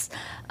 about this.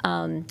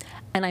 And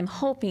I'm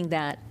hoping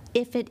that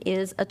if it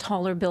is a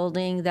taller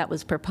building that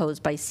was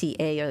proposed by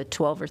CA, a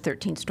 12 or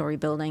 13-story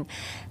building,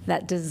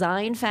 that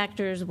design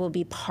factors will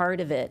be part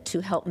of it to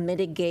help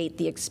mitigate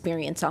the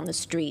experience on the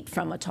street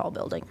from a tall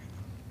building.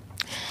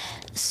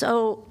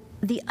 So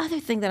the other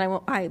thing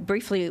that I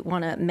briefly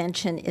want to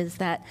mention is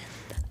that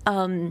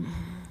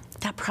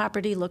that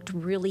property looked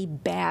really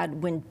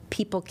bad when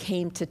people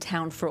came to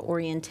town for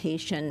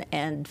orientation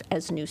and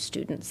as new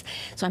students.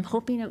 So I'm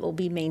hoping it will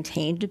be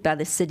maintained by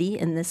the city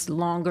in this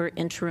longer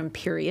interim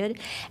period.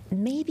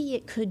 Maybe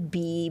it could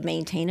be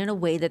maintained in a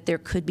way that there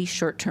could be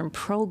short-term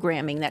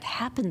programming that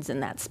happens in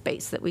that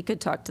space that we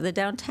could talk to the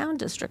downtown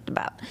district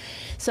about.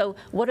 So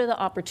what are the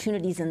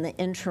opportunities in the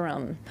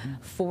interim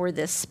for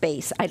this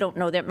space? I don't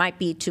know, there might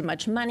be too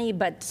much money,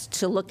 but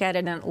to look at it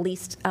and at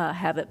least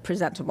have it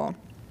presentable.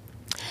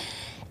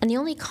 And the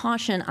only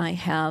caution I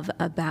have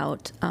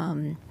about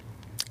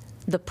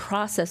the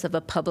process of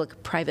a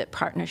public-private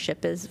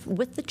partnership is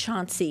with the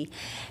Chauncey,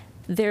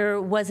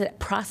 there was a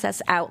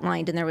process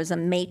outlined and there was a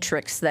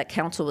matrix that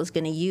council was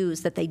going to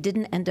use that they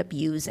didn't end up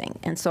using.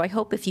 And so I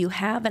hope if you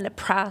have a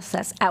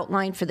process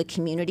outlined for the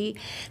community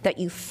that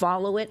you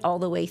follow it all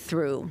the way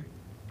through.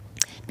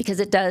 because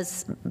it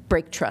does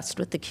break trust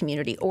with the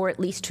community, or at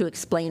least to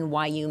explain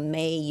why you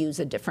may use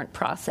a different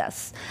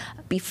process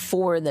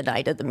before the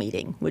night of the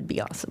meeting would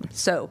be awesome.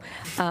 So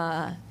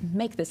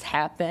make this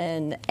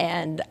happen,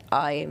 and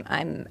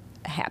I'm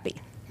happy.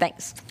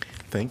 Thanks.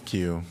 Thank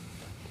you.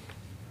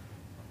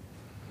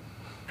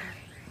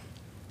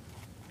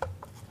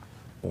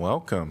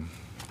 Welcome.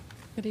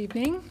 Good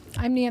evening.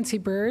 I'm Nancy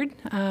Bird.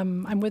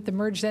 I'm with the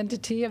merged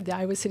entity of the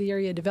Iowa City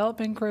Area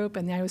Development Group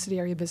and the Iowa City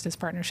Area Business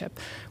Partnership.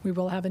 We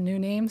will have a new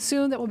name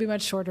soon that will be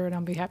much shorter, and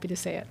I'll be happy to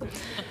say it.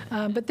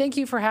 But thank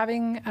you for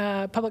having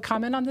public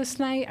comment on this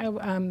tonight.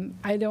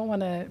 I don't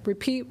want to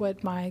repeat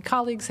what my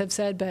colleagues have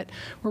said, but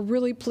we're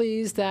really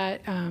pleased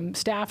that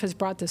staff has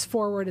brought this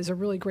forward as a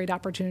really great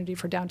opportunity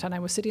for downtown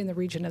Iowa City and the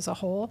region as a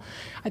whole.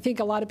 I think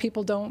a lot of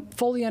people don't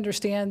fully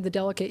understand the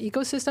delicate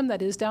ecosystem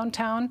that is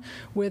downtown,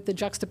 with the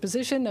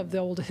juxtaposition of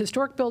the old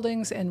historic buildings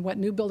and what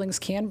new buildings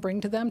can bring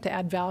to them to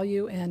add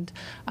value and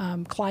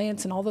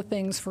clients and all the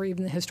things for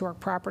even the historic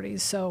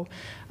properties. So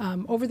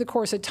over the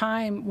course of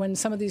time, when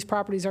some of these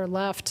properties are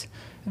left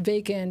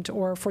vacant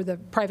or for the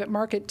private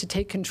market to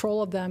take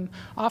control of them,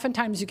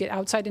 oftentimes you get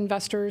outside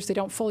investors. They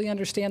don't fully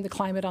understand the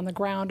climate on the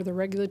ground or the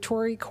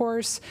regulatory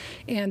course,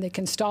 and they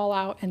can stall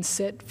out and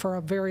sit for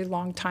a very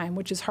long time,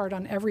 which is hard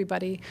on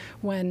everybody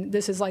when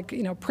this is like,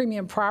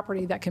 premium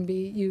property that can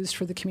be used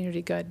for the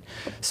community good.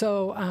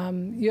 So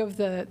you have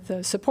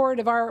the support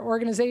of our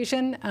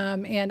organization,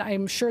 and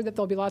I'm sure that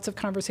there'll be lots of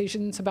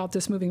conversations about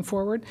this moving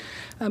forward.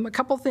 A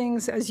couple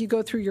things as you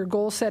go through your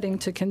goal setting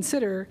to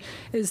consider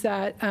is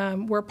that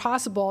where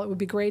possible, it would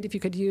be great if you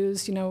could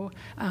use,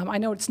 I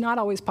know it's not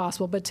always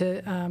possible, but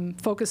to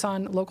focus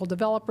on local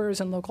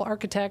developers and local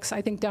architects.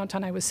 I think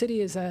downtown Iowa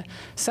City is a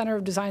center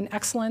of design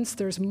excellence.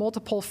 There's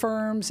multiple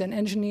firms and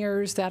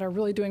engineers that are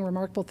really doing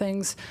remarkable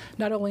things,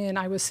 not only in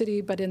Iowa City,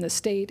 but in the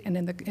state and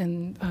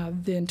in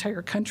the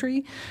entire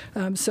country.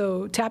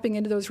 So tapping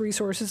into those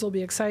resources will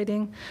be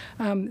exciting.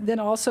 Then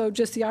also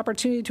just the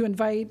opportunity to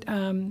invite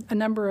a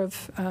number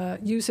of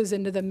uses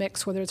into the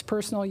mix, whether it's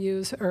personal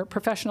use or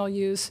professional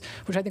use,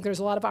 which I think there's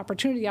a lot of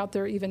opportunity out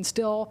there even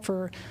still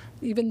for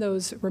even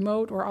those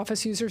remote or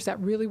office users that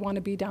really want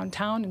to be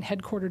downtown and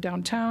headquarter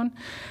downtown,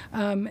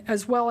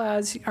 as well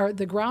as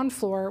the ground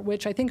floor,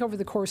 which I think over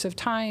the course of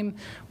time,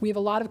 we have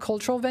a lot of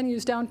cultural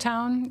venues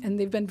downtown, and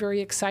they've been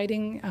very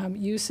exciting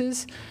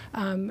uses.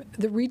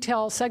 The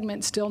retail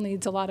segment still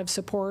needs a lot of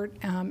support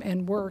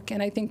and work,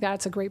 and I think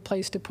that's a great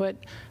place to put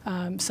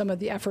some of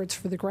the efforts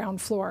for the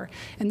ground floor.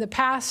 In the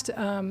past,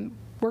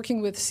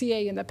 working with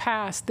CA in the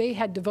past, they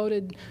had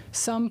devoted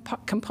some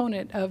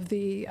component of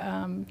the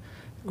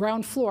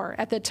ground floor.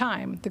 At the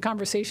time, the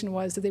conversation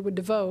was that they would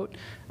devote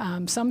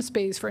some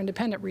space for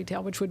independent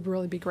retail, which would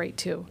really be great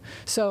too.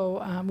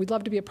 So we'd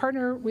love to be a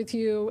partner with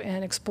you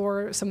and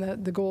explore some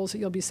of the goals that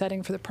you'll be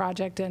setting for the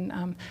project.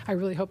 And I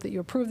really hope that you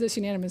approve this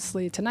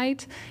unanimously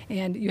tonight.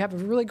 And you have a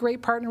really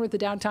great partner with the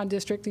Downtown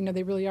District.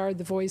 They really are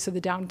the voice of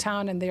the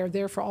downtown, and they are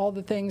there for all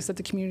the things that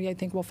the community, I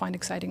think, will find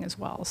exciting as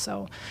well.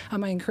 So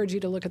I encourage you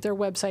to look at their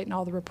website and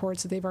all the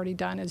reports that they've already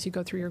done as you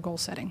go through your goal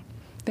setting.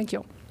 Thank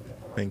you.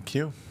 Thank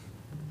you.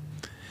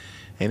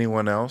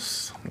 Anyone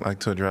else like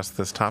to address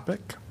this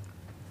topic?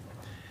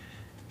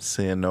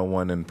 Seeing no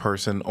one in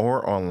person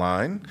or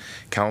online,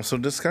 council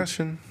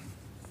discussion.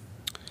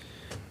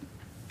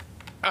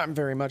 I'm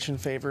very much in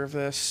favor of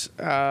this.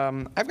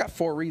 I've got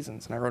 4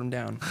 reasons, and I wrote them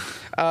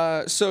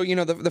down. So,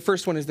 the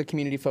first one is the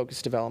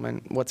community-focused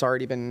development. What's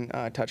already been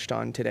touched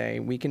on today.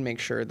 We can make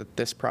sure that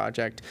this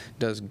project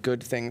does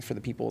good things for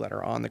the people that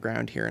are on the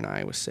ground here in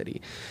Iowa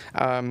City.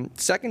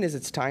 Second is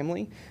it's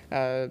timely.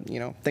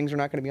 Things are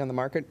not going to be on the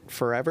market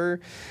forever.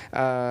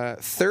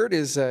 Third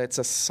is it's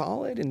a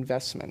solid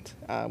investment.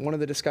 One of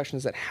the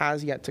discussions that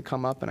has yet to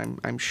come up, and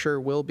I'm sure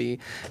will be,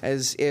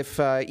 is if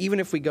even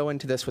if we go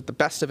into this with the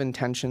best of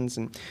intentions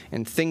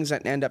and things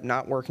that end up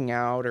not working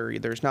out, or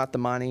there's not the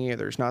money, or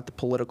there's not the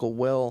political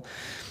will,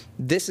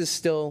 this is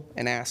still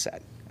an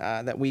asset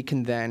that we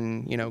can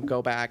then,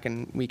 go back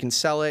and we can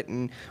sell it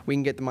and we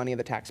can get the money of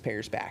the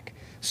taxpayers back.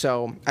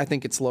 So I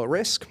think it's low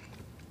risk.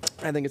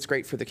 I think it's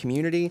great for the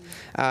community.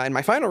 And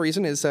my final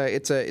reason is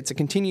it's a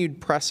continued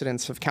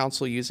precedence of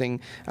council using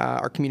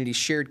our community's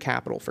shared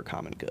capital for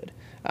common good,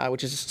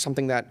 which is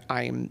something that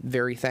I am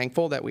very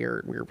thankful that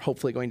we're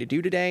hopefully going to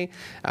do today.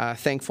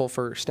 Thankful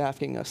for staff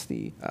giving us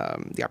the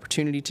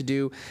opportunity to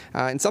do,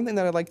 and something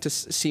that I'd like to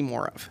see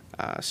more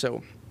of.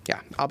 So yeah,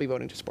 I'll be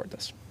voting to support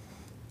this.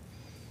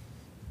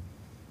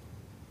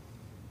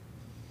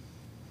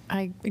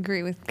 I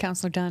agree with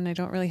Councilor Dunn. I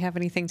don't really have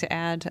anything to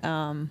add.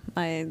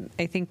 I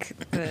think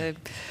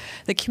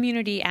the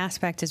community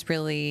aspect is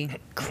really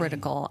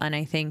critical, and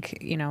I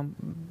think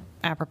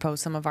apropos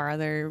some of our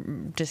other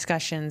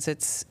discussions,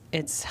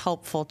 it's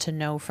helpful to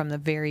know from the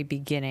very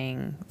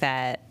beginning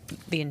that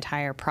the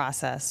entire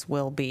process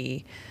will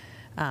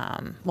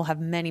have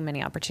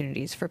many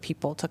opportunities for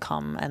people to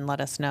come and let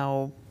us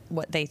know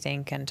what they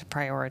think and to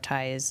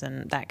prioritize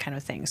and that kind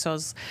of thing. So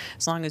as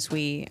long as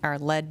we are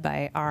led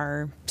by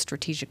our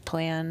strategic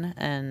plan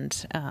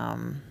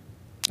and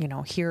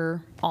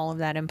hear all of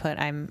that input.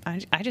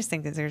 I just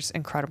think that there's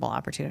incredible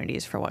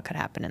opportunities for what could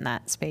happen in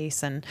that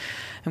space, and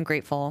I'm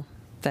grateful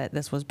that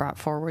this was brought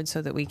forward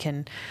so that we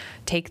can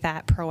take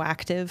that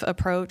proactive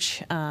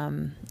approach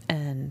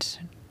and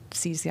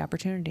seize the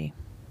opportunity.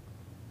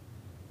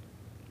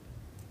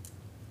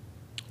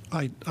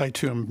 I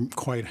too am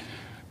quite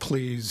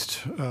pleased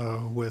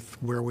with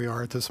where we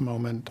are at this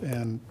moment,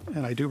 and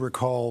I do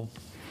recall,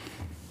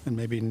 and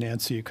maybe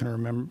Nancy, you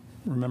can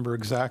remember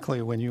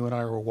exactly when you and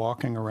I were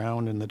walking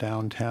around in the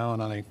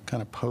downtown, and I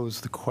kind of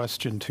posed the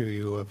question to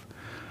you of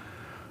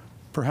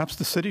perhaps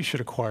the city should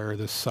acquire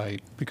this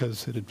site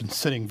because it had been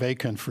sitting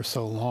vacant for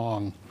so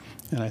long.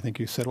 And I think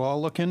you said, well,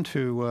 I'll look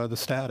into the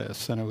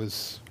status. And it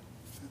was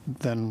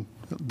then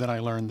I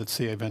learned that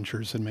CA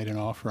Ventures had made an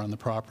offer on the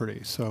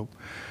property. So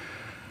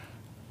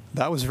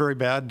that was a very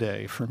bad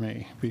day for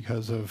me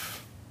because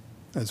of,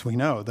 as we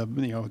know,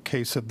 the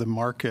case of the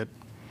market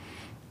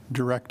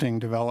directing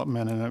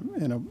development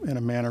in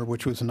a manner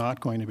which was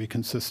not going to be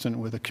consistent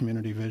with a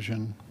community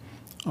vision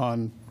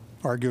on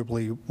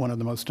arguably one of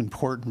the most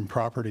important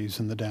properties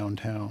in the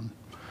downtown.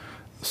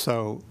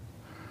 So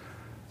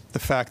the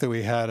fact that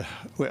we had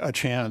a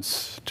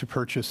chance to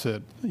purchase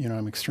it,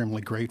 I'm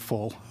extremely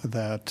grateful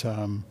that,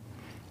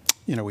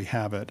 we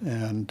have it,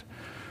 and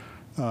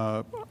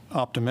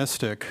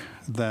optimistic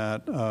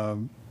that,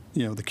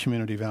 the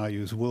community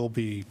values will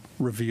be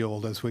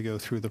revealed as we go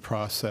through the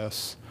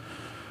process.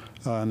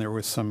 And there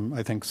was some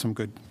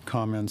good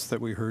comments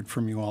that we heard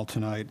from you all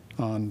tonight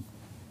on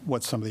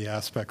what some of the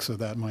aspects of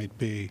that might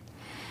be.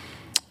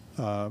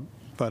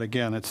 But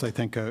again, it's, I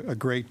think, a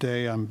great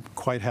day. I'm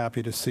quite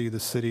happy to see the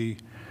city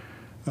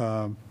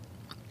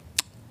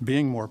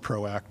being more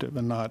proactive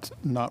and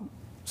not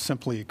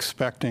simply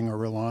expecting or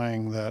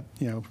relying that,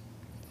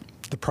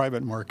 the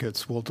private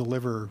markets will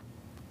deliver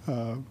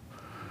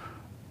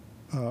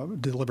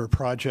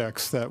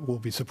projects that will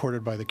be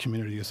supported by the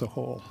community as a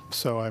whole.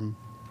 So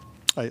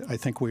I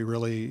think we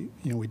really,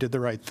 we did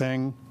the right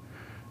thing,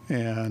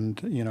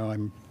 and,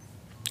 I'm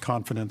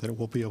confident that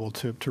we'll be able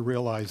to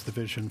realize the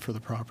vision for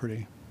the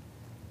property.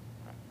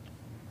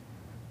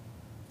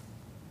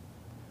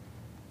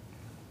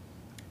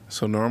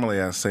 So normally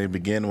I say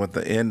begin with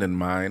the end in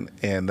mind,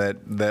 and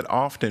that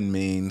often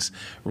means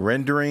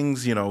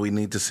renderings. We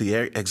need to see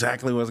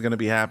exactly what's going to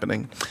be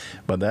happening,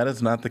 but that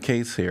is not the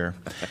case here.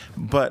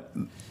 But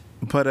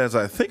as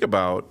I think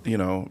about,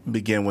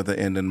 begin with the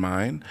end in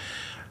mind,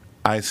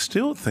 I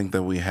still think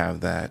that we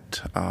have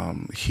that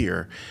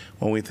here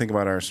when we think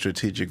about our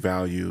strategic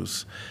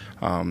values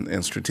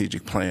and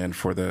strategic plan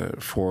for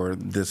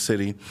this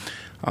city.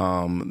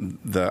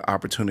 The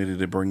opportunity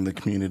to bring the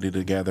community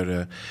together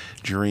to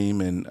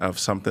dream and of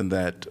something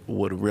that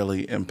would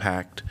really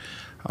impact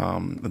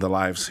the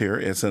lives here.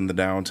 It's in the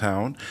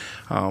downtown,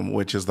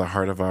 which is the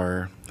heart of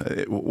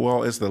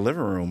it's the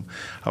living room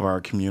of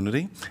our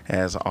community,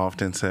 as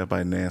often said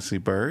by Nancy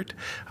Bird.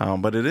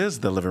 But it is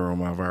the living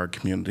room of our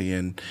community,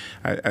 and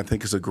I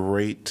think it's a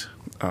great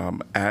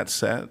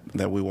asset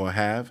that we will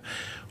have.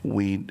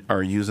 We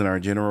are using our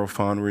general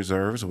fund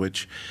reserves,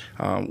 which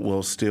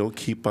will still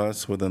keep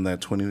us within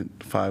that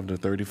 25 to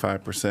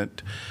 35%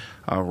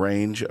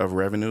 range of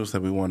revenues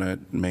that we want to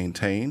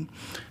maintain.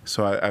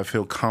 So I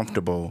feel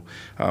comfortable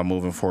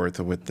moving forward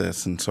with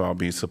this, and so I'll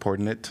be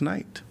supporting it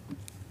tonight.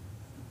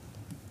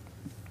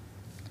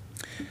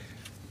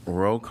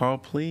 Roll call,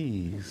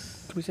 please.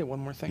 Can we say one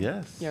more thing?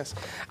 Yes. Yes.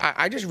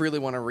 I just really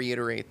want to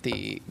reiterate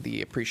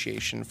the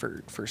appreciation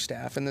for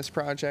staff in this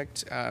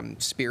project,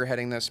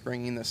 spearheading this,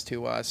 bringing this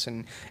to us,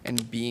 and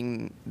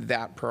being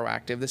that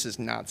proactive. This is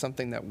not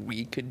something that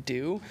we could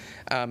do,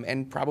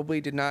 and probably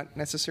did not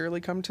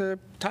necessarily come to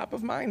top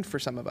of mind for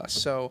some of us.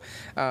 So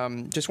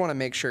just want to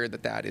make sure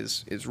that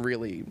is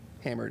really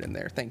hammered in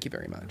there. Thank you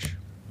very much.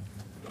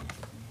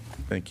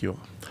 Thank you.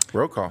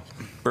 Roll call.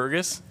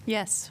 Burgess?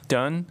 Yes.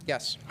 Dunn?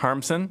 Yes.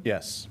 Harmson?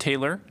 Yes.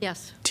 Taylor?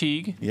 Yes.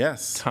 Teague?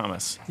 Yes.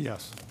 Thomas?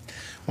 Yes.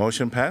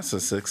 Motion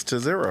passes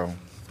 6-0.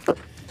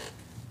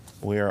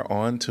 We are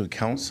on to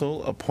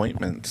council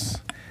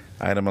appointments.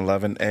 Item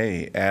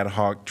 11A, Ad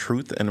Hoc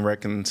Truth and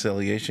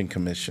Reconciliation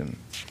Commission.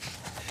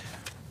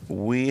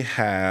 And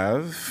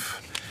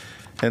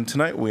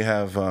tonight we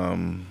have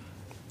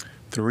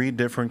 3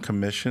 different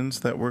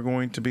commissions that we're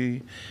going to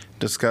be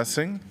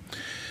discussing.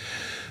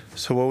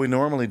 So what we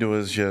normally do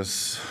is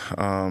just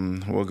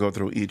we'll go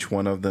through each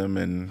one of them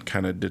and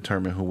kind of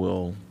determine who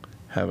we'll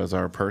have as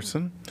our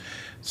person.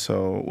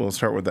 So we'll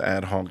start with the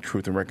Ad Hoc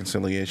Truth and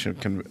Reconciliation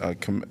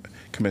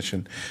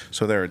Commission.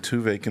 So there are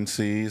 2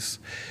 vacancies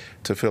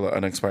to fill an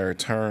unexpired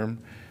term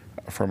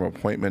from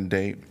appointment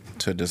date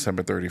to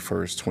December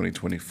 31st,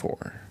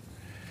 2024.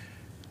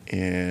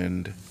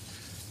 And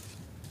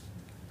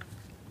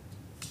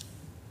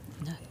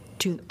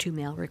Two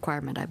male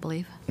requirement, I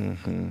believe.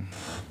 mm-hmm.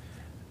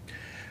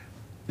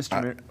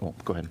 Mr. Mayor,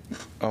 go ahead.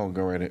 Oh,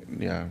 go right ahead.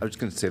 Yeah. I was just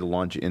going to say to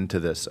launch into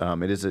this.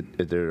 It's a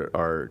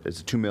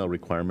 2-male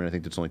requirement. I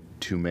think there's only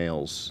 2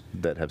 males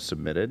that have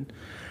submitted.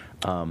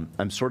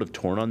 I'm sort of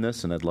torn on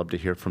this, and I'd love to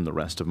hear from the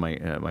rest of my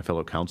my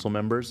fellow council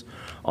members.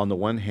 On the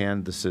one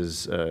hand, this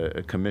is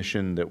a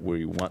commission that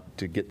we want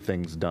to get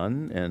things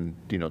done, and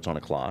it's on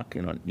a clock,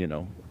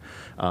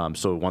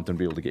 so we want them to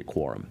be able to get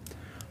quorum.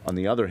 On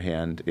the other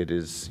hand, it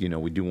is,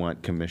 we do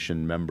want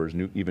commission members,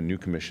 even new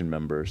commission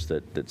members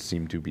that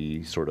seem to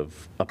be sort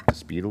of up to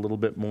speed a little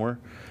bit more.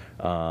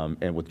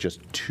 And with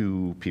just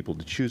 2 people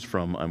to choose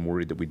from, I'm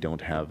worried that we don't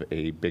have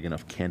a big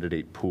enough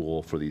candidate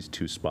pool for these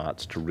 2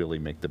 spots to really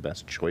make the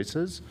best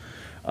choices.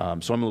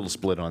 So I'm a little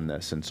split on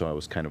this, and so I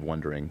was kind of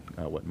wondering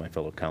what my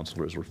fellow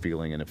councilors were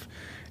feeling, and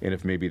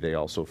if maybe they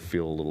also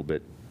feel a little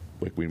bit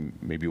like we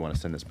maybe want to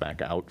send this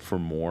back out for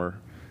more,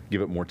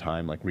 give it more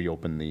time, like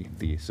reopen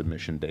the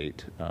submission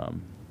date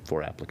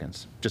for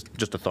applicants.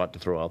 Just a thought to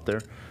throw out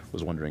there.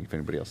 Was wondering if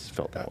anybody else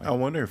felt that way. I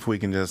wonder if we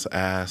can just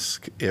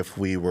ask, if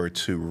we were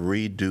to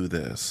redo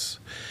this,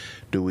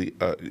 do we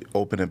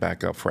open it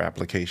back up for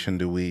application?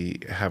 Do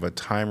we have a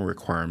time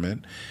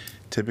requirement?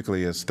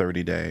 Typically it's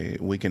 30-day.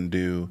 We can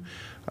do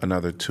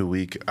another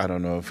 2-week. I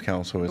don't know if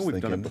council is We've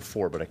thinking. done it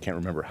before, but I can't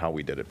remember how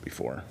we did it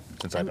before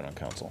since I've been on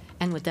council.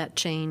 And would that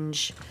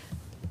change?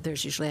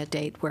 There's usually a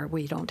date where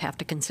we don't have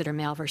to consider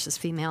male versus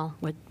female.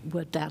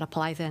 Would that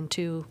apply then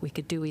too? We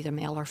could do either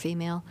male or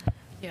female?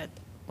 Yeah.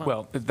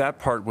 Well, that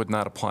part would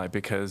not apply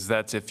because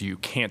that's if you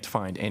can't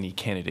find any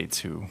candidates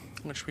who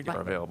are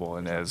available.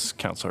 And as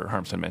Councilor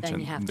Harmson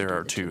mentioned, have to there do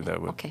are the 2 that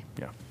would, Okay.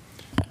 yeah.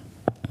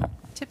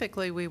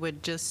 Typically, we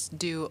would just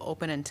do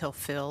open until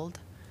filled.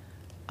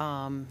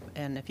 And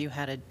if you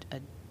had a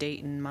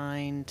date in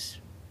mind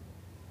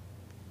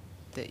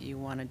that you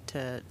wanted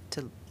to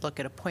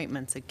look at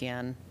appointments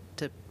again,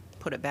 to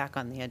put it back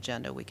on the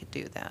agenda, we could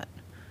do that.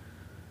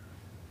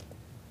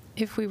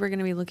 If we were going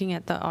to be looking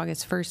at the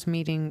August 1st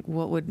meeting,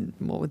 what would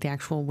the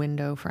actual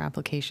window for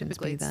applications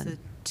Typically, be it's then? the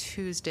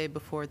Tuesday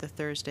before the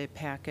Thursday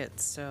packet,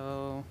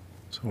 so.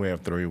 So we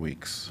have 3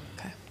 weeks.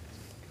 Okay.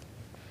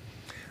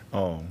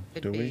 Oh,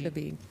 do we? It'd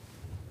be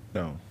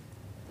No.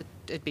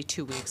 It'd be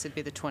 2 weeks. It'd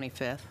be the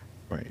 25th.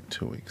 Right,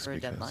 2 weeks. For a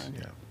because, deadline.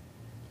 Yeah.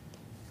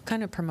 What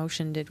kind of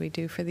promotion did we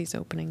do for these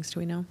openings? Do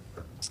we know?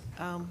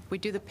 We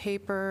do the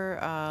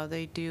paper,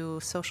 they do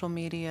social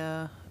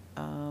media,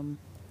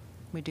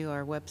 we do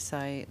our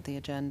website, the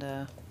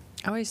agenda.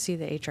 I always see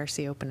the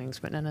HRC openings,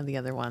 but none of the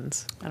other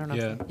ones. I don't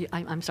know. Yeah.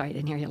 I'm sorry, I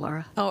didn't hear you,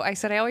 Laura. Oh, I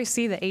said I always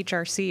see the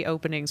HRC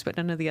openings, but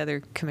none of the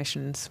other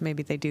commissions.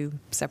 Maybe they do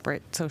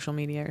separate social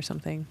media or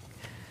something.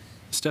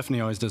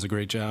 Stephanie always does a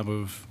great job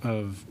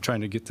of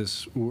trying to get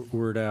this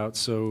word out.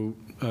 So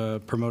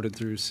promoted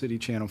through City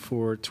Channel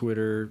 4,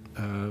 Twitter,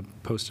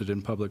 posted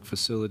in public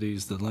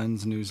facilities, the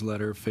Lens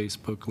newsletter,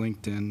 Facebook,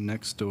 LinkedIn,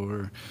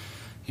 Nextdoor,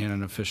 and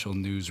an official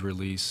news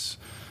release.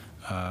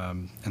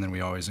 And then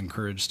we always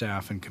encourage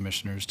staff and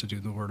commissioners to do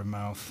the word of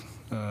mouth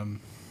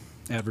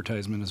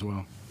advertisement as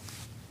well.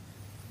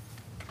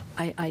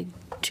 I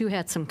too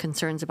had some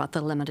concerns about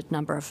the limited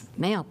number of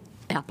male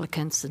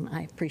applicants, and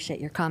I appreciate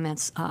your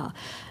comments,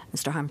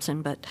 Mr.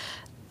 Harmson, but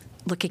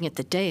looking at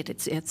the date,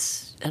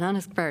 it's an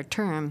unexpired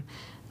term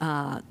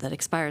that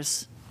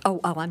expires,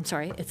 I'm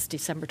sorry, it's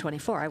December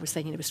 24. I was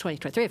thinking it was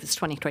 2023. If it's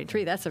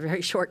 2023, that's a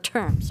very short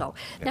term, so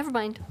never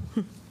mind.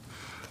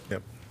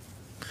 Yep.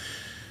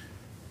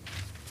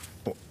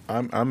 Well,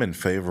 I'm in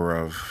favor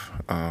of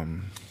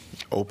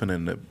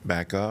opening it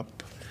back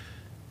up.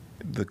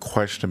 The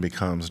question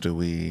becomes, do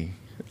we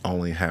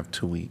only have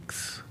 2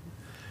 weeks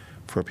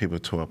for people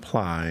to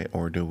apply,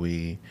 or do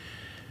we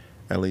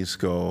at least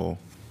go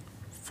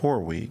 4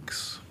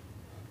 weeks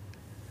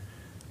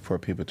for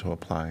people to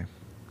apply?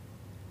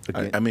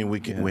 I mean,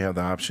 we have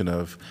the option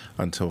of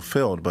until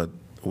filled, but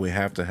we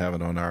have to have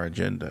it on our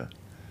agenda.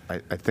 I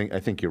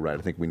think you're right.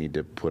 I think we need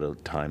to put a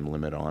time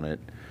limit on it.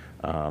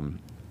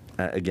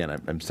 Again,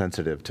 I'm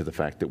sensitive to the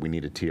fact that we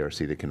need a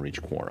TRC that can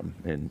reach quorum,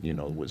 and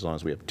as long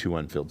as we have 2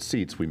 unfilled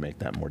seats, we make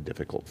that more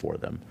difficult for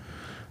them.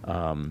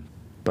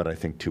 But I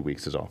think 2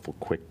 weeks is awful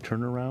quick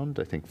turnaround.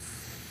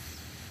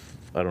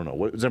 I don't know.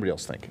 What does everybody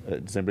else think?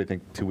 Does anybody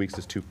think 2 weeks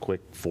is too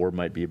quick? 4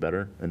 might be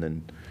better, and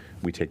then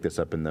we take this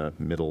up in the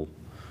middle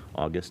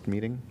August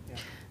meeting?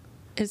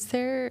 Is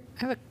there?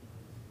 I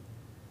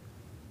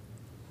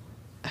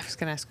was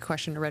going to ask a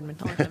question to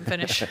Redmond. I'll let them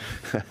finish.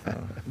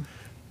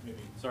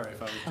 Sorry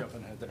if I was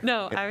jumping ahead there.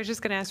 No, I was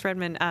just going to ask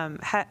Redmond.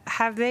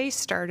 Have they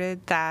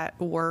started that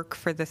work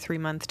for the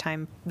 3-month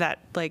time?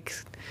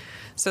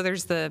 So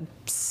there's the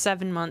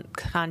 7-month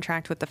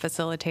contract with the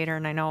facilitator,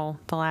 and I know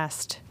the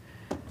last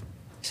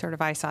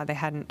I saw they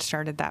hadn't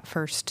started that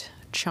first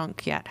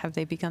chunk yet. Have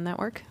they begun that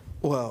work?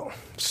 Well,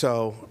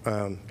 so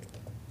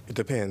it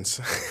depends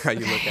how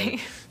you look at it.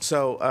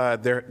 So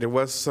there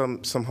was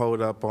some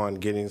hold up on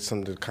getting some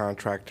of the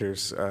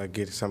contractors,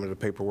 getting some of the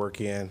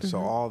paperwork in. So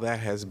all that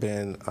has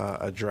been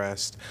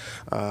addressed.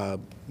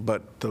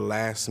 But the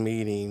last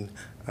meeting,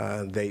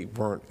 they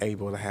weren't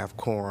able to have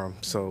quorum.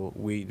 So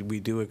we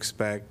do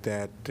expect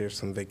that there's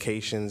some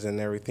vacations and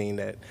everything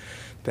that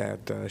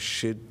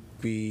should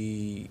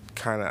be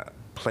kind of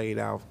played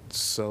out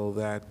so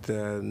that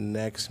the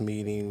next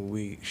meeting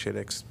we should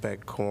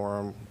expect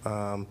quorum,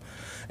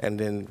 and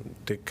then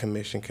the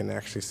commission can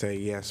actually say,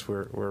 yes,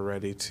 we're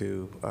ready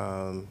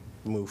to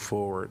move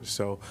forward.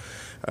 So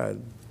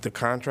the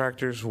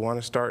contractors want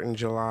to start in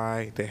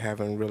July. They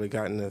haven't really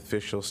gotten an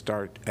official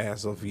start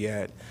as of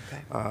yet.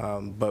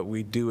 But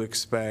we do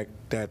expect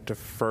that the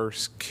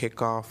first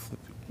kickoff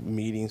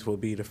meetings will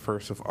be the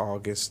 1st of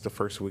August, the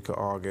first week of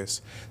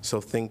August. So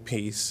Think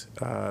Peace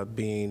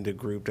being the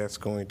group that's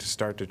going to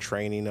start the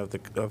training of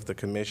the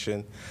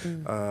commission,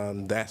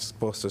 that's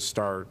supposed to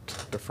start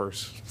the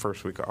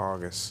first week of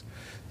August.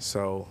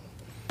 So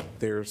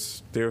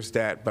there's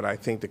that, but I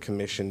think the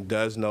commission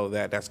does know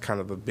that that's kind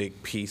of a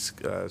big piece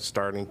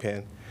starting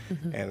pin.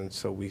 And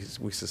so we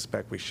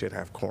suspect we should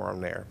have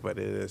quorum there, but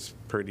it is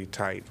pretty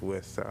tight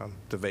with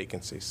the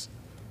vacancies.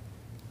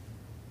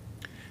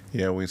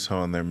 Yeah, we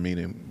saw in their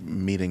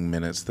meeting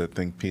minutes that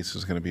Think Peace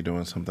is going to be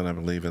doing something, I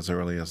believe, as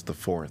early as the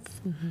 4th.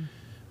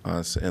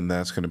 And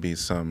that's going to be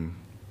some,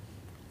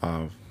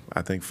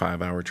 I think,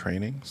 5-hour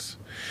trainings.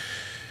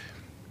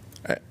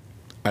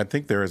 I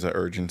think there is an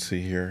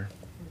urgency here.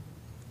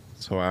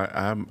 So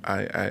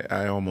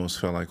I almost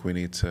feel like we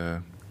need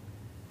to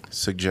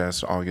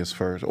suggest August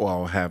 1st,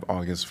 well, have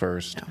August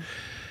 1st,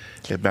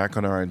 get back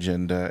on our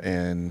agenda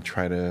and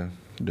try to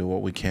do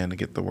what we can to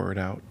get the word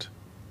out.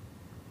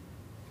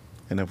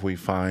 And if we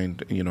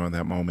find, in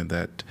that moment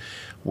that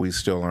we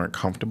still aren't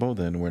comfortable,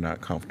 then we're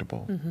not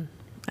comfortable.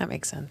 That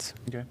makes sense.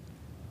 Okay.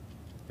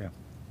 Yeah.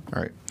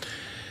 All right.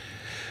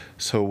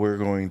 So we're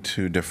going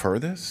to defer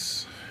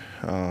this,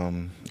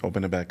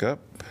 open it back up,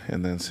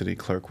 and then City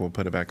Clerk will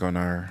put it back on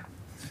our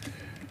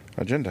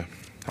agenda.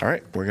 All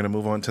right. We're going to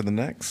move on to the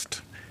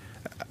next.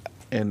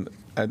 And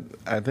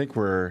I think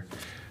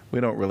we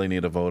don't really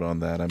need a vote on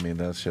that. I mean,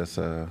 that's just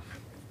a...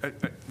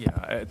 Yeah,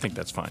 I think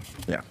that's fine.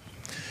 Yeah.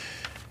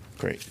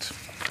 Great.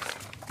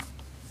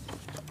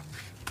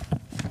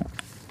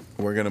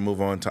 We're going to move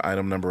on to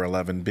item number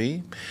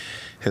 11B,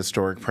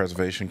 Historic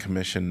Preservation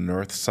Commission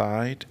North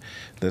Side.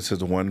 This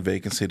is one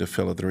vacancy to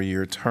fill a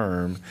 3-year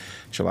term,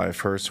 July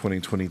 1st,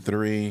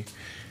 2023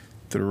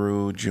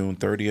 through June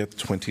 30th,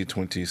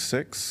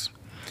 2026.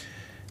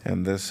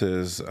 And this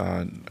is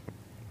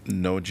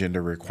no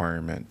gender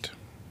requirement.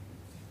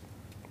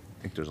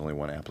 I think there's only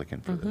one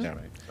applicant for this,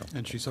 right? So.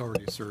 And she's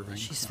already serving.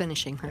 She's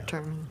finishing her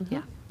term,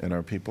 yeah. And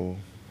our people,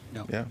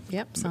 yeah.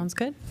 Yep, sounds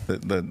good.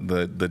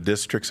 The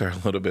districts are a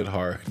little bit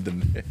hard.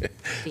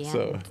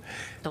 So,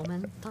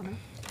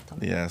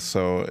 yeah,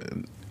 so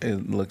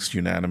it looks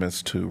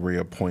unanimous to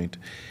reappoint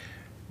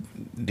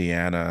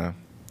Deanna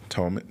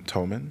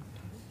Tolman.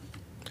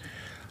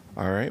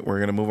 All right, we're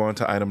going to move on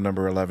to item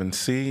number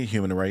 11C,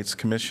 Human Rights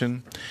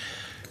Commission.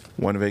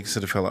 One vacancy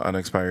to fill an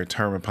unexpired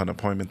term upon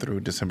appointment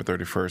through December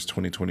 31st,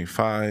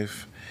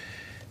 2025.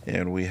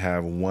 And we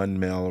have one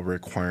male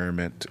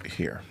requirement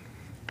here.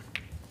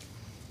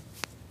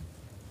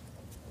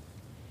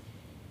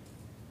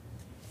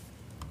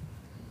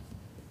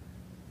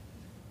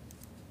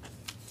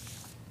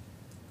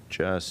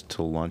 Just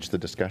to launch the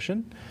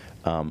discussion,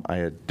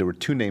 there were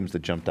 2 names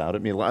that jumped out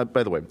at me.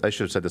 By the way, I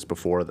should have said this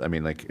before. I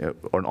mean,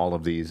 on all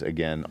of these,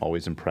 again,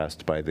 always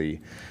impressed by the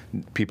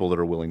people that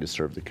are willing to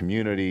serve the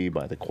community,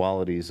 by the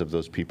qualities of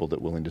those people that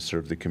are willing to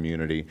serve the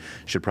community.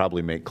 Should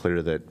probably make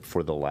clear that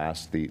for the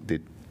last, the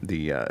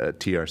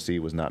TRC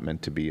was not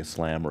meant to be a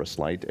slam or a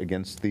slight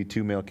against the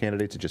 2 male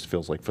candidates. It just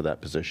feels like for that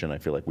position, I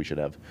feel like we should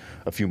have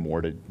a few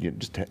more to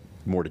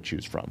more to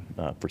choose from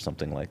for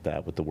something like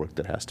that with the work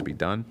that has to be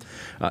done.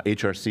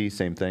 HRC,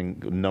 same thing,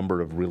 a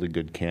number of really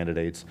good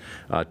candidates.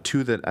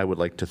 2 that I would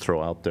like to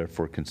throw out there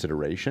for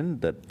consideration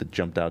that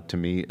jumped out to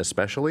me,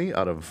 especially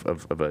out of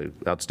an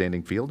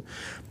outstanding field.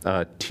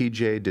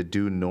 TJ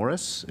Dedu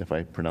Norris, if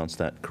I pronounced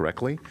that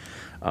correctly,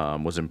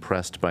 was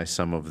impressed by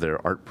some of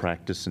their art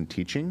practice and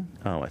teaching.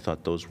 I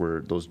thought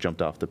those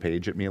jumped off the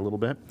page at me a little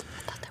bit.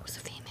 I thought that was a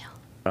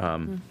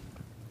female.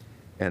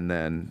 And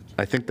then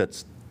I think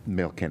that's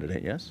male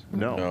candidate, yes?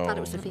 No. I thought it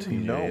was a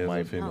female. No, my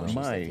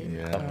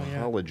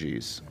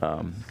apologies.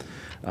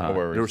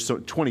 There were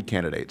 20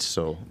 candidates,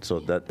 so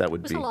that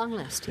would be. It was a long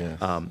list.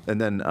 Yeah. And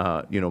then,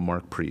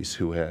 Mark Priest,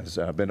 who has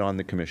been on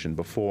the commission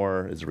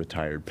before, is a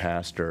retired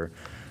pastor,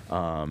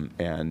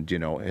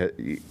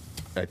 and,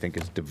 I think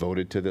is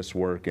devoted to this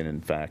work. And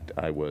in fact,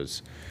 I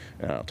was,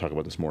 I'll talk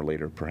about this more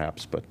later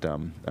perhaps, but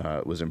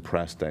was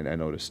impressed. I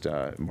noticed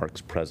Mark's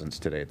presence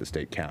today at the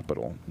state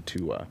capitol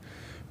to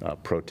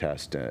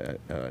protest a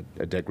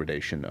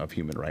degradation of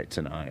human rights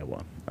in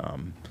Iowa.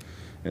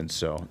 And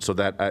so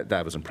that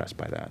I was impressed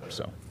by that.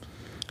 So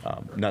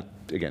not,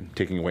 again,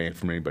 taking away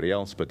from anybody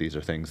else, but these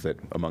are things that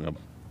among a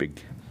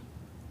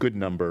good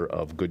number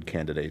of good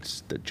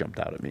candidates that jumped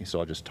out at me. So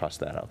I'll just toss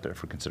that out there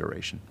for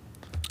consideration.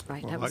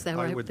 Right, Well, that was I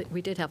that. would-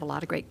 We did have a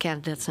lot of great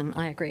candidates, and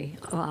I agree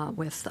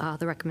with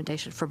the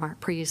recommendation for Mark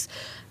Prees.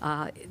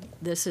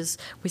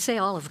 We say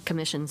all of the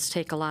commissions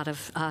take a lot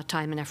of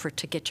time and effort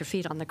to get your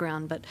feet on the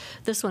ground, but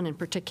this one in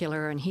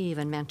particular, and he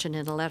even mentioned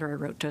in a letter he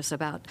wrote to us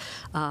about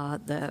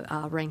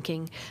the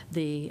ranking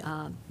the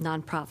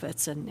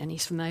nonprofits, and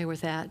he's familiar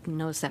with that and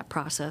knows that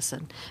process,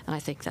 and I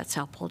think that's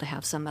helpful to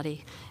have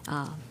somebody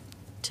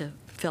to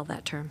fill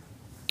that term.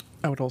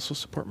 I would also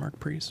support Mark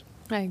Prees.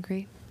 I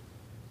agree.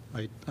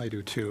 I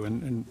do too.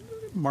 And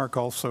Mark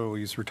also,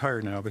 he's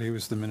retired now, but he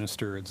was the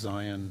minister at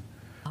Zion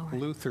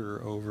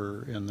Luther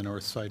over in the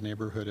North Side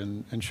neighborhood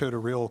and showed a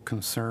real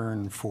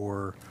concern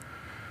for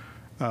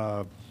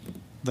the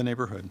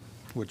neighborhood,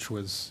 which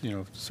was,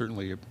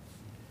 certainly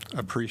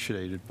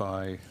appreciated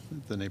by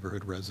the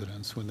neighborhood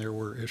residents. When there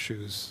were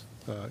issues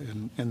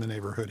in the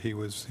neighborhood, he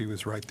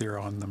was right there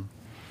on them.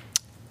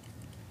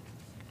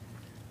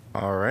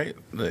 All right.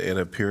 It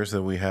appears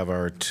that we have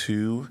our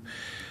two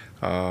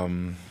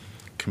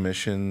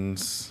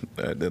commissions,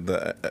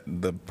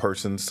 the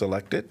person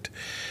selected.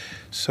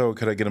 So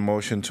could I get a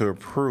motion to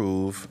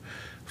approve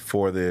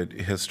for the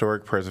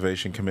Historic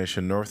Preservation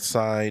Commission North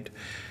Side,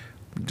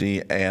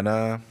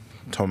 Deanna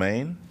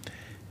Tomain,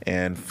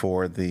 and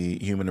for the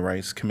Human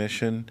Rights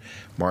Commission,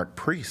 Mark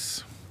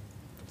Prees?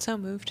 So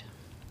moved.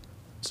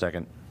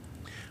 Second.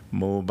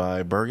 Moved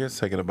by Burgess,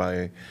 seconded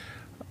by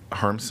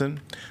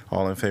Harmson.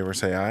 All in favor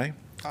say aye.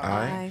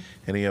 Aye.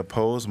 Any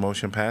opposed?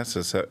 Motion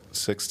passes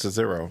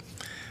 6-0.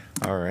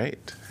 All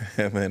right.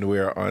 And then we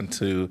are on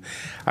to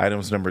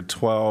items number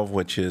 12,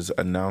 which is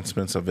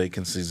announcements of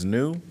vacancies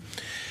new.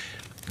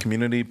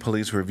 Community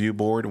Police Review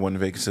Board, one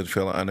vacancy to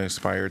fill an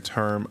unexpired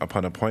term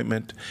upon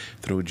appointment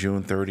through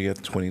June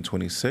 30th,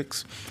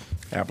 2026.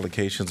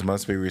 Applications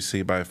must be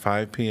received by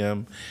 5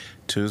 p.m.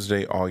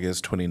 Tuesday,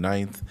 August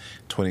 29th,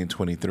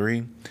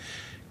 2023.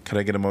 Could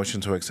I get a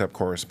motion to accept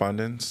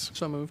correspondence?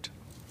 So moved.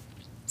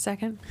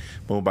 Second.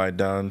 Moved by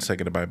Dunn,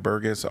 seconded by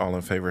Burgess. All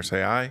in favor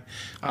say aye.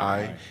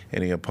 Aye.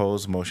 Any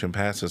opposed? Motion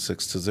passes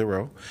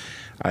 6-0.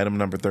 Item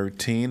number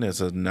 13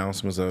 is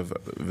announcements of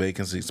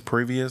vacancies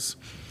previous.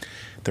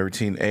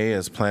 13A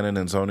is Planning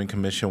and Zoning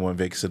Commission, one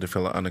vacancy to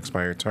fill an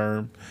unexpired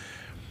term.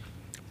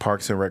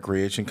 Parks and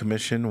Recreation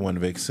Commission, one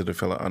vacancy to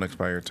fill an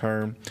unexpired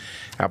term.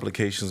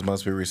 Applications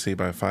must be received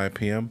by 5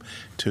 p.m.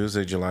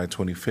 Tuesday, July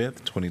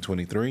 25th,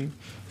 2023.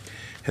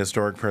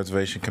 Historic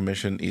Preservation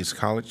Commission, East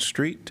College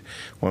Street,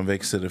 one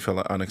vacancy to fill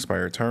an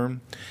unexpired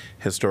term.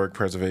 Historic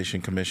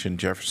Preservation Commission,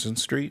 Jefferson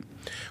Street,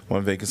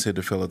 one vacancy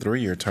to fill a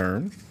 3-year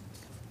term.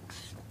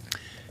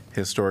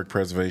 Historic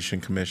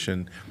Preservation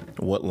Commission,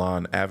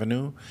 Woodlawn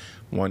Avenue,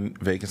 one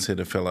vacancy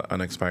to fill an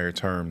unexpired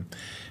term.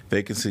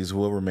 Vacancies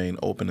will remain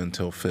open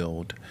until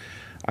filled.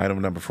 Item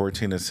number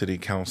 14 is City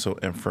Council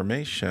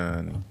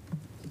information.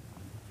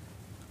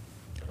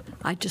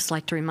 I'd just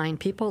like to remind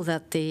people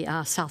that the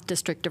South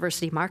District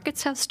Diversity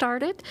Markets have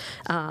started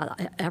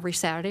every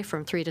Saturday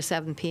from 3 to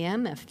 7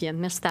 p.m. If you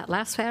missed that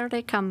last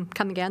Saturday, come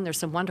again. There's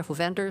some wonderful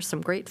vendors, some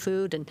great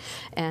food,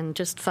 and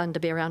just fun to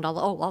be around.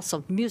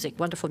 Also music,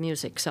 wonderful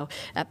music, so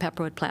at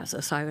Pepperwood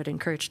Plaza. So I would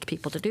encourage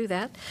people to do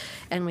that.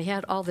 And we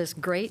had all this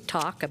great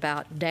talk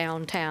about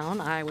downtown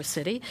Iowa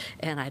City,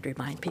 and I'd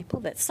remind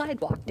people that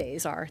Sidewalk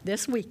Days are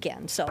this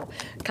weekend. So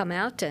come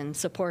out and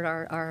support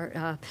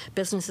our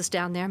businesses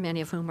down there,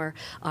 many of whom are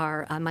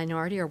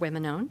minority or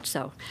women-owned,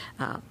 so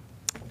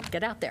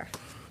get out there.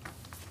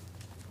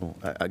 Well,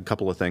 a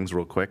couple of things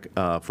real quick.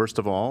 First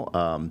of all,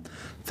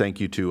 thank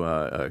you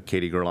to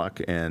Katie Gerlach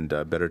and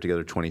Better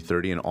Together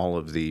 2030 and all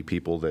of the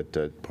people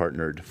that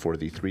partnered for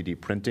the 3D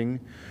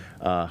printing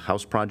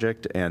house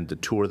project and the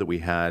tour that we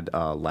had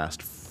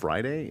last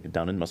Friday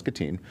down in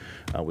Muscatine.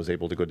 Was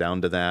able to go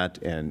down to that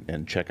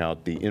and check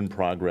out the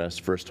in-progress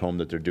first home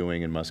that they're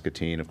doing in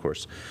Muscatine. Of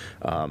course,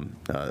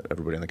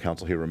 everybody on the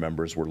council here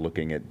remembers we're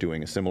looking at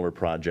doing a similar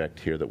project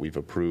here that we've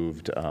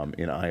approved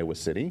in Iowa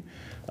City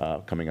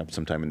coming up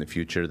sometime in the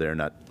future. They're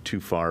not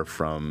too far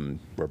from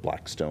where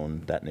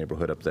Blackstone, that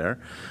neighborhood up there.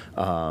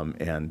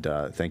 And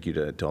thank you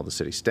to all the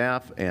city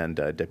staff and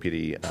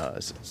Deputy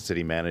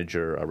City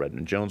Manager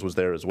Redmond Jones was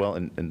there as well.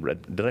 And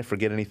did I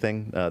forget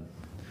anything?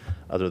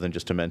 Other than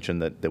just to mention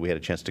that we had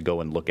a chance to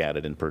go and look at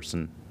it in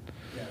person.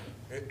 Yeah,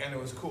 and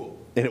it was cool.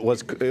 And it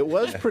was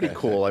pretty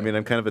cool. I mean,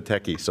 I'm kind of a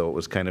techie, so it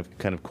was kind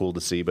of cool to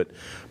see. But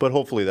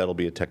hopefully that'll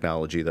be a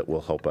technology that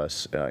will help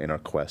us in our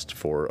quest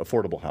for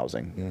affordable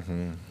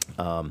housing.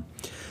 Mm-hmm.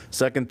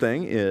 Second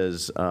thing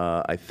is,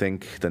 I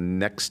think by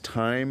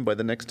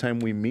the next time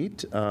we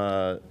meet,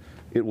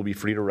 it will be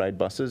free to ride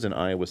buses in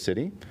Iowa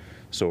City.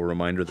 So a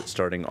reminder that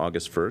starting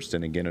August 1st,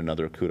 and again,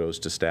 another kudos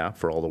to staff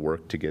for all the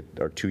work to get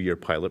our 2-year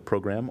pilot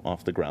program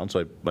off the ground. So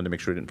I wanted to make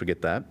sure I didn't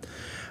forget that.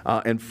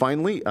 And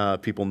finally,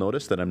 people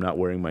notice that I'm not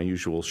wearing my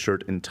usual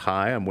shirt and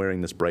tie. I'm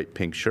wearing this bright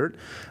pink shirt.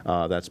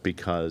 That's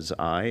because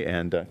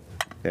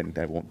and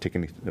I won't take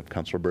any of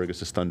Councilor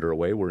Burgess's thunder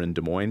away. We're in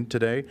Des Moines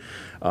today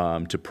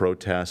to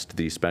protest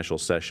the special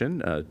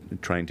session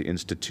trying to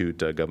institute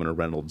Governor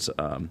Reynolds'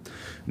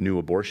 new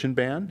abortion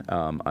ban.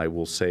 I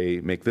will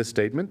make this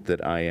statement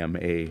that I am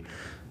a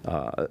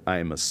I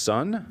am a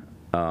son,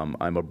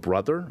 I'm a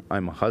brother,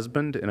 I'm a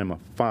husband, and I'm a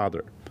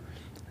father.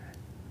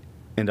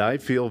 And I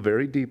feel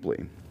very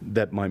deeply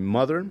that my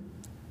mother,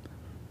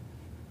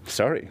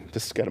 sorry,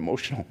 this got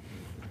emotional.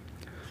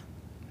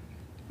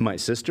 My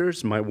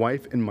sisters, my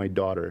wife, and my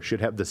daughter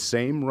should have the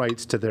same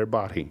rights to their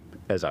body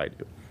as I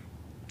do.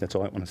 That's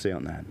all I want to say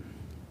on that.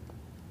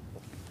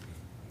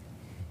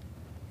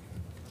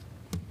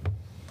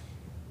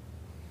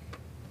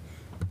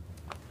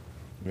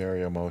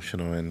 Very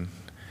emotional, and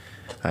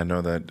I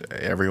know that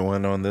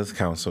everyone on this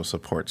council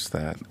supports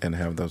that and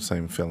have those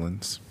same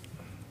feelings.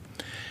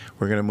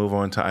 We're going to move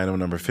on to item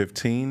number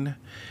 15,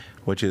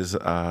 which is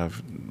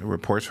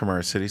reports from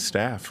our city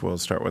staff. We'll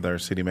start with our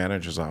city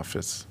manager's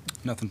office.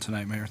 Nothing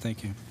tonight, Mayor.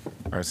 Thank you.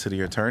 Our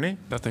city attorney.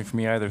 Nothing for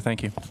me either.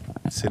 Thank you.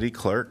 City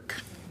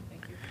clerk.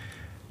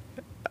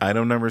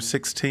 Item number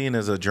 16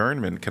 is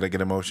adjournment. Could I get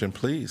a motion,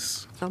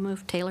 please? So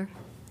moved, Taylor.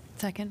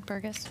 Second,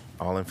 Burgess.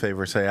 All in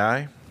favor say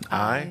aye.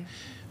 Aye.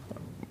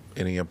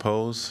 Any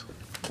opposed?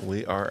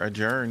 We are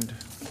adjourned.